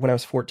I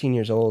was 14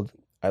 years old,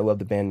 I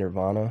loved the band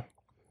Nirvana.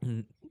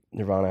 Mhm.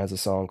 Nirvana has a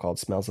song called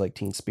 "Smells Like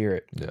Teen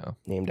Spirit," Yeah.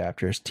 named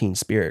after Teen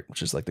Spirit,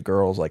 which is like the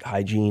girls' like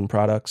hygiene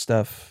product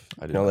stuff.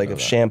 I did not Like know of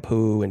that.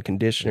 shampoo and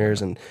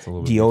conditioners and It's a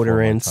little bit before my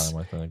deodorants. time,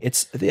 I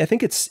think. I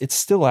think it's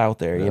still out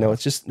there. Yeah.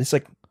 It's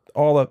like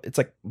it's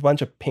like a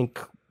bunch of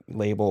pink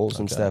labels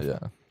and Okay, stuff.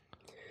 Yeah.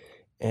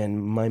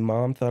 And my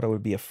mom thought it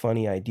would be a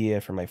funny idea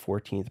for my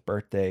 14th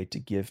birthday to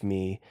give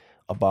me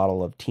a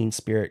bottle of Teen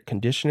Spirit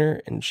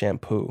conditioner and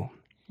shampoo,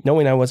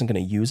 knowing I wasn't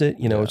going to use it.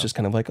 It's just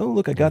kind of like, oh,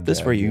 look, I got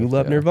this for you. You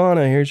love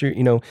Nirvana. Here's your,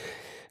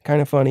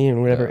 kind of funny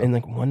and whatever. Yeah. And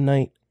like one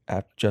night,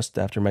 just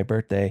after my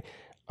birthday,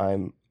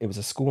 it was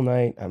a school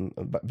night. I'm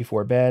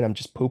before bed. I'm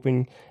just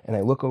pooping, and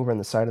I look over on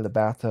the side of the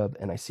bathtub,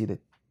 and I see the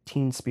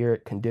Teen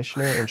Spirit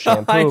conditioner and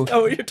shampoo. I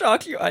know what you're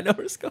talking about. I know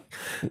where it's going.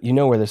 You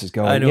know where this is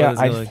going. I know where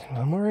it's going.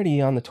 I'm already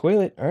on the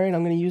toilet. All right,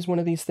 I'm going to use one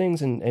of these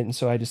things. And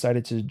so I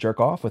decided to jerk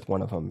off with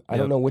one of them. I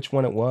don't know which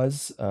one it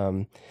was,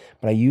 but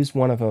I used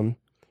one of them.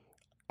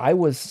 I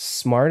was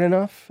smart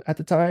enough at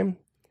the time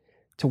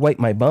to wipe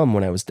my bum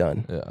when I was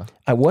done. Yeah.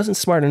 I wasn't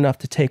smart enough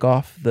to take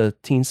off the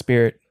Teen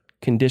Spirit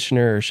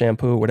conditioner or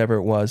shampoo, whatever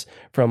it was,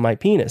 from my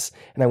penis.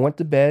 And I went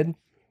to bed.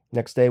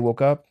 Next day,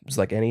 woke up. It was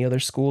like any other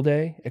school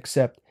day,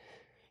 except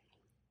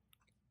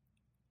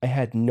I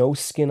had no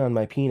skin on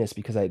my penis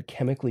because I had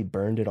chemically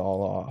burned it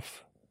all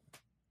off.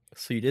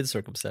 So you did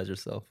circumcise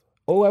yourself.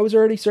 Oh, I was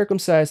already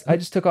circumcised. I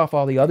just took off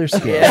all the other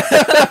skin.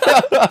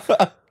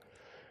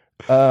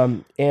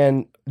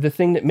 And the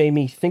thing that made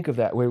me think of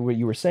that, what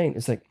you were saying,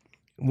 is like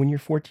when you're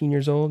 14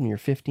 years old and you're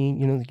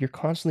 15, you're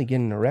constantly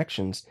getting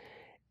erections.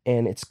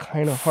 And it's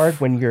kind of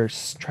hard when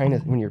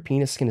when your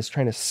penis skin is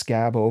trying to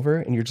scab over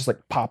and you're just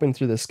like popping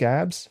through the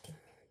scabs.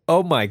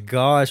 Oh my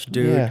gosh,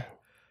 dude. Yeah.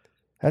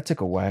 That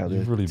took a while, dude.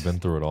 You've really been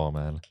through it all,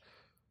 man.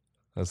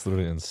 That's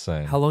literally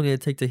insane. How long did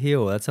it take to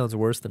heal? That sounds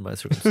worse than my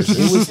circumcision.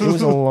 It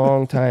was a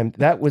long time.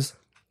 It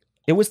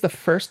was the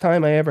first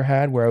time I ever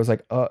had where I was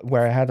like,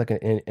 where I had like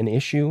an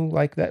issue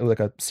like that, like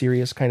a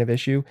serious kind of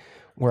issue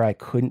where I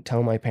couldn't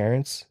tell my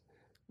parents.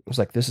 It was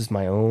like, this is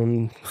my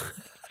own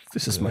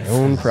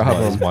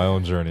problem. It's my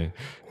own journey.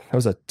 That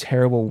was a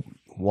terrible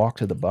walk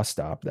to the bus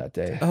stop that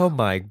day. Oh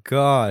my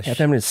gosh. I had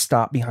to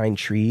stop behind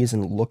trees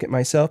and look at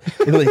myself.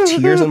 It was like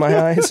tears in my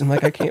eyes. I'm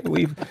like, I can't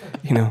believe,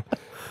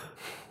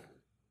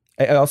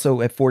 I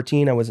also at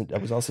 14, I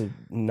was also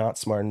not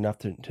smart enough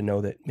to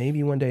know that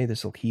maybe one day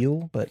this will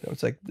heal. But I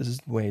was like, this is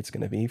the way it's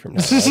going to be from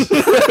now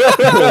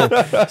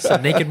on.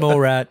 Some naked mole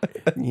rat.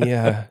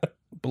 Yeah,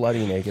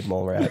 bloody naked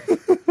mole rat.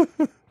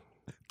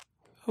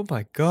 Oh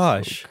my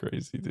gosh. So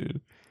crazy,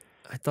 dude.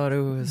 I thought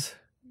it was.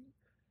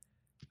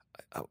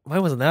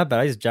 Mine wasn't that bad.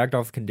 I just jacked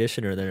off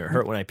conditioner, then it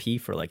hurt when I pee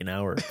for like an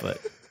hour. But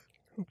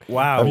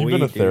wow. Have you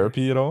been to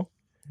therapy at all?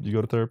 Do you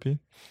go to therapy?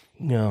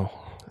 No.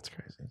 That's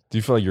crazy. Do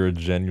you feel like you're a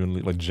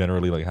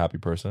generally like happy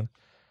person?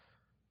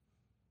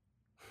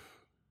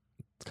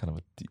 It's kind of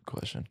a deep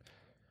question.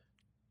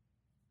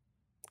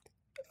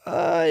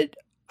 I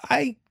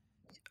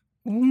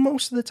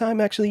most of the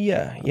time actually,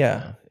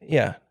 yeah.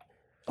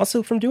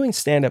 Also, from doing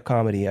stand-up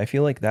comedy, I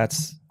feel like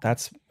that's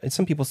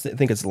some people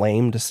think it's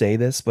lame to say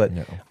this, but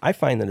Yeah. I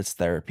find that it's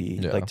therapy,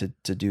 Yeah. like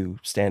to do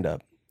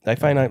stand-up. I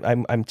find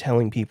I'm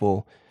telling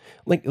people,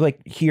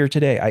 like here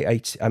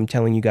today, I'm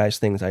telling you guys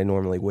things I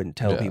normally wouldn't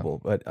tell Yeah.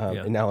 people, but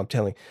Yeah. and now I'm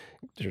telling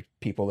there's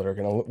people that are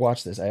gonna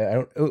watch this. I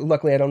don't.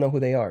 Luckily, I don't know who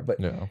they are, but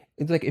Yeah.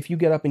 it's like if you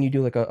get up and you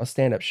do like a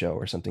stand-up show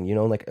or something, you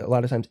know, like a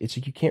lot of times it's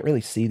you can't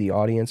really see the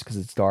audience because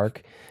it's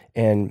dark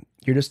and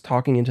you're just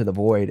talking into the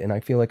void. And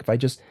I feel like if I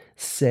just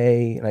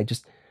say and I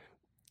just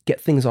get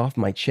things off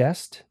my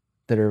chest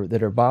that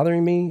are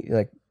bothering me,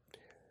 like,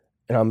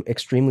 and I'm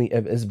extremely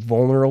as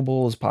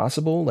vulnerable as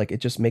possible, like it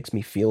just makes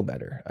me feel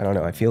better. I don't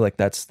know. I feel like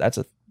that's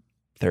a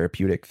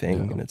therapeutic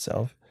thing Yeah. in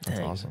itself. That's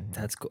Dang, awesome.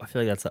 That's cool. I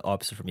feel like that's the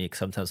opposite for me. Cause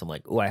sometimes I'm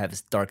like, oh, I have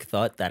this dark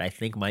thought that I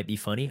think might be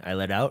funny. I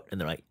let out, and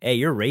they're like, "Hey,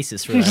 you're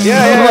racist for that."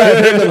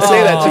 I've heard them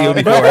say that to you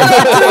before.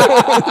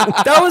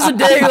 That was a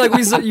day like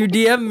you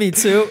DM'd me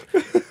too.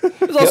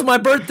 It was also my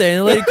birthday,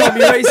 and the lady called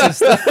me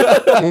racist.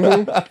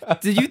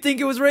 Did you think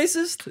it was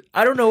racist?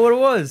 I don't know what it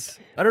was.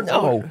 I don't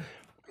know.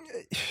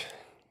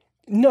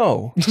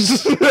 No.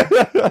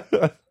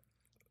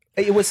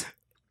 It was.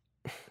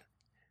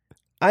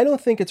 I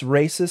don't think it's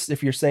racist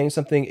if you're saying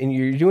something and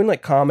you're doing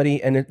like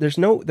comedy and there was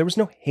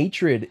no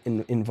hatred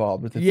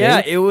involved with the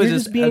Yeah, thing. it was You're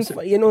just just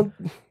being, you know.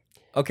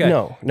 Okay.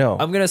 No.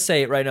 I'm gonna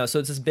say it right now. So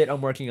it's this bit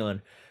I'm working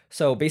on.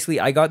 So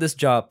basically, I got this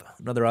job,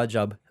 another odd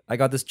job. I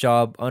got this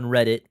job on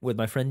Reddit with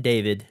my friend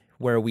David,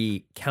 where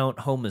we count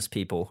homeless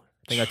people.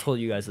 I think I told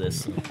you guys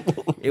this.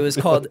 It was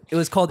called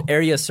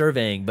area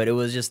surveying, but it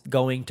was just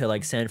going to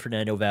like San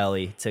Fernando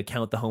Valley to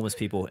count the homeless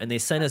people, and they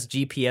sent us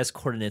GPS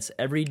coordinates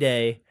every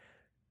day,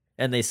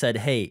 and they said,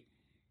 "Hey,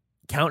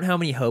 count how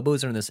many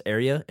hobos are in this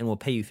area, and we'll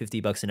pay you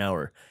 $50 an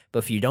hour. But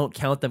if you don't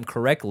count them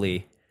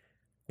correctly,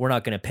 we're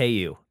not going to pay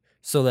you."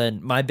 So then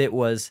my bit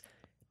was,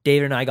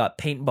 David and I got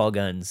paintball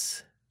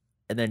guns,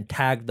 and then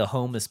tagged the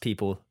homeless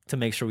people to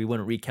make sure we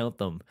wouldn't recount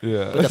them.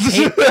 Yeah.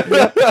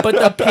 But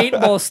the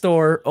paintball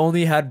store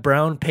only had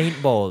brown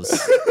paintballs.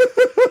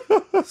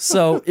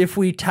 So if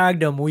we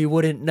tagged them, we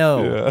wouldn't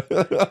know.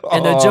 Yeah.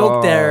 And the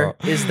joke there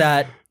is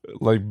that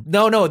like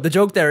no, the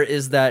joke there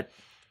is that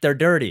they're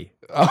dirty.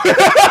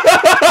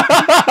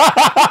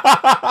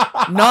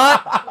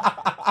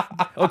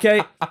 Not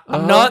okay.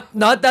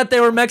 Not that they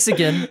were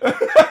Mexican,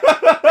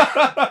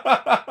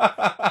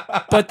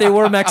 but they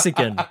were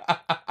Mexican.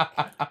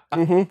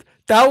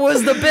 That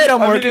was the bit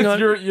I'm working on.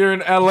 You're in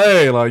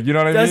LA, like, you know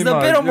what I That's mean? the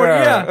Like, bit I'm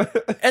working.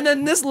 Yeah. And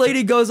then this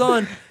lady goes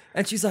on,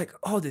 and she's like,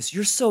 "Aldus,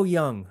 you're so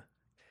young,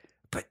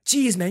 but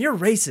geez, man, you're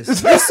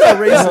racist. You're so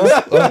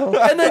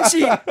racist." And then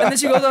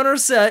she goes on her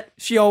set.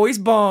 She always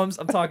bombs.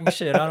 I'm talking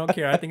shit. I don't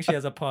care. I think she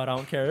has a pod. I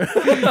don't care.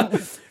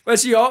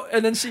 But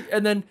and then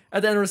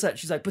at the end of her set,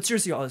 she's like, "But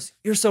seriously, Aldus,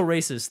 you're so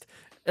racist."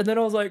 And then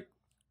I was like,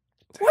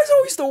 "Why is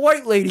always the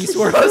white ladies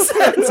where I was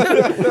at?"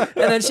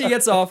 And then she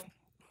gets off.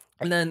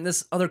 And then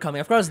this other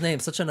comic, I forgot his name.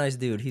 Such a nice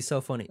dude. He's so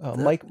funny.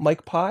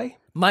 Mike Pye.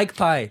 Mike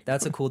Pye.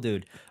 That's a cool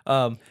dude.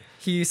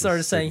 He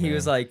started saying, he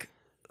was like,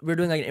 we were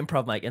doing like an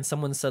improv mic, and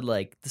someone said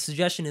like, the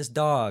suggestion is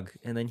dog,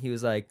 and then he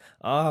was like,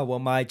 "Oh, well,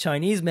 my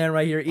Chinese man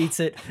right here eats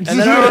it." And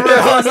then I remember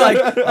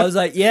I was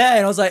like, yeah,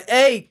 and I was like,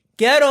 "Hey,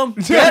 get him!"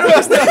 And then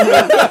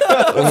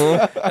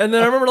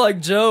I remember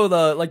like Joe,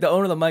 the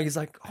owner of the mic, he's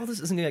like, "Oh,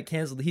 this isn't gonna get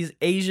canceled. He's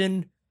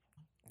Asian.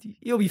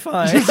 You'll be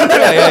fine."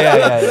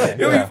 Yeah.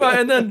 You'll be fine.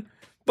 And then.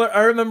 But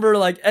I remember,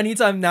 like,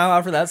 anytime now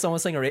after that,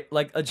 someone's saying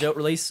a joke,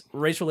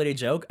 race-related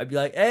joke, I'd be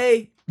like,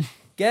 "Hey,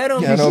 get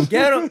him.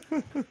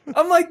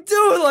 I'm like,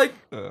 dude, like,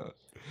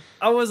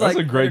 I was that's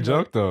like, a great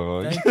joke, though.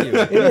 Like, thank you.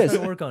 It is.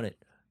 Work on it.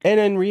 And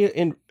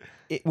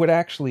it would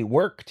actually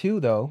work too,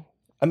 though.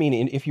 I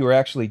mean, if you were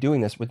actually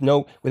doing this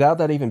without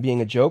that even being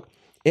a joke,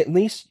 at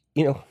least,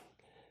 you know,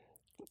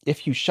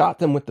 if you shot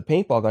them with the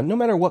paintball gun, no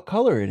matter what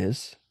color it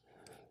is,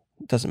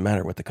 it doesn't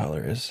matter what the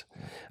color is.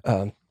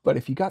 But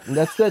if you got them,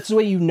 that's the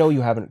way you know you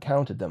haven't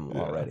counted them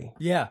already.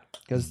 Yeah.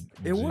 Because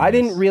It was. I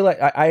didn't realize,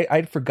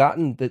 I'd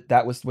forgotten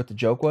that was what the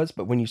joke was.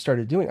 But when you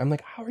started doing it, I'm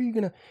like, how are you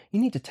you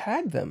need to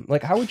tag them.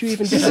 Like, how would you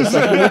even do this?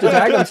 Like, you need to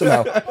tag them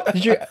somehow.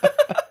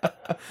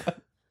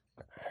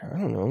 I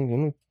don't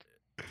know.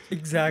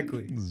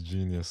 Exactly. this is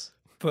genius.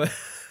 But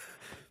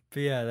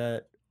yeah,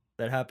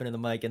 that happened in the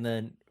mic. And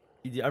then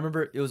I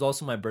remember it was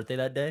also my birthday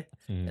that day.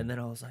 And then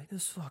I was like,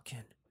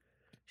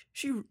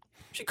 she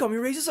called me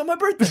racist on my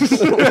birthday. This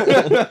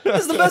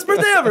is the best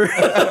birthday ever.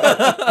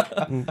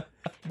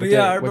 But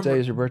yeah, I remember. What day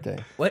is your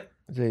birthday? What?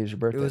 What day is your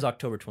birthday? It was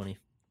October 20th.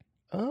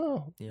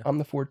 Oh, Yeah. I'm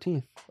the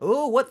 14th.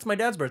 Oh, what's my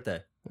dad's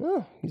birthday?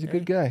 Oh, he's a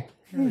good guy.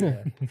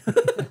 Yeah.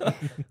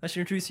 I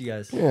should introduce you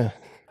guys. Yeah.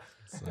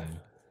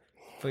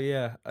 But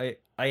yeah,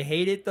 I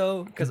hate it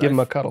though because Give him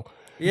a cuddle.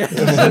 Yeah.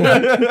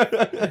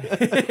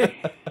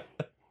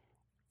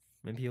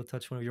 Maybe he'll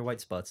touch one of your white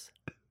spots,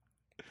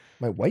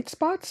 My white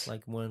spots?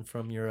 like one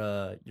from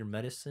your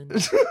medicine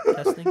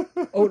testing.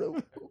 Oh,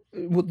 no.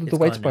 Well, the It's white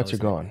gone now, spots are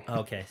isn't it? gone. Oh,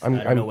 okay, so I'm-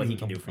 I don't know I'm- what he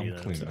can do for you. I'm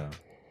Then, cleaning so. out.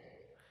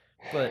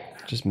 But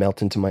Just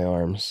melt into my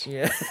arms.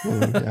 yeah,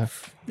 Yeah.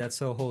 that's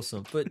so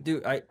wholesome. But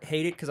dude, I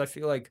hate it because I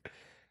feel like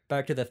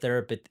back to the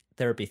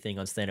therapy thing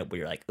on stand up where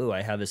you're like, oh,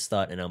 I have this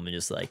thought and I'm gonna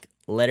just like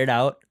let it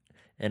out,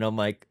 and I'm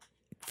like,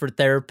 for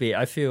therapy,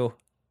 I feel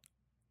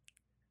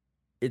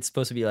it's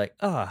supposed to be like,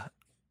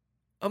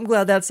 I'm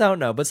glad that's out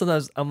now. But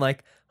sometimes I'm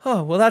like,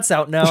 oh, well, that's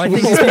out now. I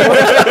think these people,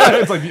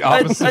 It's like the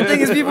opposite. I think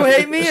these people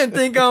hate me and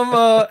think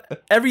I'm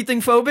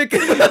everything phobic.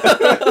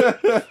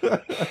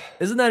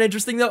 Isn't that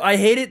interesting though? I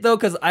hate it though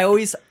because I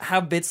always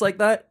have bits like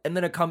that, and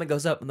then a comment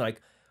goes up and they're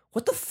like,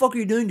 "What the fuck are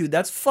you doing, dude?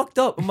 That's fucked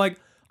up." I'm like,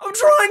 I'm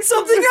trying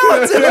something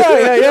out.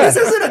 Yeah. This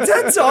isn't a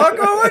TED talk.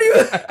 Or what do you?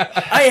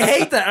 I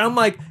hate that. And I'm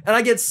like, and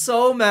I get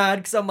so mad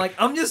because I'm like,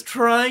 I'm just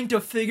trying to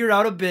figure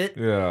out a bit,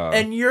 Yeah.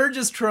 and you're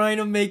just trying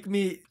to make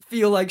me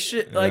feel like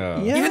shit. Like,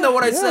 Yeah. even though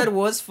what I Yeah. said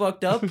was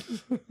fucked up,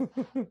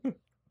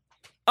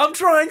 I'm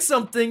trying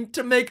something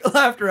to make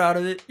laughter out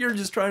of it. You're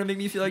just trying to make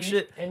me feel like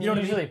shit. And You know what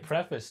I usually mean?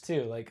 preface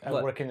too, like I'm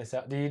What? working this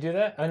out. Do you do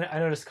that? I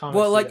noticed comments.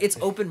 Well, do like that. it's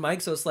open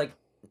mic, so it's like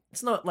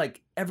it's not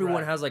like everyone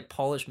Right. has like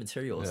polished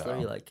material. It's Yeah.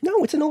 literally like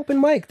No, it's an open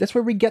mic. That's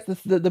where we get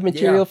the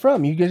material Yeah.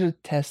 from. You get to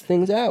test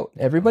things out.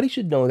 Everybody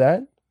should know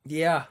that.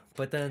 yeah,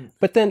 but then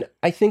But then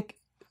I think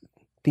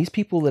these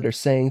people that are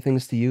saying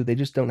things to you, they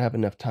just don't have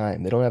enough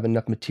time. They don't have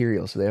enough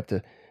material, so they have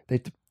to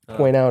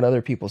point out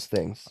other people's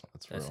things.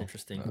 That's that's real.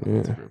 interesting. Yeah,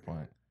 that's a great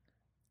point.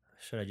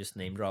 Should I just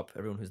name drop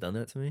everyone who's done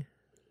that to me?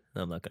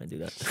 No, I'm not gonna do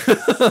that.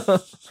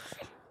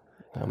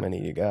 How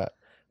many you got?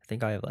 I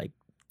think I have like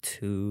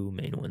 2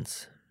 main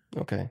ones.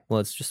 Okay. Well,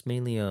 it's just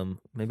mainly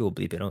maybe we'll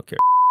bleep it. I don't care.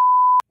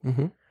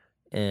 Mm-hmm.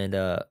 And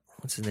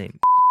what's his name?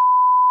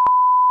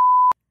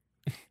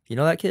 You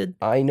know that kid?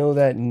 I know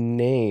that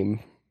name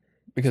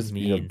because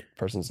you know, Mean. the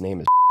person's name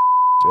is.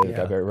 Yeah.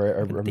 I theater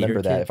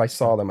remember that. kid. If I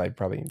saw them, I'd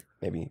probably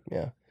maybe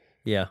yeah.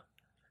 Yeah,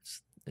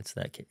 it's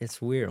that kid. It's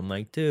weird. I'm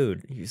like,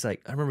 dude. He's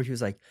like, I remember he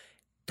was like,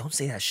 don't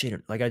say that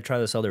shit. Like I tried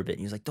this other bit. And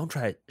he was like, don't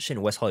try that shit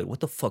in West Hollywood. What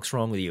the fuck's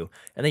wrong with you?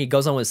 And then he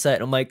goes on with set.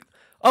 And I'm like,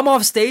 I'm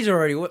off stage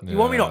already. What you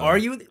want me to Yeah.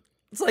 argue?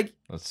 It's like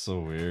That's so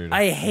weird.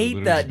 I You're hate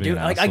literally that, just being dude.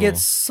 an Like I get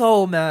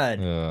asshole. so mad.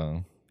 Yeah.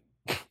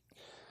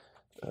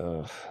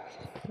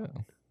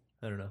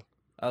 I don't know.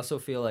 I also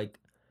feel like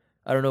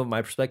I don't know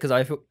my perspective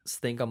because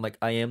think I'm like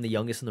I am the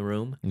youngest in the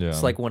room. Yeah.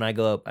 It's like when I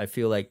go up, I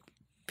feel like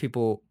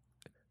people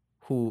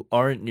who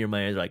aren't near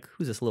my age are like,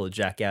 who's this little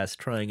jackass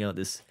trying out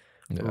this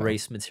Yeah.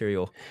 race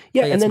material?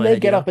 Yeah, Like, and it's then my they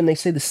head, get you know? up and they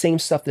say the same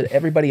stuff that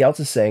everybody else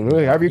is saying.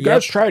 "Hey, have you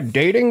guys tried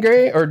dating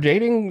gay or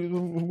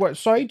dating what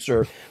sites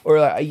or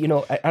you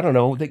know I don't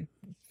know.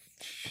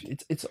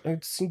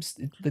 It seems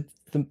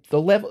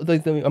the level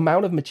the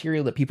amount of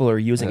material that people are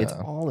using. It's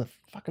Yeah. all the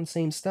fucking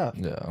same stuff.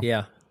 Yeah.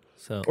 Yeah.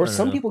 So I Or don't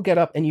some know. people get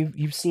up and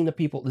you've seen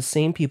the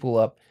same people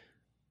up.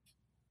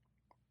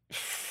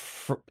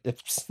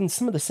 I've seen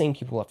some of the same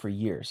people up for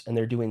years, and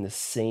they're doing the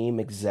same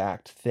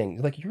exact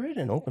thing. Like you're at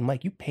an open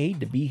mic, you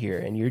paid to be here,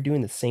 and you're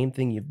doing the same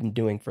thing you've been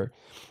doing for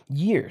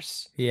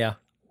years. Yeah.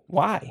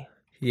 Why?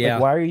 Yeah.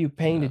 Like, why are you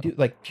paying to do?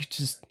 Like, you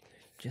just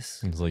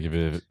Just It's like if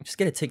it,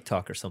 get a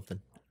TikTok or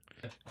something.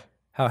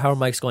 How are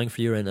mics going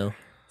for you right now?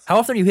 How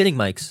often are you hitting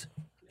mics?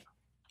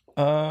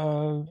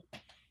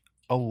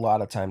 a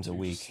lot of times a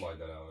week.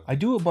 I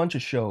do a bunch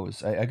of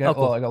shows. I got Oh,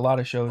 cool. I got a lot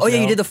of shows. Oh yeah,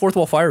 you now. did the Fourth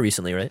Wall Fire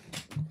recently, right?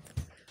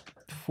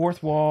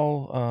 Fourth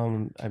Wall.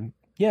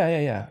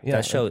 Yeah.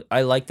 That show,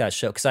 I like that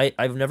show because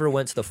I've never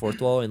went to the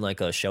Fourth Wall in like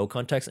a show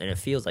context, and it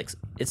feels like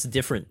it's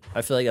different.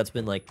 I feel like that's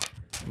been like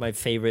my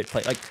favorite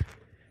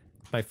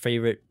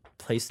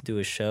place to do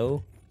a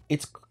show.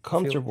 It's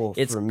comfortable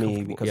it's for me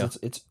comfortable, because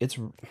yeah. it's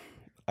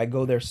I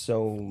go there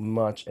so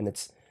much and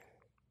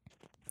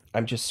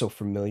I'm just so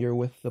familiar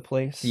with the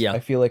place. Yeah. I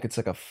feel like it's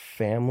like a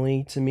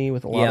family to me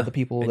with a lot Yeah, of the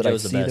people and that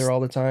Joe's I the see best. there all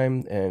the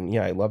time. And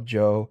yeah, I love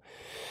Joe.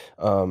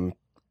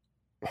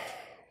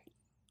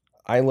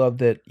 I love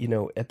that, you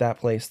know, at that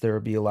place there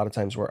would be a lot of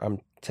times where I'm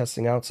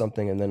testing out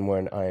something, and then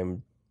when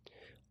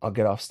I'll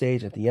get off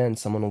stage at the end,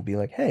 someone will be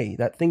like, "Hey,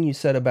 that thing you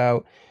said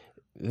about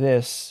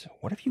this,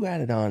 what if you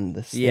added on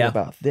this thing Yeah.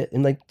 about this?"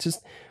 And like,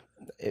 just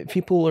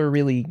people are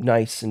really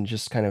nice and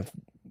just kind of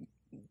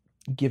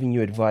giving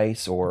you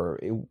advice or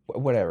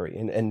whatever,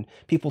 and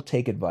people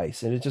take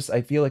advice, and it just,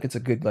 I feel like it's a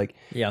good like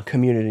Yeah.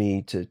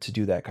 community to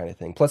do that kind of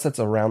thing. Plus that's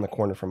around the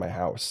corner from my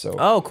house, so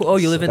Oh, cool. Oh,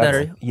 you live in that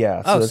that's- area?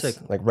 Yeah, Oh, so it's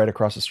sick. like right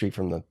across the street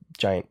from the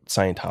giant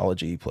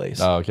Scientology place.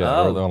 oh, okay.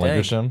 Oh, Or like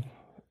dang. Grisham?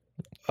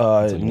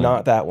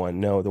 Not that one.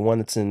 No, the one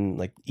that's in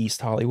like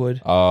East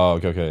Hollywood. Oh,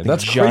 okay.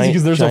 That's crazy giant-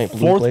 because there's a giant blue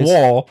fourth place.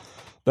 wall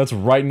that's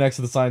right next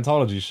to the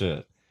Scientology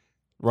shit.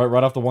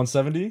 Right off the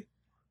 170.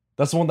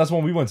 That's the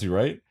one we went to,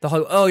 right?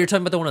 Oh, you're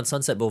talking about the one on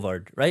Sunset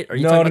Boulevard, right? Are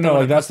you No. talking about the one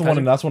Like on that's the one.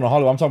 Kaiser? That's one in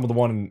Hollywood. I'm talking about the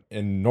one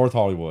in North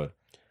Hollywood.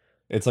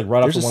 It's like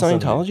right There's off a the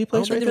 170. Scientology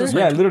place I right don't there. think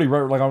Yeah, literally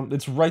right.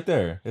 It's right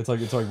there. It's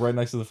like right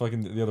next to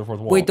the other fourth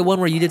wall. Wait, the one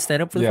where you did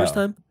stand up for the Yeah. first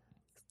time?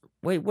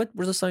 Wait, where's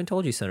the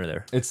Scientology center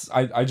there? It's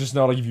I just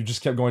know like if you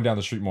just kept going down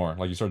the street more,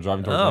 like you start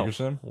driving towards Oh,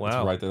 Nickerson,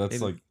 wow. it's right there.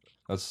 That's Maybe-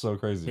 that's so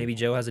crazy. Maybe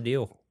Joe has a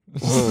deal.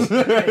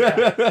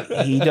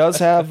 He does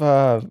have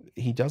a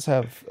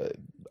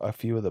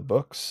few of the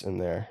books in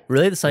there.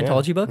 Really? The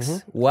Scientology Yeah.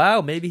 books?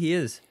 Wow, maybe he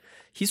is.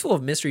 He's full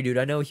of mystery, dude.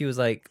 I know he was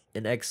like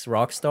an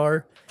ex-rock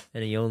star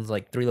and he owns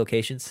like 3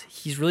 locations.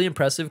 He's really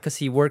impressive because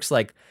he works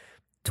like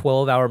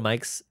 12-hour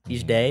mics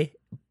each day,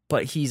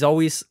 but he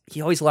always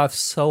laughs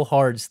so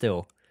hard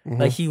still.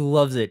 Like he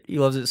loves it. He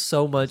loves it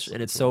so much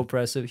and it's so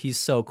impressive. He's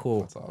so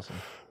cool. That's awesome.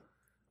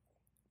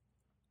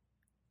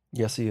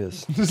 Yes, he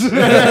is.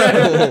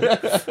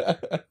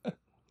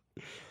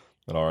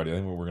 But alrighty, I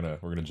think we're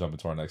gonna jump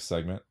into our next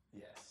segment.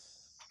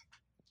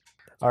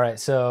 All right,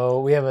 so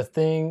we have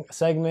a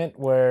segment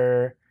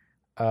where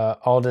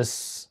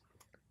Aldus,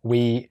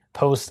 we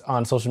post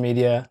on social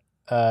media.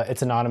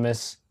 It's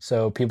anonymous,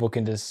 so people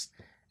can just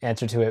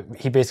answer to it.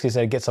 He basically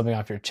said, "Get something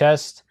off your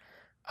chest,"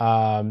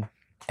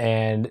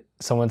 and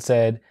someone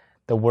said,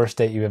 "The worst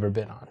date you've ever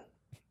been on."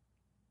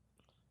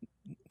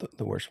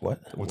 The worst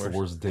what? What's the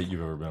worst date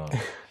you've ever been on?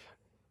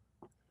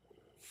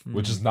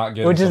 Which is not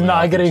getting. Which is something not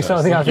off your getting chest.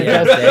 something off your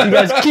Yeah. chest. You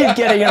guys keep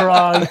getting it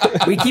wrong.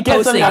 We keep Get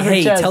posting, something off your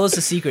hey, chest. tell us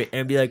a secret,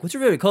 and be like, what's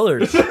your favorite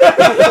colors?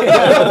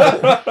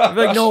 I'm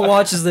like, no one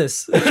watches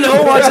this. No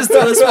one watches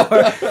till this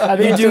far. I think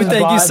You it's do, just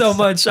thank bots. you so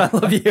much. I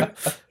love you.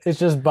 It's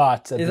just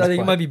bots. I think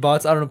it might be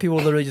bots. I don't know. People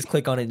will literally just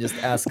click on it and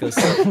just ask us.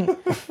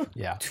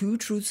 Yeah. 2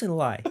 truths and a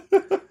lie.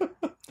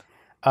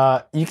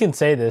 You can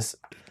say this,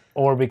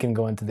 or we can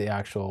go into the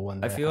actual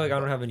one. I that feel like I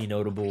have. don't have any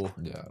notable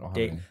Yeah, I don't have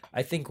date. any.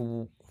 I think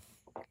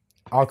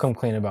I'll come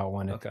clean about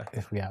one Okay.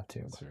 if we have to.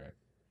 That's right.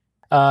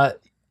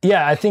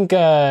 Yeah, I think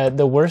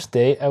the worst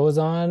date I was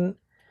on,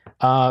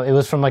 it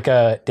was from like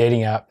a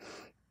dating app,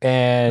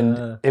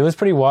 and it was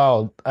pretty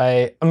wild.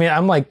 I mean,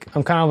 I'm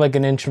kind of like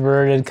an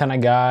introverted kind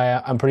of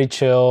guy. I'm pretty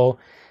chill,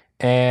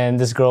 and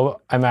this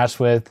girl I matched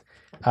with,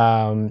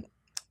 and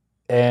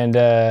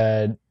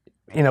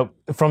you know,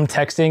 from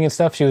texting and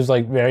stuff, she was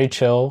like very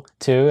chill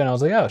too, and I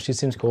was like, oh, she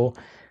seems cool.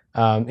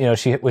 You know,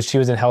 she was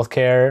in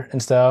healthcare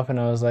and stuff, and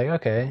I was like,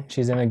 okay,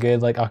 she's in a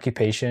good like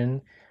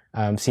occupation,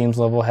 seems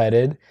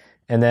level-headed.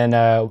 And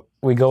then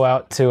we go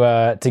out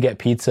to get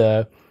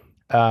pizza.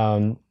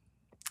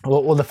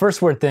 Well, the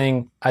first weird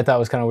thing I thought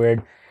was kind of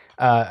weird.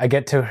 I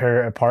get to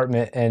her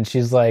apartment, and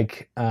she's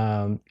like,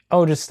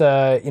 oh, just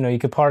you know, you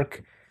could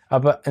park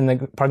up in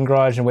the parking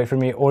garage and wait for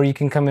me, or you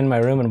can come in my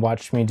room and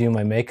watch me do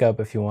my makeup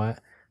if you want.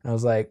 And I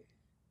was like,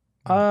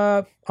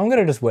 I'm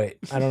gonna just wait.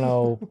 I don't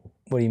know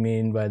what you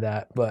mean by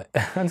that, but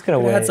I'm just gonna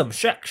we wait. had some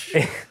sex.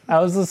 I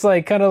was just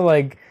like kind of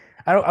like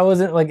I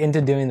wasn't like into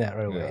doing that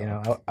right away. Yeah. You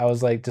know, I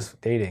was like just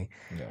dating,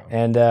 Yeah.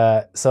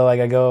 and so like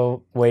I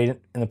go wait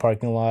in the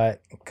parking lot,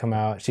 come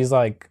out. She's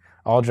like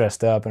all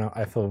dressed up, and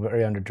I feel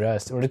very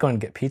underdressed. We're just going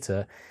to get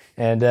pizza,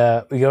 and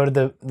we go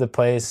to the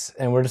place,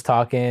 and we're just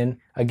talking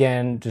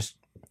again, just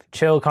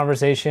chill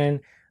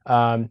conversation.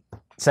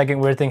 Second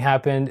weird thing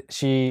happened.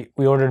 We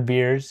ordered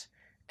beers.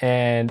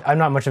 And I'm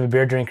not much of a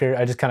beer drinker.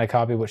 I just kind of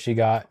copied what she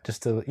got,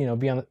 just to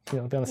be on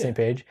the same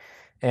page.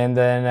 And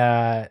then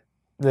I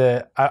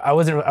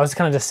was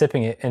kind of just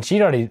sipping it, and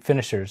she'd already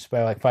finished hers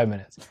by like 5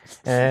 minutes.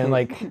 And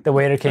like the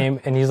waiter came,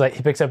 and he's like,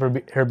 he picks up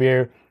her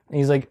beer, and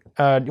he's like,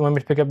 "Do you want me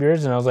to pick up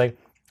yours?" And I was like,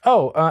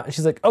 "Oh."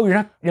 She's like, "Oh, you're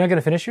not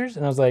gonna finish yours?"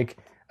 And I was like,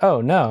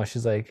 "Oh no."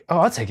 She's like, "Oh,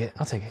 I'll take it."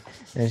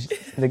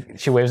 And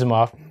she waves him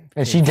off.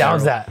 And she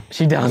downs that.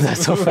 She downs that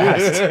so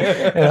fast.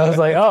 And I was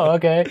like, oh,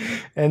 okay.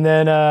 And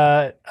then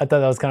I thought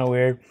that was kind of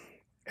weird.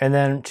 And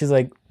then she's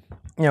like,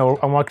 you know,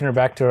 I'm walking her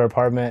back to her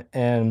apartment,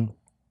 and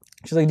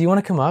she's like, do you want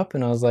to come up?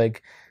 And I was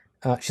like,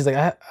 she's like,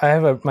 I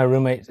have my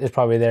roommate is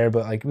probably there,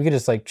 but like we could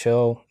just like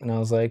chill. And I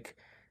was like,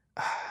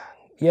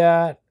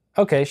 yeah,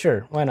 okay,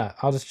 sure. Why not?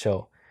 I'll just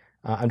chill.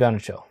 I'm down to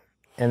chill.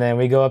 And then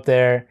we go up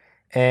there,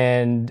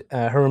 and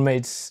her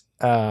roommate's,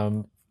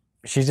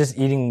 she's just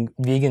eating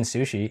vegan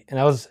sushi, and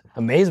I was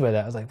amazed by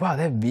that. I was like, "Wow,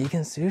 they have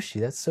vegan sushi.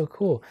 That's so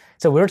cool."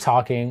 So we were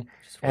talking,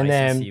 and Rice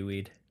then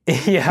seaweed.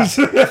 yeah,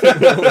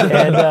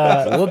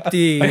 and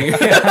Whoop-dee.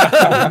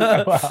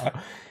 wow.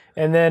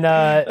 And then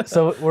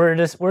so we're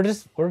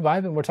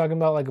vibing. We're talking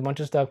about like a bunch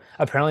of stuff.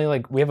 Apparently,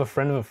 like we have a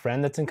friend of a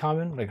friend that's in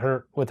common, like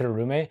her with her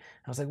roommate.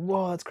 I was like,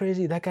 "Whoa, that's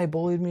crazy! That guy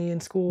bullied me in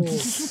school."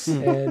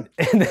 and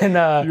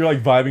then You're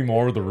like vibing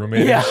more with the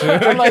roommate. yeah,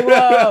 And shit. I'm like,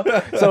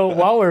 whoa. So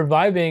while we're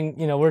vibing,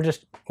 you know,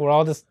 we're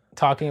all just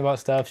talking about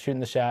stuff, shooting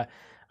the shot.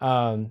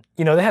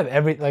 You know, they have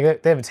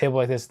they have a table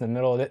like this in the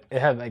middle. They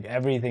have like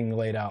everything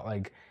laid out,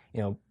 like,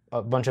 you know,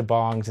 a bunch of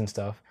bongs and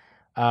stuff.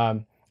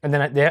 And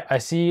then I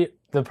see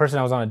the person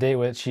I was on a date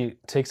with. She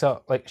takes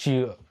out, like,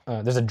 she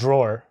there's a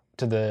drawer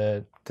to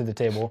the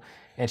table,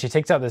 and she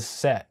takes out this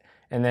set.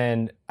 And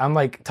then I'm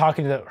like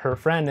talking to her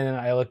friend, and then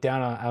I look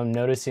down, I'm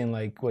noticing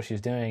like what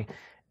she's doing,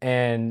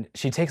 and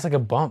she takes like a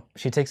bump.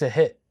 She takes a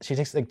hit. She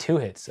takes like 2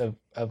 hits of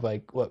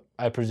like what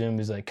I presume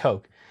is like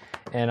coke,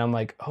 and I'm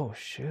like, oh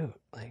shoot,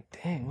 like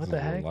dang, what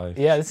the heck? life.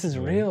 Yeah, this is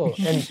real.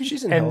 And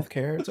She's in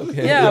healthcare. It's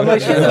okay. yeah, I'm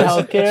like she's in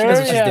healthcare. She knows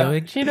what she's yeah.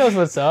 doing. She knows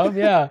what's up.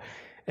 Yeah,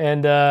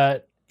 and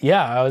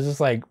yeah, I was just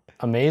like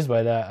amazed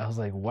by that. I was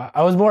like, wow.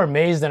 I was more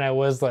amazed than I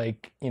was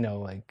like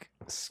like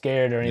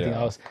scared or anything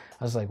else.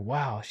 I was like,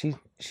 wow, she's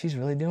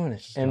really doing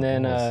it. And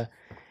then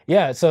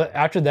yeah, so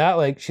after that,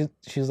 like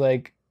she's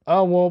like,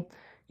 oh well,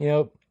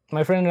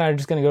 my friend and I are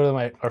just gonna go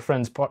to our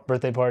friend's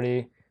birthday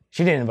party.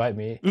 She didn't invite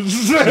me. She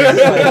was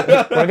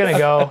like, we're gonna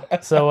go.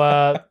 So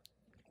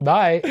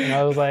bye. And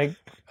I was like,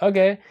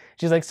 okay.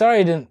 She's like, sorry,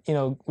 we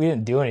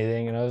didn't do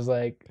anything. And I was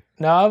like,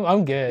 no,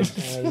 I'm good.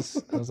 And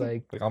I was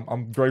like,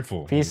 I'm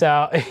grateful. peace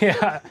out.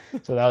 Yeah.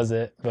 So that was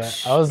it.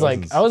 But I was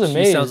like, I was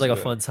amazed. She sounds like a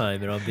fun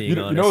time, and I'm being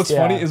honest. You know what's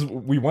Yeah. funny is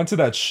we went to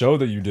that show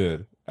that you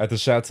did at the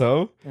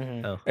chateau,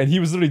 Oh. and he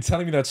was literally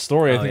telling me that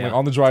story. I think yeah. like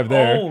on the drive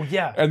there. Oh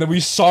yeah. And then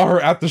we saw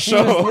her at the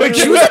show.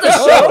 She was at the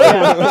show.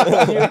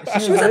 Yeah.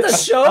 She was at the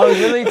show. I was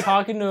really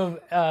talking to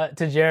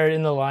Jared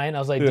in the line. I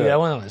was like, dude, Yeah. I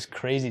went on this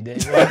crazy day.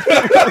 and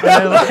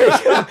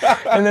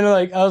then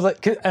I was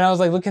like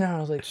looking at her. I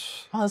was like,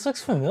 oh, this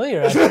looks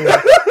familiar. Actually.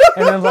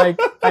 And then like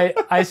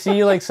I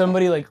see like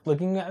somebody like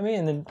looking at me,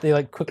 and then they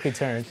like quickly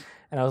turn,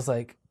 and I was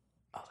like,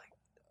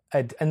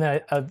 and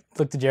then I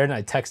looked at Jared and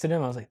I texted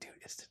him. I was like, dude,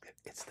 it's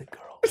the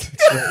girl. I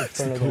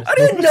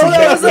didn't know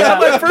that was at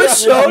my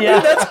first show, Yeah.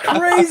 dude. That's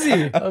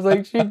crazy. I was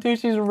like,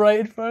 she's right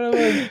in front of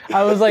me.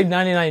 I was like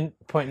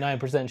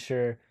 99.9%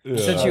 sure. You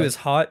said she was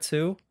hot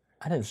too.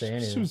 I didn't say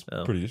anything. She was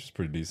pretty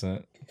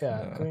decent.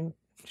 Yeah, I mean,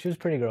 she was a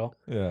pretty girl.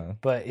 Yeah.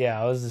 But yeah,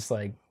 I was just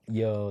like,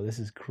 yo, this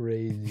is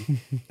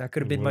crazy. That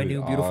could have been What my are the new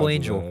odds beautiful of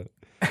angel. that?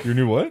 Your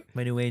new what?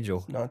 My new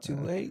angel. Not too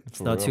late.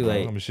 It's not too Bro.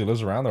 late. I mean, she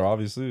lives around there,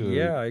 obviously.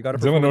 Yeah, I got to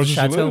Dylan knows where she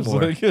Chateau lives.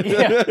 more. Like,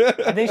 Yeah,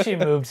 I think she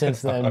moved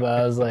since then, but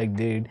I was like,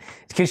 dude.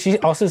 Because she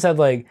also said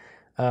like,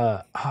 she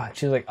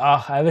was like,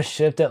 oh, I have a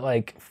shift at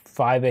like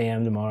 5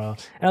 a.m. tomorrow.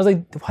 And I was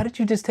like, why did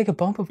you just take a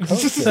bump of coke?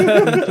 You're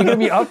going to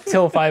be up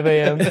till 5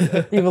 a.m.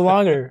 even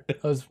longer.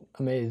 I was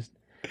amazed.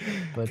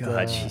 But,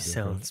 God, she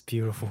sounds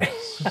beautiful.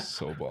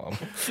 so bomb.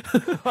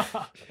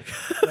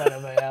 right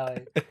up my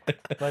alley.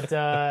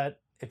 But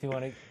if you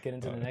want to get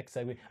into the next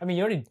segment, I mean,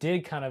 you already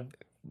did kind of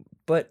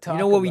But talk you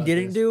know what we about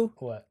didn't this. do?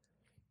 What?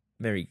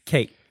 Mary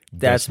Kate.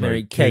 That's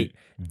Mary Kate.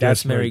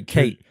 That's Mary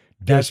Kate.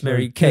 That's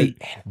Mary Kate.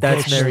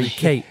 That's Mary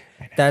Kate.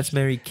 That's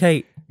Mary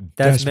Kate.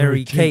 That's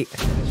Mary Kate.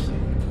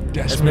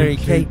 That's Mary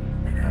Kate.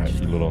 All right,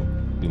 you a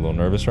little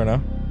nervous right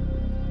now?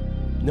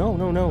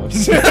 No.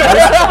 He's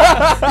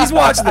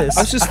watched this.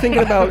 I was just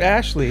thinking about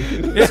Ashley.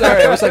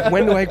 Sorry, I was like,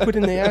 when do I put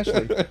in the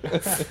Ashley?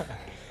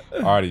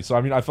 Alrighty, so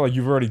I mean, I feel like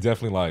you've already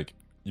definitely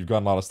you've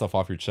gotten a lot of stuff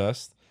off your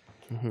chest.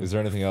 Mm-hmm. Is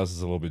there anything else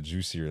that's a little bit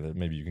juicier that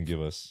maybe you can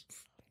give us?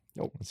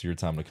 Nope. It's your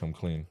time to come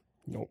clean.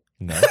 Nope.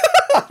 No.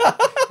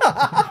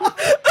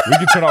 We'll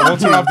turn off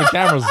the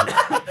cameras.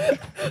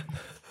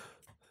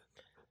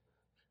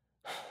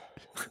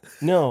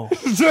 No.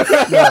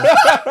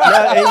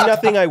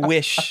 Nothing I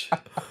wish.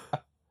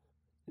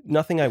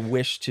 Nothing I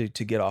wish to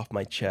get off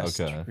my chest.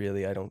 Okay.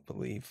 Really, I don't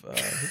believe.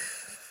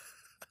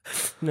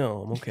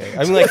 No, I'm okay.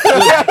 I mean, like,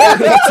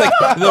 it's like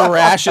the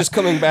rash is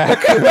coming back.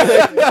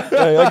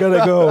 I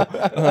gotta go.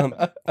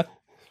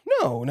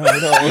 No. I'm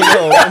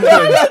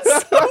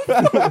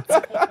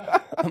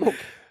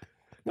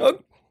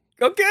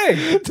okay.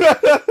 Okay.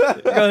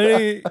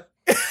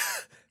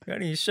 Got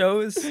any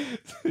shows Yeah, is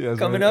there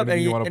coming up? anything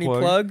Any you wanna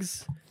plug?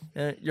 plugs?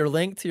 Your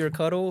link to your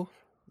cuddle?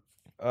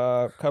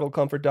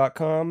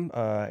 Cuddlecomfort.com.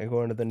 I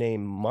go under the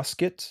name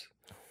Musket.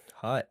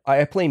 Hot.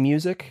 I play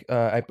music.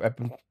 I've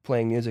been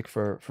playing music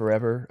for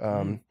forever.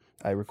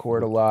 I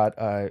record a lot.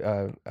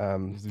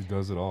 He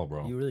does it all,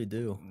 bro. You really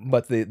do.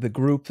 But the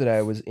group that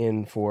I was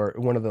in for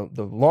one of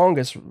the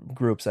longest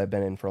groups I've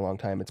been in for a long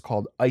time, it's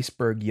called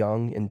Iceberg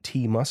Young and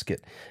T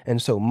Musket.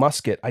 And so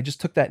Musket, I just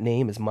took that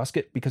name as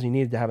Musket because you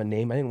needed to have a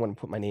name. I didn't want to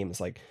put my name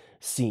as like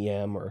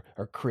CM or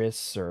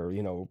Chris or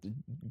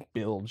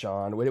Bill,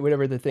 John,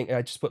 whatever the thing.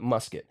 I just put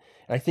Musket.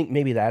 And I think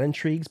maybe that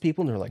intrigues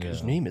people. And they're like,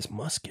 his name is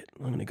Musket.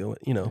 I'm going to go with,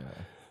 I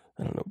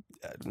don't know.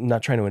 I'm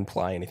not trying to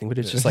imply anything, but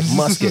it's just like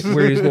Musket.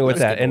 We're just going with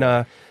that.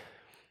 And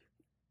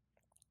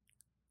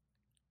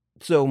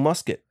so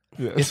Musket.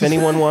 Yeah. If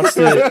anyone wants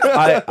to,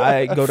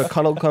 I go to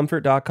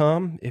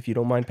cuddlecomfort.com. If you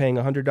don't mind paying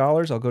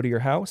 $100, I'll go to your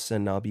house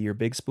and I'll be your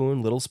big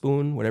spoon, little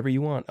spoon, whatever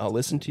you want. I'll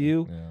listen to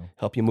you,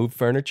 help you move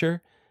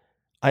furniture.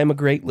 I am a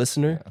great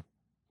listener. Yeah.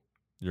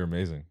 You're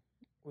amazing.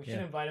 We should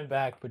invite him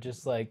back, but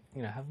just have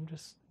him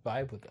just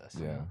vibe with us.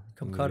 Yeah.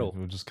 Come cuddle.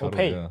 We'll just We'll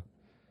cuddle. pay. Yeah.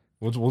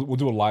 We'll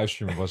do a live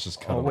stream of us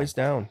just cuddling. Always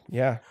down.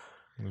 Yeah.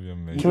 That'd be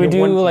amazing. Can we do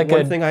one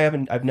a thing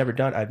I've never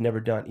done,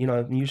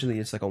 usually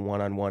it's like a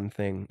one-on-one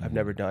thing. I've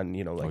never done,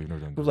 you've never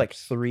done it was like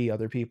 3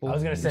 other people. I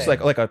was gonna It's say.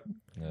 like a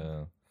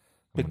Yeah.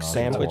 big Menage a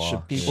sandwich trois.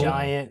 of people.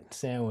 giant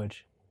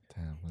sandwich.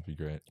 Damn, that'd be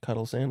great.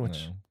 Cuddle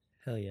sandwich. Yeah.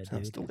 Hell yeah,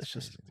 Sounds dude.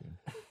 delicious.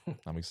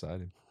 I'm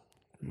excited.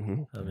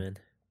 Mm-hmm. I'm in.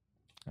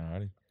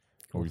 Alrighty.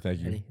 Well, we thank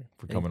you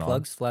for Any coming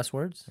plugs, last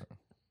words?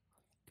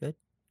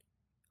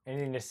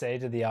 Anything to say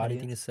to the Anything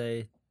to audience?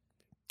 say?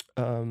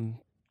 I'm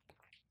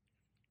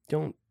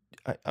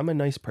a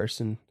nice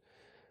person.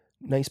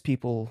 Nice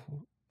people,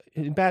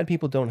 bad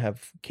people don't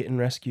have kitten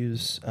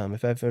rescues.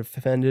 If I've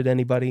offended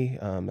anybody,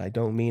 I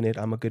don't mean it.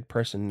 I'm a good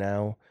person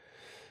now.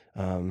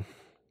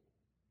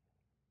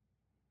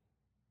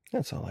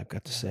 That's all I've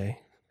got to say.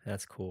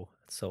 That's cool.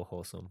 It's so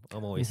wholesome.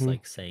 I'm always Mhm.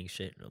 like saying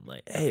shit, and I'm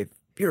like, "Hey, if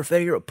you're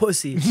offended, you're a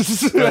pussy."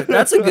 But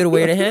that's a good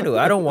way to handle it.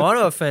 I don't want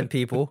to offend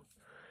people.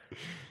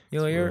 You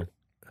know, It's you real.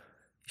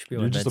 should be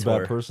my You're just a mentor.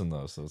 bad person,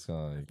 though, so it's kind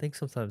of I like. think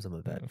sometimes I'm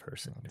a bad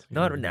person. That's-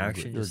 Not in you're a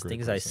action, you're a just great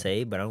things I person.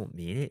 say, but I don't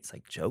mean it. It's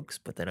like jokes,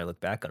 but then I look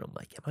back on them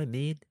like, am I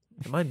mean?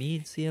 Am I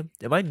mean, CM?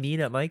 Am I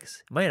mean at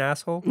Mike's? Am I an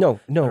asshole? No,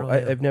 don't know.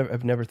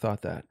 I've never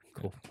thought that.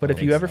 Cool. But if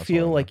Well, you ever that's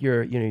feel all I like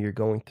you're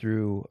going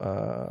through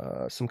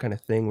some kind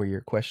of thing where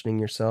you're questioning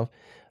yourself,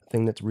 a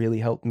thing that's really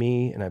helped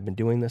me, and I've been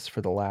doing this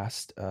for the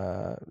last,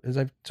 as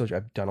I've told you,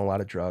 I've done a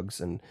lot of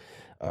drugs and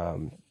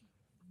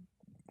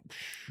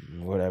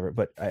whatever.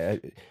 But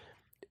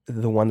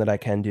the one that I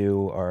can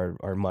do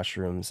are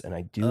mushrooms, and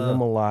I do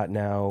them a lot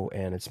now.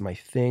 And it's my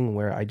thing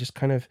where I just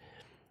kind of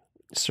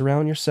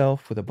surround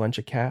yourself with a bunch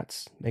of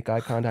cats, make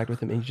eye contact with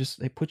them, and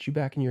they put you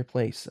back in your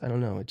place. I don't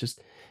know. It just,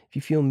 if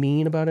you feel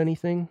mean about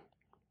anything,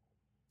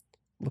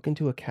 look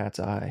into a cat's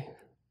eye.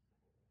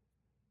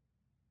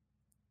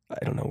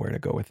 I don't know where to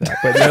go with that,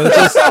 but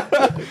it's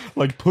just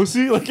like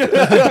pussy, like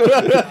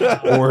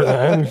or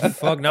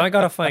Fuck, now I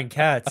gotta find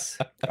cats.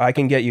 I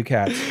can get you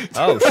cats.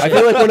 Oh, I shit.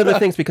 feel like one of the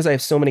things, because I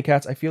have so many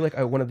cats, I feel like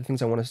one of the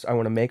things I want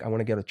to make, I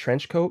want to get a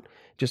trench coat,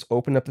 just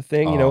open up the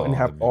thing, and Oh, have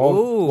that'd be all.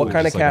 cool. What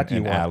kind of Just, like, cat do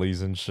you in want?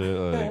 alleys and shit.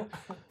 Like,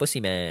 Pussy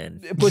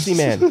man. Pussy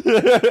man.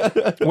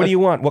 What do you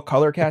want? What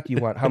color cat do you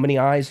want? How many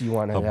eyes do you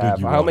want to How big have?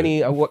 you How want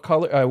many? What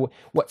color?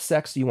 What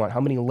sex do you want? How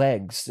many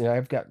legs? You know,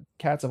 I've got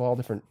cats of all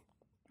different.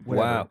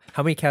 Whatever. Wow.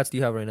 How many cats do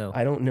you have right now?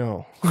 I don't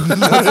know.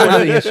 That's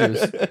one of the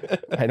issues.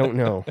 I don't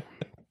know.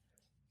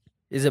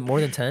 Is it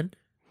more than 10?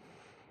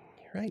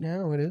 Right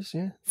now, it is.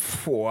 Yeah.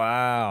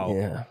 Wow.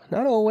 Yeah.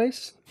 Not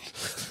always.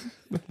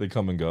 they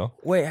come and go.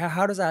 Wait,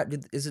 how does that?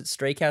 Is it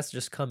stray cats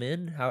just come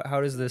in?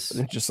 How does this?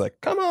 It's just like,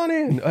 come on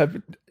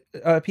in.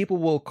 People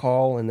will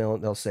call and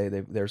they'll say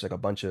there's like a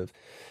bunch of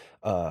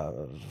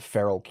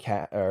feral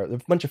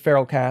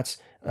cats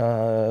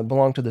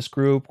belong to this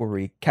group where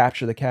we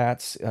capture the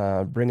cats,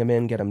 bring them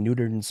in, get them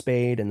neutered and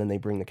spayed, and then they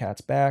bring the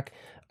cats back.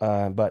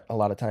 But a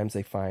lot of times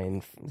they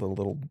find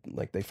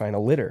they find a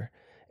litter,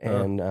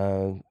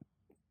 and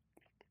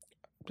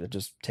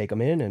just take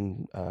them in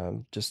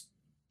and just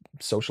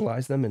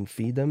socialize them and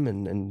feed them,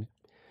 and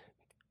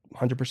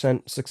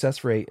 100%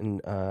 success rate in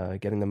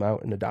getting them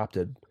out and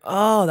adopted.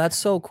 Oh, that's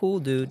so cool,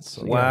 dude.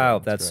 So- Wow, yeah,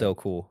 that's that's so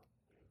cool.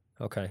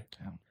 Okay.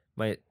 Yeah.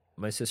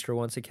 My sister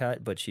wants a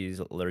cat, but she's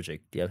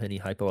allergic. Do you have any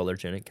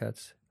hypoallergenic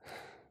cats?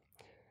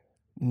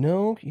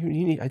 No, you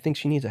need. I think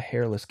she needs a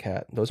hairless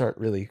cat. Those aren't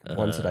really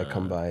ones that I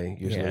come by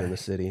usually yeah. in the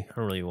city. I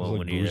don't really Those want like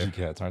one bougie either.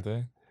 cats, aren't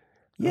they?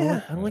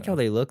 Yeah, I don't like how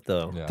they look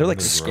though. Yeah, they're like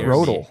gross.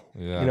 scrotal.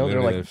 Yeah, You know,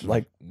 they're literally,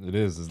 like it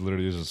is. It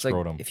literally is just It's like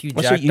scrotum. if you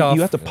Also, jacked you off.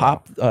 have to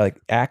pop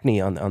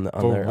acne on their real?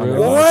 bodies.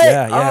 What?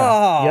 Yeah, yeah.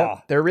 Oh.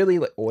 Yep. They're really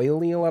like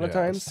oily a lot of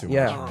Yeah, it's times. too much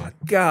Yeah, for me.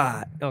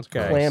 God.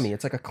 Okay. clammy.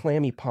 It's like a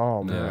clammy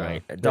palm. Yeah. All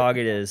right. A dog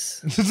it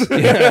is.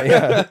 yeah,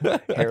 yeah.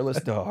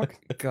 Hairless dog.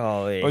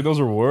 Golly. Like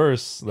those are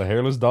worse. The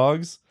hairless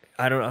dogs.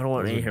 I don't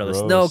want Those any are hairless.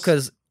 No, gross.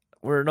 because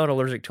we're not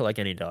allergic to like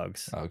any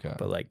dogs. Okay.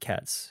 But like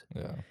cats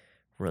Yeah.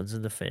 runs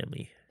in the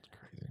family.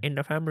 Crazy. In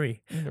the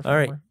family. All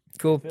right.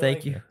 Cool.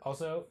 Thank you.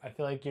 Also, I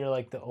feel like you're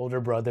like the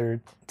older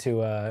brother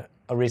to a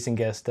recent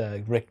guest,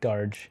 Rick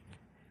Darge.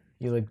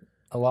 You look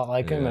a lot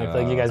like him, and I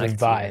feel like you guys I would can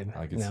see vibe.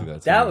 I can you see know?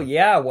 that. That Too.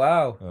 yeah,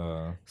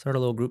 wow. Start a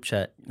little group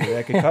chat. Maybe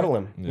I could cuddle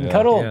him. Yeah,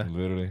 Cuddle. Yeah.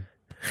 Literally.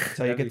 That's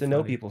how you That'd get be to know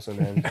funny. people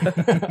sometimes.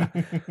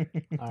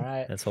 All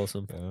right. That's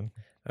wholesome. Yeah.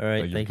 All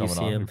right. Thank you, for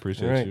coming on. We CM.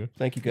 appreciate All right, you.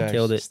 thank you guys.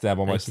 Killed it. Stab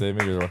on my Thank you.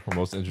 statement. You're our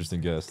most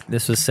interesting guest.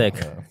 This was sick.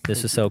 Yeah.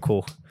 This was so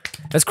cool.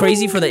 That's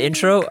crazy for the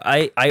intro.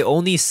 I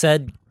only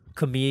said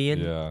comedian,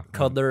 Yeah.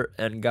 cuddler,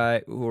 and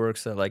guy who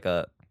works at like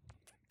a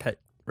pet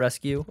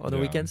rescue on the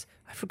Yeah. weekends.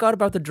 I forgot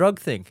about the drug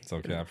thing. It's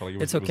okay. I feel like it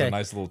was, It's it was okay. a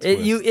nice little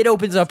twist. It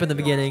opens up in the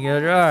beginning.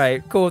 All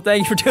right, cool.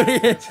 Thank you for tuning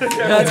in.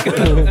 That's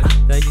cool.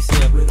 Thank you,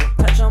 Sam.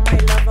 Touch on my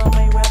love, on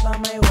my rap,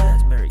 on my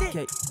web. Mary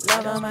Kate.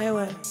 Love on my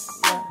way.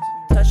 Yeah.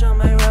 Touch on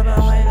my rap, on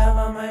my love,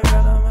 on my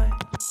rap, on my.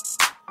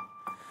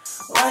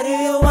 Why do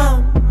you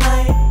want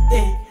my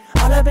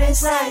dick all up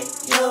inside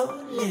your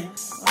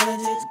lips?